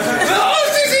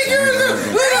 Oh shit, she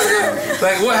curious.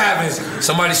 Like what happens?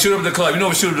 Somebody shoot up the club. You know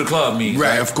what shoot up the club means?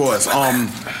 Right, of course.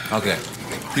 Okay.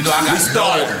 You know,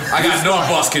 I got no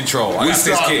bus control. I got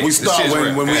 6 kids. We start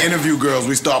when we interview girls.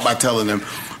 We start by telling them,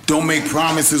 don't make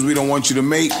promises we don't want you to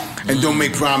make, and don't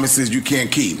make promises you can't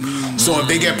keep. So if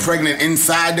they get pregnant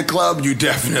inside the club, you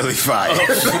definitely fired. Oh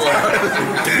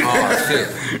shit!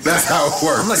 That's how it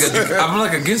works. I'm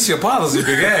like against your policy,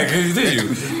 big ass. Did you?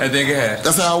 And then go ahead.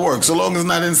 That's how it works. So long as it's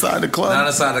not inside the club. Not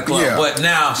inside the club. Yeah. But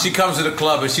now she comes to the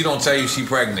club and she don't tell you she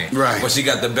pregnant. Right. But she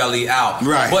got the belly out.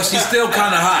 Right. But she's still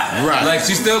kind of hot. Right. Like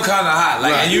she's still kind of hot.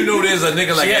 Like, and you know there's a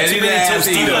nigga like She had Eddie too the many ass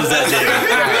eater. Tostitos that day.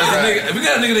 We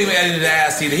got a nigga named Eddie the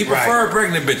ass eater. He preferred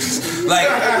pregnant bitches. Like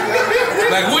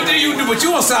what do you do? But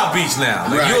you on South Beach now.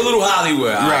 Like you're a little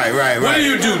Hollywood. Right. What do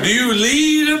you do? Do you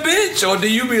lead a bitch or do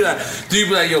you be like,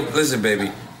 yo, listen,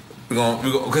 baby, we're going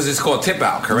because it's called tip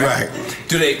out, correct? Right.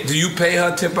 Do you pay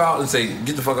her tip out and say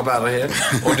get the fuck up out of here,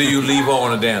 or do you leave her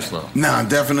on the dance floor? Nah,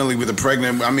 definitely with the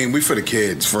pregnant. I mean, we for the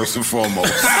kids first and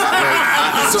foremost.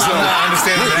 So I'm not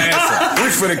understanding the answer. We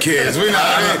for the kids. I'm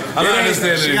not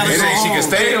understanding. She can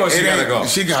stay or she gotta go.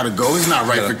 She gotta go. It's not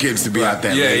right for kids to be out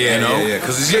there. Yeah.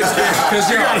 Because you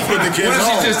gotta put the kids. What if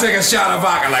she just take a shot of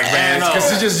vodka like man? Because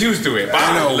she's just used to it.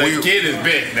 I know. The kid is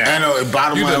big now. I know.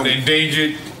 Bottom line,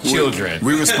 endangered children.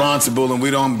 We're responsible and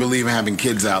we don't believe in having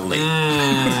kids out late.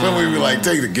 So we were like,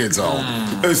 take the kids home.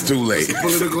 It's too late.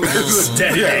 It's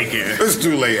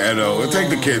too late, I know. Take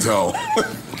the kids home.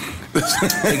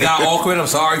 It got awkward. I'm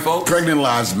sorry, folks. Pregnant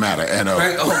lives matter, Edo.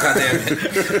 Oh, goddamn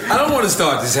it. I don't want to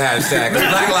start this hashtag.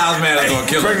 Black Lives Matter is going to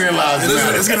kill Pregnant lives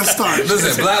matter. It's going to start.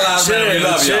 Listen, Black Lives Matter, we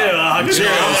love y'all. Chill.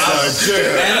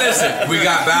 And listen, we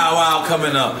got Bow Wow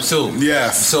coming up soon.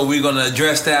 Yes. So we're going to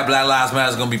address that. Black Lives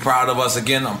Matter is going to be proud of us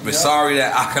again. I'm sorry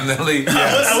that Akinelli.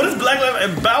 What is Black Lives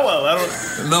and Bow Wow? I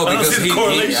don't see the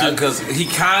correlation.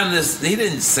 He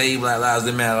didn't say Black Lives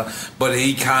didn't matter, but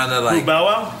he kind of like. Who, Bow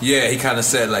Wow? Yeah, he kind of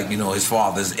said like, his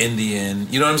father's Indian.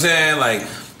 You know what I'm saying? Like,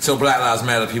 so Black Lives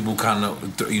Matter people kind of,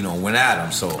 went at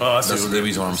him. So that's the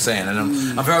reason what I'm saying. And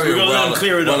I'm very well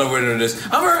aware of this.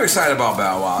 I'm very excited about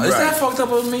Bow Wow. Is that fucked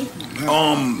up with me?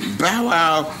 Bow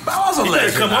Wow. Bow Wow's a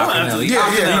legend. Come on.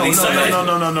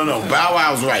 No. Bow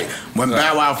Wow's right. When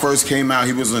Bow Wow first came out,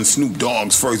 he was in Snoop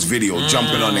Dogg's first video,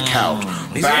 jumping on the couch.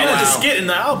 He's in the skit in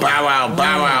the album. Bow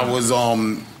Wow was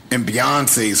in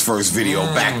Beyonce's first video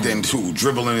back then too,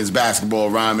 dribbling his basketball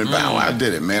rhyme, and Bow Wow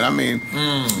did it, man. I mean,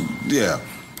 yeah.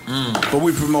 But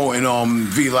we promoting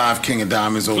V Live King of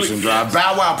Diamonds Ocean Drive.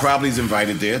 Bow Wow probably is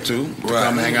invited there too to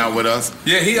come hang out with us.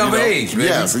 Yeah, he of age, baby.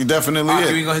 Yes, he definitely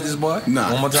is. You gonna hit this boy?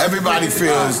 Nah. One more time. Everybody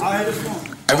feels.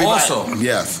 Also,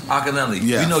 yes, Akinelli,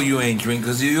 yes. We know you ain't drink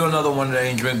because you're another one that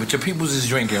ain't drink, but your people's is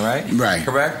drinking, right? Right.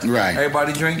 Correct? Right.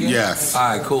 Everybody drinking? Yes. All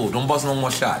right, cool. Don't bust no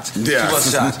more shots. Yes. 2 bust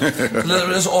shots.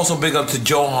 Let's also big up to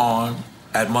Johan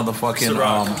at motherfucking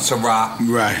Ciroc.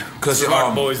 Right. Because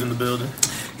Ciroc boys in the building.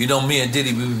 Me and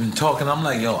Diddy, we've been talking. I'm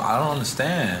like, yo, I don't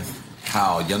understand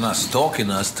how you're not stalking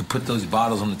us to put those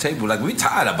bottles on the table. Like, we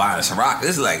tired of buying Ciroc.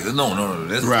 This is like, no.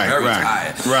 This is very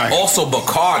tired. Right. Also,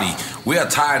 Bacardi, we are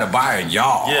tired of buying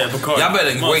y'all. Yeah, Bacardi. Y'all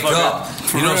better wake up.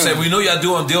 You know what I'm saying? We know y'all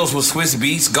doing deals with Swiss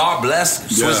Beats. God bless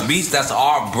Swiss Beats. That's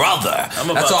our brother.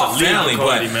 That's our family.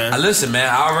 Bacardi, but man. Listen, man,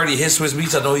 I already hit Swiss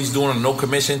Beats. I know he's doing a no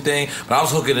commission thing, but I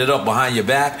was hooking it up behind your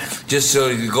back just so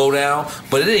you could go down.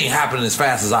 But it ain't happening as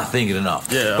fast as I think it enough.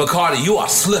 Yeah. Bacardi, you are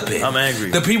slipping. I'm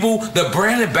angry. The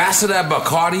brand ambassador at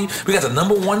Bacardi, we got the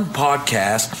 #1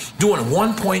 podcast doing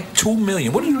 1.2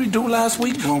 million. What did we do last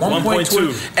week?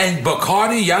 1.2. And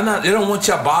Bacardi, they don't want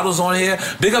your bottles on here.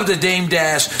 Big up to Dame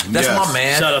Dash. That's my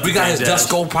man. Shout out We to got Dame his Dash.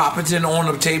 Dusko Popperton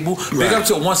on the table. Big up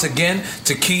to once again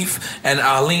to Keith and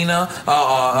Alina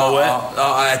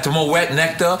at the Moet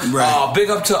Nectar. Big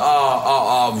up to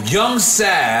Young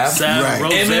Sav,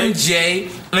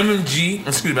 MMG.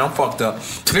 Excuse me, I'm fucked up.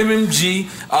 MMG.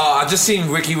 I just seen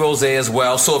Ricky Rose as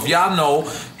well. So if y'all know,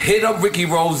 hit up Ricky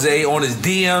Rose on his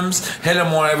DMs. Hit him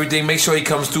on everything. Make sure he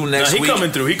comes through next week. He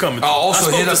coming through.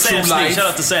 Also hit up True Life. Shout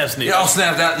out to Sam Sneak. Yeah,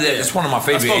 Snap. It's one of my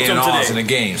favorite A&Rs in the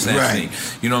game. Sam Sneak.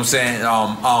 You know what I'm saying?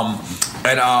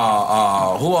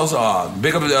 Who else?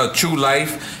 Big up True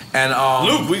Life. And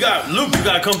Luke, you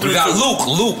gotta come through. We got Luke.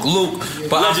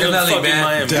 But Akinelli,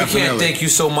 man, we can't thank you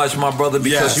so much, my brother,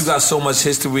 because you got so much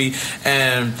history,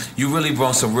 and you really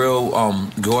brought some real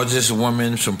gorgeous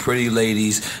women, some pretty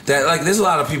ladies. That there's a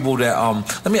lot of people that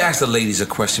Let me ask the ladies a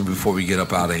question before we get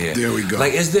up out of here. There we go.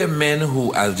 Is there men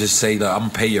who I just say that I'm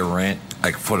gonna pay your rent?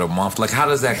 For the month, how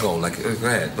does that go? Go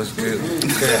ahead, let's go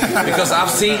ahead. Because I've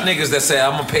seen niggas that say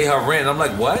I'm gonna pay her rent. I'm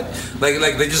like, what?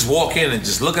 Like they just walk in and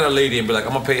just look at a lady and be like,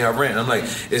 I'm gonna pay her rent. And I'm like,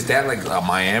 is that a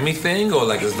Miami thing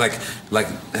or it's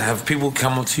have people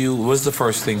come up to you? What's the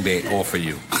first thing they offer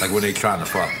you? When they trying to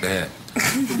fuck? Go ahead.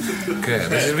 Okay,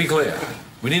 let's just be clear.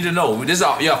 We need to know. This is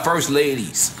your first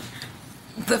ladies.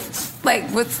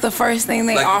 What's the first thing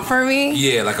they offer me?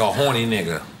 Yeah, a horny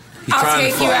nigga. I'll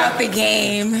take you out the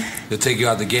game. They'll take you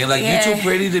out the game. You too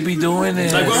pretty to be doing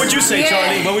it. What would you say,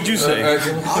 Charlie? What would you say? I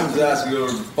was asking you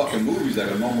fucking movies like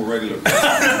a normal regular.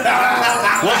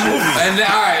 What movies? And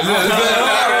all right, look.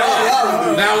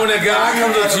 Now when a guy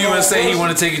comes up to you and say he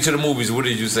want to take you to the movies, what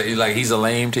did you say? He's a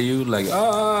lame to you?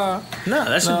 Nah,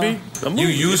 that should be a movie. You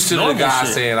used to the guy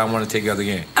saying I want to take you out the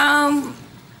game.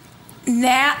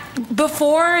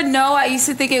 Before, no, I used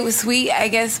to think it was sweet. I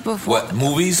guess before. What,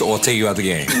 movies or take you out the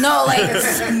game? No, or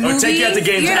take you out the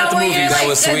game at the movies. That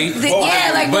was sweet. When the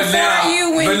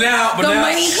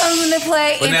money comes into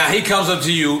play. But now he comes up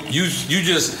to you. You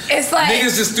just. It's like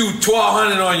niggas just threw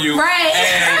 $1,200 on you. Right.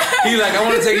 And he I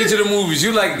want to take you to the movies.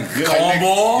 You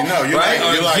cornball.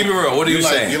 Keep it real. What are you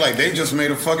saying? You're they just made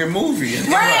a fucking movie.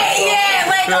 Right. Yeah.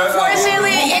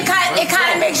 Unfortunately, it kind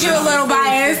of makes you a little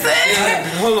biased.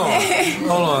 Hold on.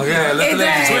 Yeah. It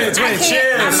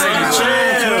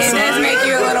does make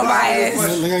you a little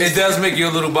biased. It does make you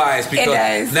a little biased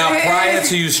because now prior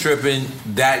to you stripping,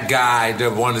 that guy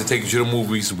that wanted to take you to the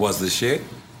movies was the shit.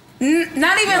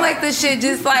 Not even the shit,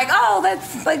 just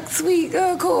that's sweet,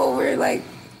 cool. We're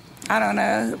I don't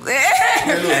know, regular.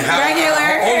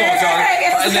 Hold on,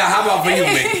 Charlie. Now how about for you,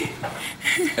 mate?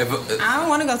 I don't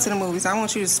want to go to the movies. I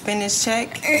want you to spend this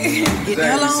check and get the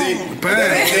hell on.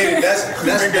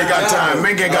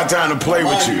 Men ain't got time to play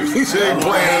with you. He ain't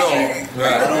playing at all.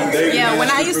 Yeah, when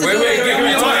I used to give me the mic.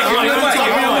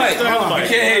 I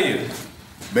can't hear you.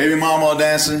 Baby mama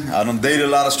dancing. I done dated a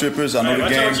lot of strippers. I know the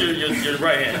game. Your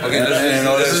right hand. Okay,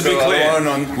 let's be clear.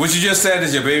 What you just said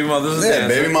is your baby mother's dancing.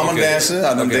 Baby mama dancing.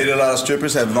 I done dated a lot of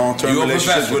strippers. Have long-term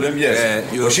relationships with them. Yes.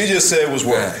 What she just said was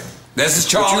work. This is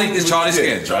Charlie. It's Charlie's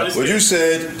skin. What you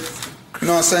said, you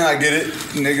know what I'm saying? I get it.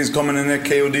 Niggas coming in there,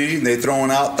 KOD, they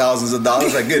throwing out thousands of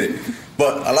dollars. I get it.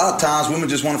 But a lot of times women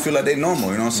just want to feel like they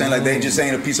normal. You know what I'm saying? They just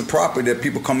ain't a piece of property that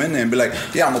people come in there and be like,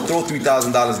 yeah, I'm going to throw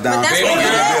 $3,000 down. That's your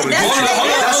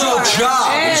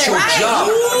job. It's your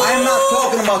job. I'm not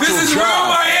talking about your job. This is real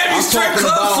Miami strip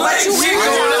club flex.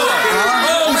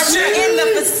 You're in the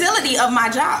facility of my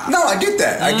job. No, I get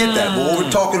that. But what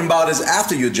we're talking about is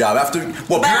after your job. After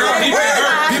people at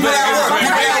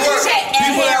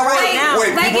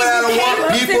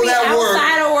work.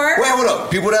 Wait, hold up.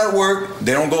 People that work,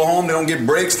 they don't go home, they don't get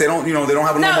breaks, they don't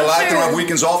have a normal life, they don't have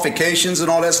weekends off, vacations and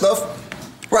all that stuff.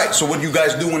 Right, so what do you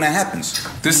guys do when that happens?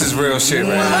 This is real shit,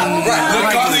 man. Right.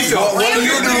 What do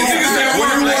you do when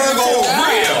you want to go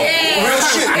real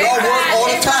shit? Y'all work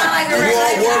all the time.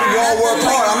 Y'all work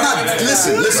hard. I'm not.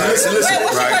 Listen.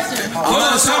 Right.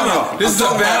 This is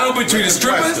a battle between the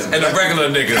strippers and the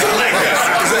regular niggas. I like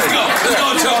that. Let's go,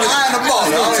 Charlie. I ain't the boss.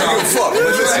 I don't give a fuck.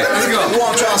 Let's go.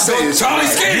 What I'm trying to say is,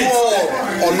 you all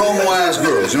are normal ass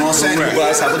girls. You know what I'm saying? You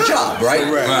guys have a job, right?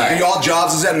 And y'all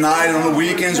jobs is at night and on the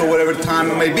weekends or whatever the time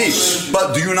it may be.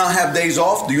 But do you not have days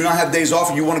off? Do you not have days off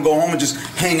and you want to go home and just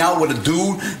hang out with a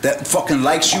dude that fucking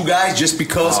likes you guys just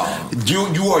because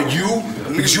you are you?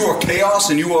 Because you are chaos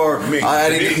and you are me,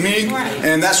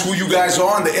 and that's who you guys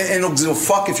are. And they don't give a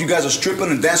fuck if you guys are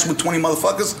stripping and dancing with 20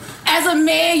 motherfuckers. As a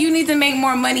man, you need to make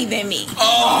more money than me.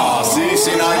 Oh,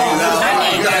 see now you know.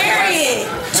 Period.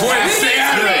 Stay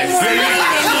out of it.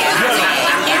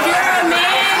 If you're a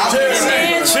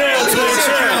man, chill.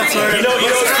 You know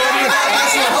what's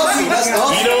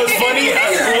funny?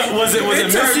 Was it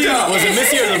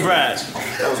Missy or the Brad?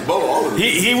 That was both.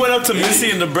 He He went up to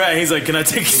Missy and the Brat. He's like, "Can I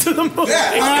take you to the movie?"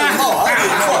 Yeah,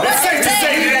 It's safe to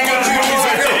say he didn't go to the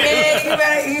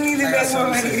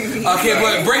movies. Okay,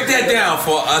 but break that down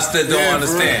for us that don't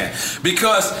understand.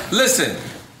 Because listen,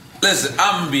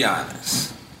 I'm gonna be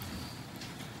honest.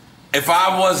 If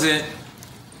I wasn't,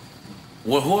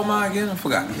 who am I again? I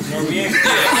forgot.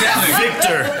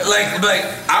 Victor. Like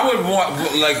I would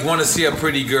want to see a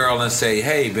pretty girl and say,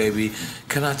 "Hey, baby,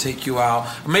 can I take you out?"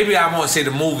 Maybe I won't say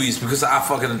the movies because I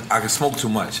can smoke too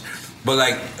much. But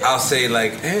like I'll say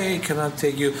like, "Hey, can I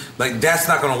take you?" Like that's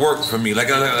not gonna work for me. Like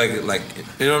you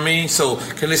know what I mean? So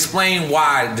can you explain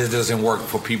why this doesn't work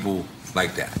for people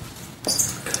like that?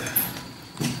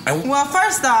 Well,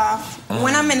 first off,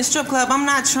 when I'm in the strip club, I'm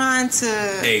not trying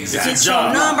to get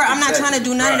your number. I'm not trying to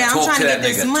do none of that. I'm trying to get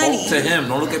this money. Talk to him.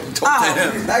 Don't look at me. Talk to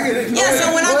him. Yeah,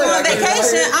 so when I go on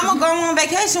vacation, I'm going to go on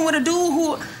vacation with a dude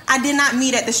who I did not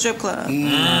meet at the strip club.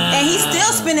 And he's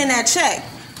still spending that check.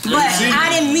 But I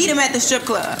didn't meet him at the strip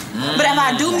club. But if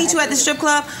I do meet you at the strip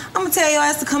club, I'm going to tell your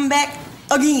ass to come back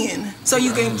again so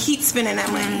you can keep spending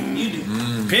that money. You do.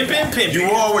 Pimp.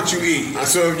 You are what you eat.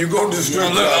 So if you go to the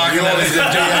strip club, you always we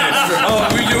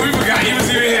forgot he was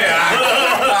even here.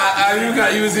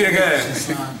 You was here again.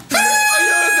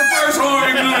 You're the first horn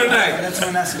we blew tonight. That's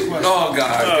when that's the question. Oh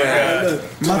God.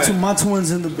 My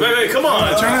twins in the bed. Wait, come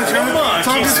on. Come on.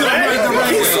 Keep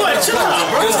sweat. Chill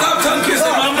out, bro. Stop tongue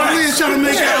kissing my mic. He's trying to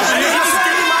make it up.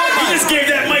 He just gave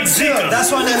that mic Zika. That's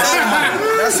why I need my own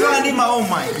mic. That's why I need my own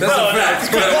mic. That's a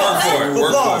fact.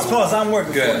 Pause. I'm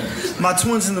working for it. My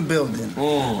twin's in the building.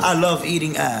 I love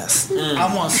eating ass.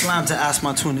 I want Slam to ask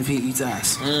my twin if he eats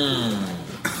ass.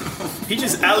 He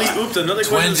just alley-ooped another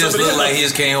question. Twin just looked like he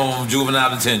just came home from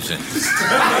juvenile detention.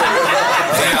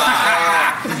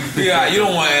 Yeah, you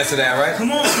don't want to answer that, right?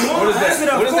 Come on. What is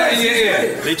that? What is that in your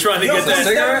ear? They trying to get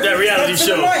that reality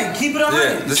show. Keep it on.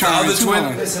 Yeah, this the other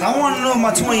twin. Listen, I want to know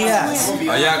my twin ass.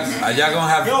 Are y'all gonna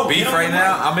have beef right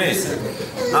now? I'm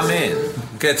in.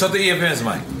 Okay, talk to EFN's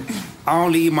mic. I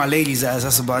only eat my lady's ass.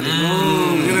 That's about it. Good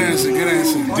answer.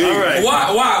 All right.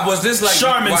 Why was this like?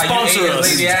 Charmin sponsor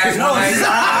us. No,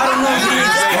 I don't know.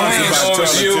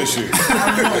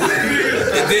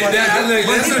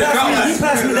 He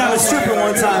passed me down a stripper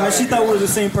one time, and she thought we were the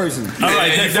same person. All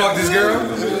right, you fucked this girl?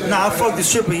 Nah, I fucked the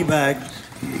stripper. He bagged.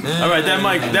 All right, that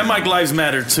mic lives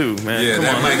matter too, man. Yeah, come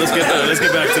on, let's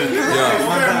get back to.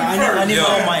 I need my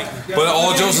own mic. But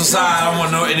all jokes aside, I don't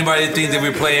want to know anybody that thinks that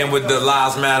we're playing with the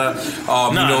Lives Matter.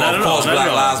 Of course,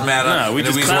 Black Lives Matter. Nah, and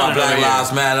the reason why Black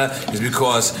Lives Matter is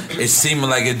because it's seeming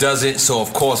like it doesn't. So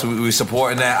of course we're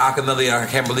supporting that. I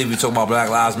can't believe you talk about Black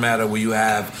Lives Matter where you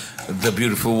have the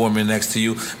beautiful woman next to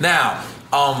you. Now,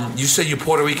 you said you're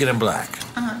Puerto Rican and black,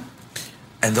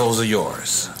 and those are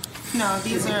yours. No,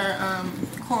 these are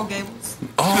Coral Gables.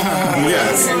 Oh,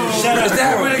 yes. Is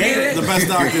that where they get it? The best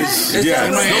doctors.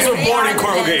 Those are born in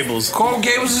Coral Gables. Coral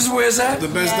Gables is where it's at? The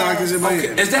best doctors in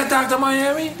Miami. Is that Dr.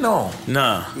 Miami? No.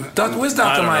 Nah. Where's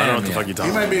Dr. Miami? I don't know what the fuck you're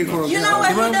talking about. He might be in Coral Gables. You know what?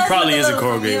 He does probably is in look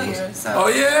Coral familiar, Gables. so. Oh,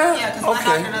 yeah? Yeah, because my Okay.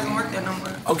 doctor doesn't work there no more.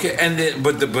 Okay, and then,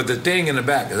 but the thing in the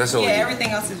back, that's all. Yeah, everything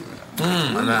else is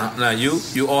real. Now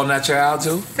you all natural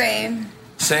too?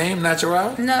 Same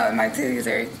natural? No, my titties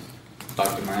are.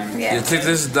 Dr. Miami. Yeah. You think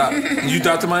this is you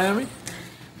Dr. Miami?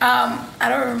 I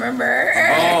don't remember.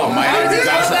 Oh, I just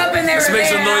woke up and they Let's were make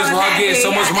there some and I noise was while I get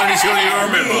so much money she don't even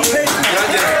remember.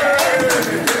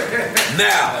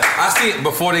 Now, I see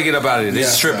before they get up out of here, these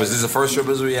strippers. This is the first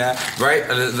strippers we have, right?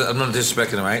 I'm not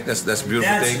disrespecting them, right? That's a beautiful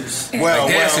Dancers. thing. Well,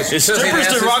 dancers. Is strippers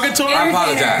derogatory? I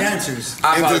apologize. Dancers.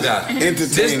 I apologize.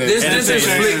 Entertainers. This is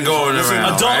split going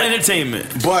around. Adult right?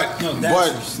 entertainment. But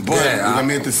Yeah, let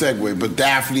me hit the segue. But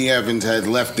Daphne Evans has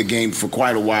left the game for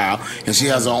quite a while, and she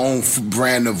has her own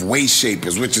brand of waist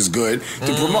shapers, which is good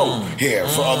to promote here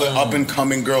for other up and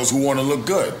coming girls who want to look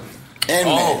good. And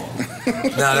men.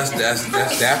 Now that's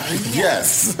Daphne.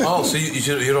 Yes. Oh, so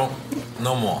you don't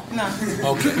no more. No.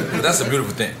 Okay, that's a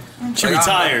beautiful thing. She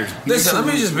retired. Listen,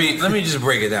 let me just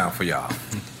break it down for y'all.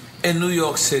 In New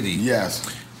York City, yes,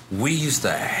 we used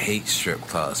to hate strip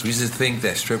clubs. We used to think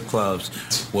that strip clubs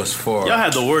was for y'all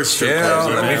had the worst strip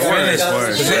clubs. Let me finish.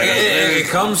 It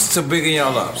comes to bigging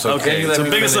y'all up. So okay, can you let me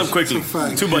big us finish? up quickly.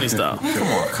 Two Bunny style.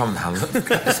 Come down.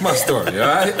 That's my story, all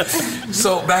right?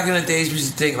 So back in the days, we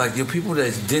used to think like the people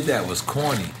that did that was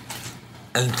corny.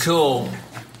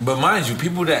 But mind you,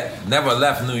 people that never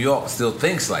left New York still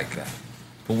thinks like that.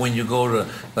 But when you go to,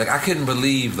 like, I couldn't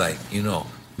believe, like, you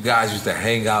guys used to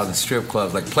hang out in strip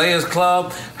clubs. Like, Players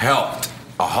Club helped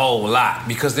a whole lot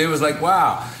because they was like,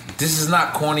 wow, this is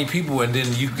not corny people. And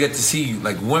then you get to see,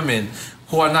 like, women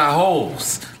who are not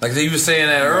hoes. Like, you were saying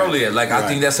that earlier. Like, I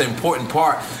think that's an important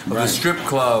part of the strip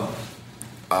club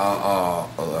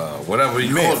whatever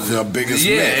you call it. The biggest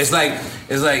myth. myth.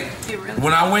 It's like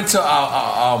when I went to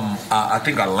I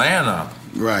think Atlanta.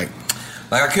 Right.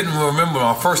 Like I couldn't remember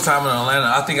my first time in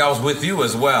Atlanta. I think I was with you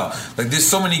as well. Like there's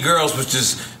so many girls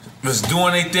was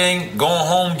doing their thing, going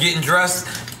home, getting dressed,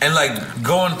 and like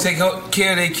going to take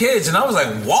care of their kids. And I was like,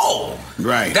 whoa.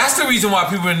 Right. That's the reason why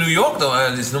people in New York though.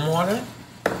 There's no more of that.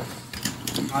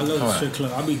 I love the strip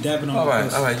club. I'll be dabbing on all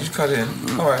right, you cut in.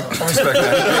 All right, I respect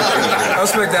that. I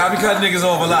respect that. I'll be cutting niggas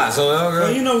off a lot. So,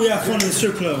 well, you know we have fun in the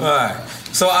strip club. All right.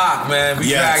 So, man, we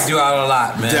dragged you out a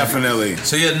lot, man. Definitely.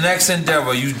 So, your next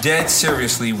endeavor, you dead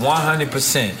seriously,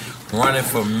 100% running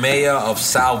for mayor of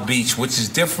South Beach, which is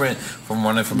different from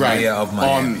running for mayor of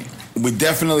Miami. We're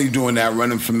definitely doing that,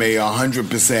 running for mayor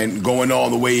 100%, going all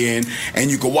the way in.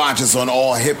 And you can watch us on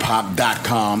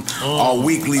allhiphop.com, our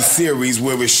weekly series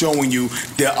where we're showing you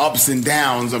the ups and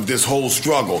downs of this whole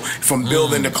struggle, from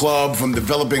building the club, from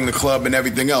developing the club and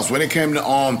everything else. When it came to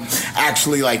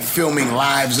actually like filming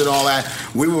lives and all that,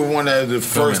 we were one of the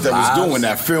first that was doing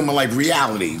that, filming like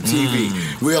reality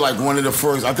TV. We were like one of the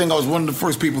first, I think I was one of the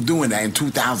first people doing that in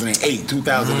 2008,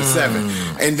 2007.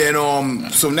 And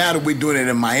then, so now that we're doing it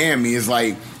in Miami, it's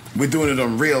like we're doing it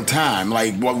in real time.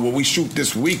 Like what we shoot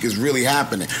this week is really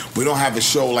happening. We don't have a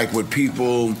show like with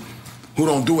people who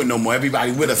don't do it no more.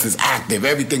 Everybody with us is active.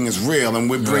 Everything is real, and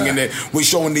we're bringing it. We're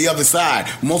showing the other side.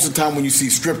 Most of the time, when you see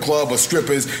strip club or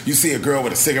strippers, you see a girl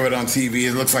with a cigarette on TV.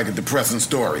 It looks like a depressing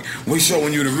story. We're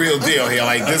showing you the real deal here.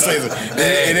 Like this is,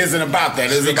 it isn't about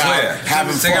that. It's about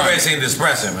having fun. Cigarettes ain't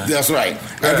depressing, man. That's right.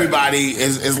 Everybody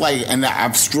is like, and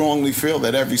I strongly feel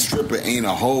that every stripper ain't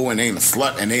a hoe and ain't a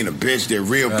slut and ain't a bitch. They're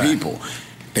real people.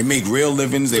 They make real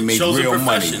livings. They make real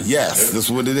money. Yes, that's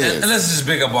what it is. And let's just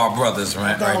big up our brothers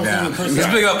right now. Let's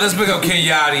big up Ken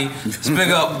Yachty. Let's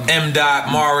big up M.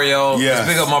 Mario. Yes. Let's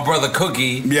big up my brother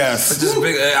Cookie. Yes. Let's just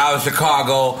big out of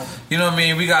Chicago. You know what I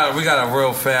mean? We got a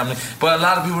real family. But a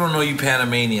lot of people don't know you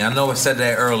Panamanian. I know I said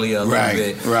that earlier a little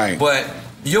bit. Right. But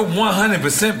you're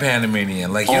 100%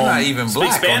 Panamanian. Like you're not even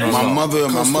black. My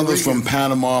mother's from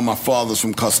Panama. My father's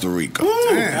from Costa Rica.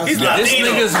 This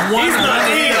nigga's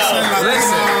 100%.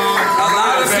 Listen, a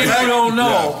lot of people don't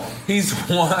know. He's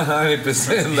 100% Latino. He's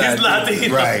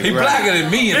Latino. Right. He's blacker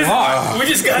than me in heart. We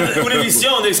just got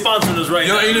Univision. They sponsored us right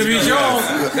now.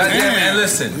 Univision. Goddamn, man,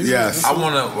 listen. Yes. I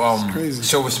want to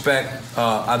show respect.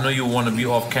 I know you want to be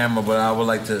off camera, but I would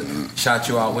like to shout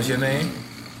you out. What's your name?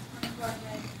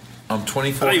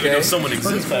 24K. I don't even know someone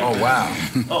exists back Oh, there. wow.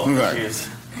 Oh, Right. cheers.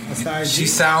 She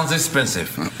sounds expensive.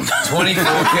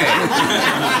 24K.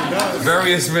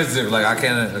 Very expensive. Like I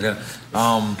can't.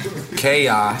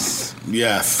 Chaos.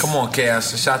 Yes. Come on,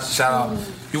 Chaos. Shout out.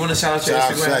 You want to shout out your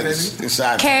Instagram, baby?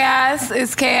 Chaos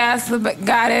is Chaos the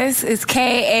Goddess. It's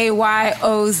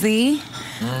KAYOZ.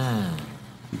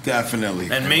 Definitely.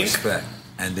 And Mink. Respect.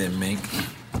 And then Mink.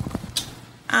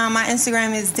 My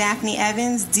Instagram is Daphne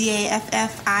Evans,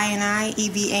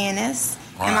 DAFFINIEVANS.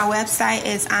 And my website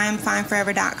is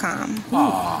I'mFineForever.com.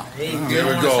 There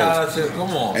we go.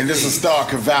 Come on. And this is Star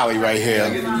Cavalli right here.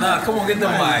 Nah, come on, get the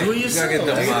mic. Do You gotta get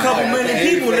the mic. a couple million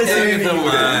people listening to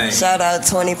you. Shout out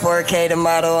 24K the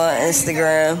model on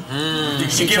Instagram.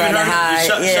 She trying to hide.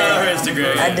 Shout out her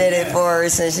Instagram. I did it for her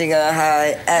since she gonna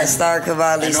hide at Star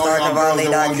Cavalli,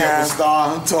 StarCavalli.com.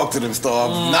 Star, talk to them, Star.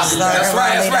 That's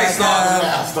right,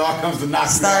 Star. Star comes to knock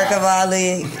Star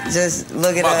Cavalli, just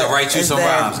look it up. About to write you It's some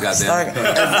there. rhymes,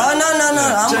 goddamn. Oh, no. I'm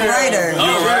a writer.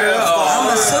 I'm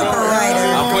a super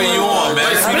writer. I'm putting you on, man.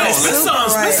 This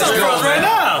song's for us right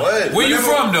now. Where you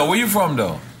from,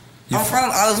 though?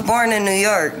 I was born in New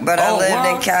York, but I lived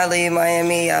in Cali,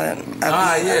 Miami. Yeah,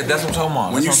 that's what I'm talking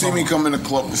about. When you see me come in the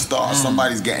club with Star,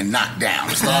 somebody's getting knocked down.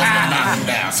 Star's gonna knock him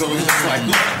down. So it's just like,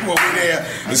 look, over there,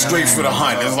 it's straight for the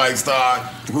hunt. It's like, Star,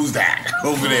 who's that?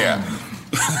 Over there.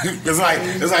 It's like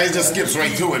it just skips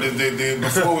right to it.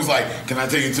 Before it was like, can I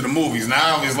take you to the movies?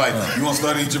 Now it's like, you want to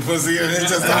start eating your pussy? And it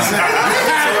just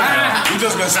you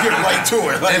just gonna skip right to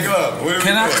it. Like, look,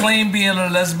 can I claim being a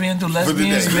lesbian? Do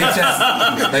lesbians make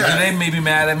that? Like, do they maybe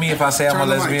mad at me if I say I'm a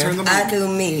lesbian? I do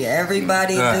me.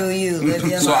 Everybody do you. Live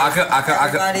your life.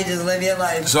 Everybody just live your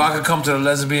life. So I could come to the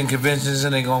lesbian conventions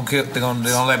and they gonna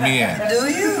let me in. Do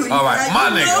you? All right, my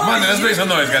nigga, let's make some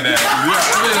noise, goddamn.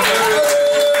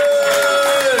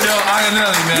 I can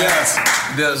tell you, man.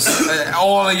 Yes.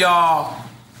 All of y'all,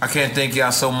 I can't thank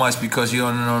y'all so much because you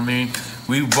don't know what I mean.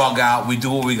 We bug out, we do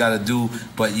what we gotta do,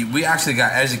 but we actually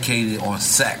got educated on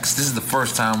sex. This is the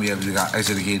first time we ever got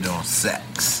educated on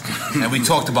sex. And we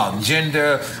talked about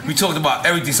gender, we talked about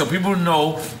everything, so people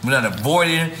know we're not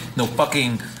avoiding no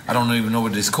fucking, I don't even know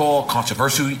what it's called,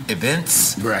 controversial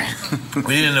events. Right.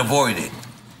 We didn't avoid it.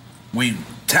 We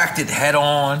attacked it head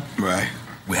on. Right.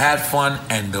 We had fun,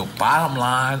 and the bottom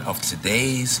line of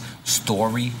today's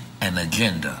story and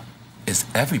agenda is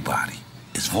everybody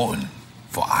is voting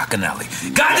for Akinyele.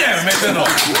 Goddamn, make that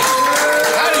noise.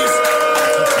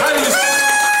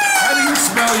 How do you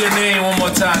spell your name one more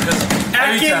time?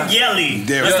 Akinyele.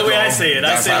 That's the way I say it.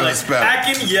 That's I say it like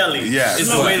Akinyele. Yes. Is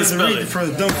the way to spell it. For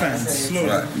the dumb fans.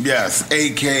 Right. Yes,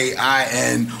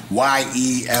 Akinyele.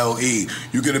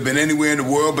 You could have been anywhere in the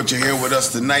world, but you're here with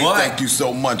us tonight. What? Thank you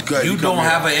so much. Good. You don't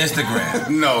have an Instagram.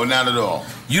 No, not at all.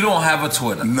 You don't have a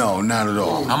Twitter. No, not at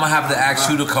all. I'm gonna have to ask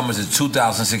you to come into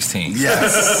 2016.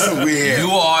 Yes, we're here.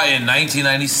 You are in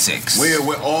 1996.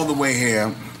 We're all the way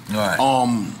here. All right.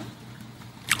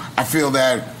 I feel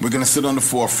that we're gonna sit on the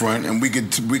forefront and we could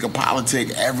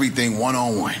politic everything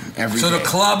one-on-one every So day. the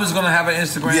club is gonna have an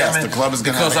Instagram? Yes, the club is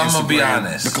gonna have an Because I'm gonna be Instagram.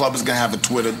 honest. The club is gonna have a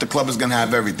Twitter. The club is gonna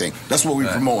have everything. That's what we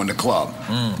promote in the club.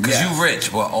 Because you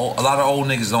rich, but a lot of old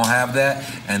niggas don't have that,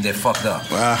 and they're fucked up.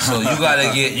 So you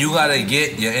gotta get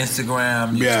your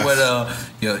Instagram, your Twitter,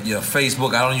 your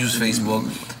Facebook. I don't use Facebook.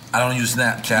 I don't use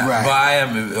Snapchat, but I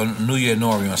am New Year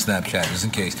Nori on Snapchat, just in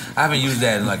case. I haven't used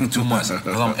that in like 2 months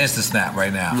because I'm Insta-Snap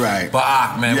right now. Right.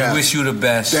 But man, we wish you the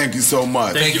best. Thank you so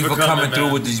much. Thank you for coming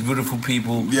through with these beautiful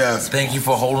people. Yes. Thank you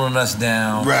for holding us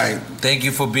down. Right. Thank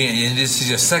you for being, and this is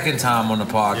your second time on the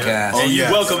podcast. Yeah. And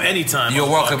you're welcome anytime. You're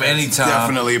welcome anytime.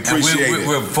 Definitely appreciate it.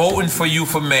 We're voting for you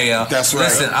for mayor. That's right.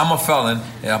 Listen, I'm a felon.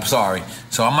 Yeah, I'm sorry.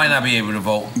 So I might not be able to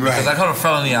vote. Because I got a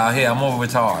felony out here. I'm over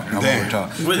retarded.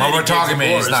 My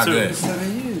retardment is not good.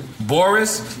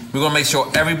 Boris, we're going to make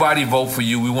sure everybody vote for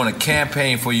you. We want to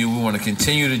campaign for you. We want to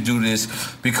continue to do this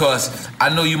because I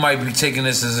know you might be taking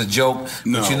this as a joke,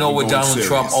 but you know what Donald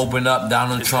Trump opened up?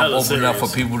 Donald Trump opened up for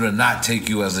people to not take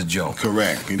you as a joke.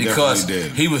 Correct. He because definitely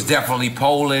did. he was definitely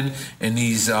polling in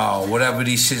these, whatever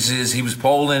these shits is, he was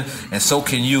polling, and so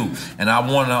can you. And I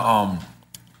want to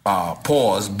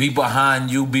pause, be behind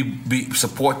you,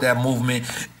 support that movement.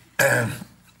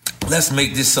 Let's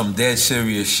make this some dead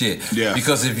serious shit. Yeah.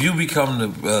 Because if you become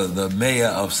the mayor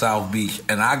of South Beach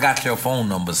and I got your phone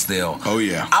number still, oh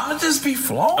yeah, I'ma just be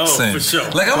flossing. Oh, for sure.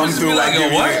 Like I'm just be like, yo,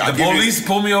 what? The police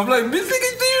pull me off like, nigga, do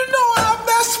you know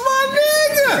that's my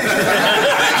nigga?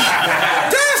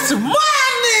 That's my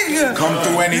nigga. Come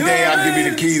through any day, I'll give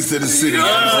you the keys to the city.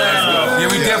 Yeah,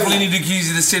 we definitely need the keys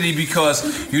to the city because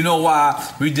you know why?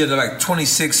 We did like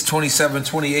 26, 27,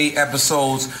 28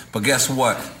 episodes, but guess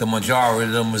what? The majority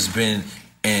of them has been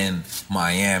in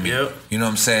Miami. Yep. You know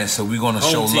what I'm saying? So we're going to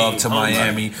show love to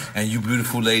Miami and you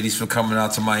beautiful ladies for coming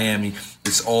out to Miami.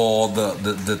 It's all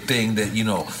the thing that, you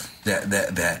know,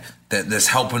 that's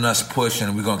helping us push,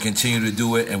 and we're going to continue to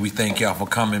do it, and we thank y'all for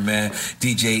coming, man.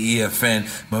 DJ EFN.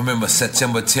 Remember,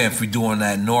 September 10th, we're doing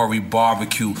that Nori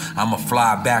barbecue. I'm going to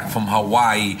fly back from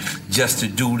Hawaii just to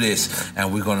do this,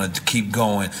 and we're going to keep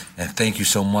going. And thank you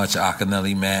so much,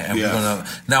 Akinyele, man. And we're going to...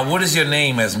 Now, what is your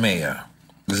name as mayor?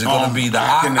 Is it going to be the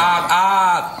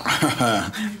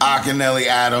Akinyele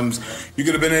Adams? You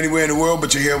could have been anywhere in the world,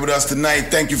 but you're here with us tonight.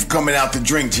 Thank you for coming out to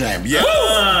Drink Champ. Yeah.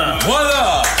 What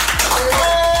up?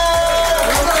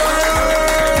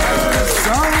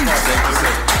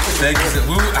 Thank you.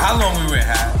 How long we were in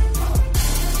high?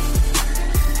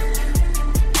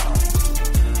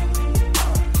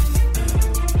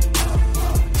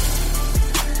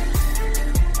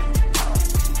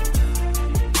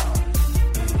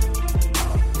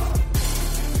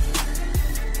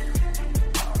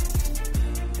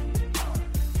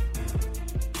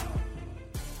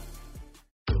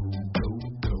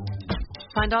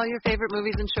 Find all your favorite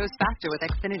movies and shows faster with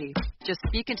Xfinity. Just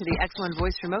speak into the X1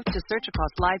 voice remote to search across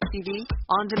live TV,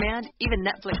 on demand, even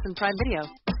Netflix and Prime Video.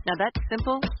 Now that's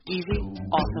simple, easy,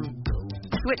 awesome.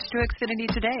 Switch to Xfinity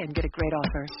today and get a great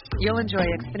offer. You'll enjoy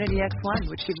Xfinity X1,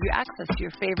 which gives you access to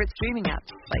your favorite streaming apps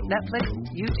like Netflix,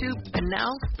 YouTube, and now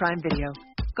Prime Video.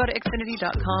 Go to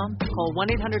Xfinity.com, call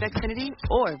 1-800-XFINITY,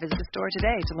 or visit the store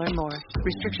today to learn more.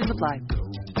 Restrictions apply.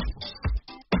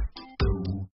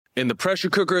 In the pressure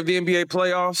cooker of the NBA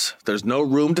playoffs, there's no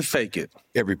room to fake it.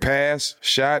 Every pass,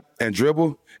 shot, and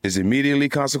dribble is immediately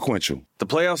consequential. The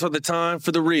playoffs are the time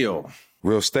for the real.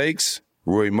 Real stakes,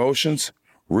 real emotions,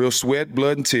 real sweat,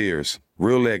 blood, and tears,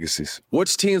 real legacies.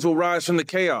 Which teams will rise from the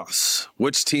chaos?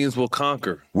 Which teams will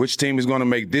conquer? Which team is going to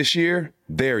make this year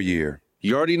their year?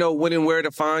 You already know when and where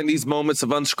to find these moments of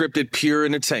unscripted, pure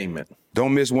entertainment.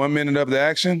 Don't miss 1 minute of the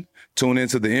action. Tune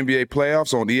into the NBA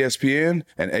playoffs on ESPN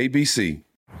and ABC.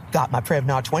 Got my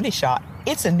Prevnar 20 shot.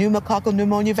 It's a pneumococcal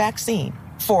pneumonia vaccine.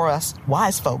 For us,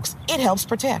 wise folks, it helps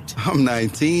protect. I'm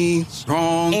 19,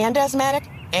 strong. And asthmatic,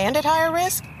 and at higher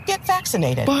risk. get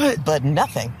vaccinated. But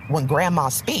nothing when Grandma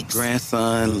speaks.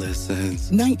 Grandson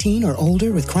listens. 19 or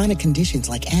older with chronic conditions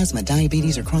like asthma,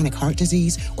 diabetes, or chronic heart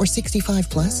disease, or 65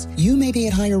 plus, you may be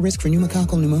at higher risk for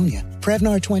pneumococcal pneumonia.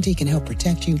 Prevnar 20 can help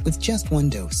protect you with just one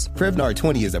dose. Prevnar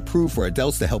 20 is approved for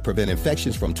adults to help prevent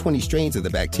infections from 20 strains of the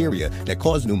bacteria that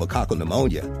cause pneumococcal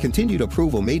pneumonia. Continued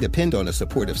approval may depend on a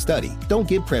supportive study. Don't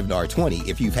get Prevnar 20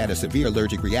 if you've had a severe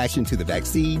allergic reaction to the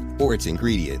vaccine or its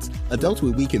ingredients. Adults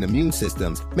with weakened immune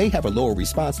systems may have a lower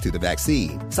response to the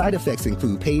vaccine. Side effects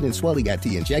include pain and swelling at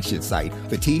the injection site,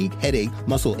 fatigue, headache,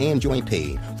 muscle, and joint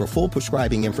pain. For full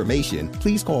prescribing information,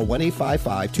 please call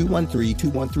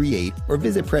 1-855-213-2138 or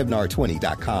visit Prevnar20.com.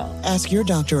 Ask your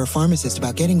doctor or pharmacist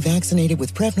about getting vaccinated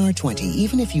with Prevnar 20,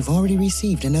 even if you've already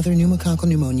received another pneumococcal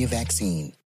pneumonia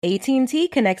vaccine. AT&T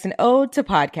connects an ode to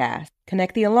podcast.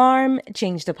 Connect the alarm,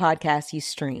 change the podcast you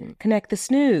stream. Connect the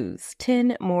snooze,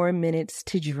 10 more minutes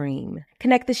to dream.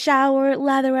 Connect the shower,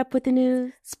 lather up with the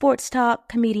news, sports talk,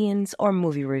 comedians, or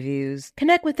movie reviews.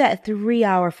 Connect with that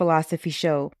 3-hour philosophy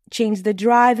show. Change the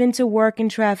drive into work and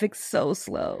traffic so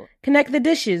slow. Connect the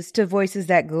dishes to voices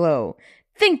that glow.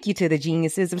 Thank you to the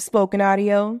geniuses of spoken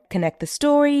audio. Connect the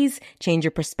stories, change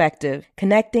your perspective.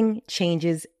 Connecting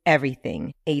changes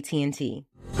everything. AT&T.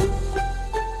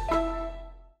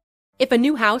 If a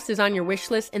new house is on your wish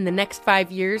list in the next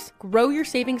 5 years, grow your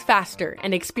savings faster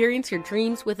and experience your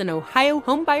dreams with an Ohio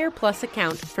Homebuyer Plus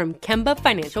account from Kemba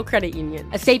Financial Credit Union.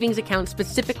 A savings account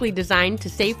specifically designed to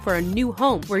save for a new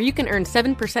home, where you can earn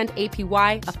 7%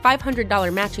 APY, a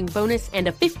 $500 matching bonus, and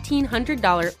a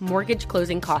 $1,500 mortgage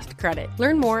closing cost credit.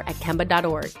 Learn more at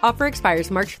Kemba.org. Offer expires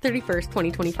March 31st,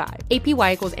 2025.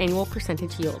 APY equals annual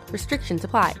percentage yield. Restrictions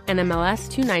apply. NMLS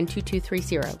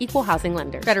 292230. Equal housing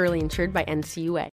lender. Federally insured by NCUA.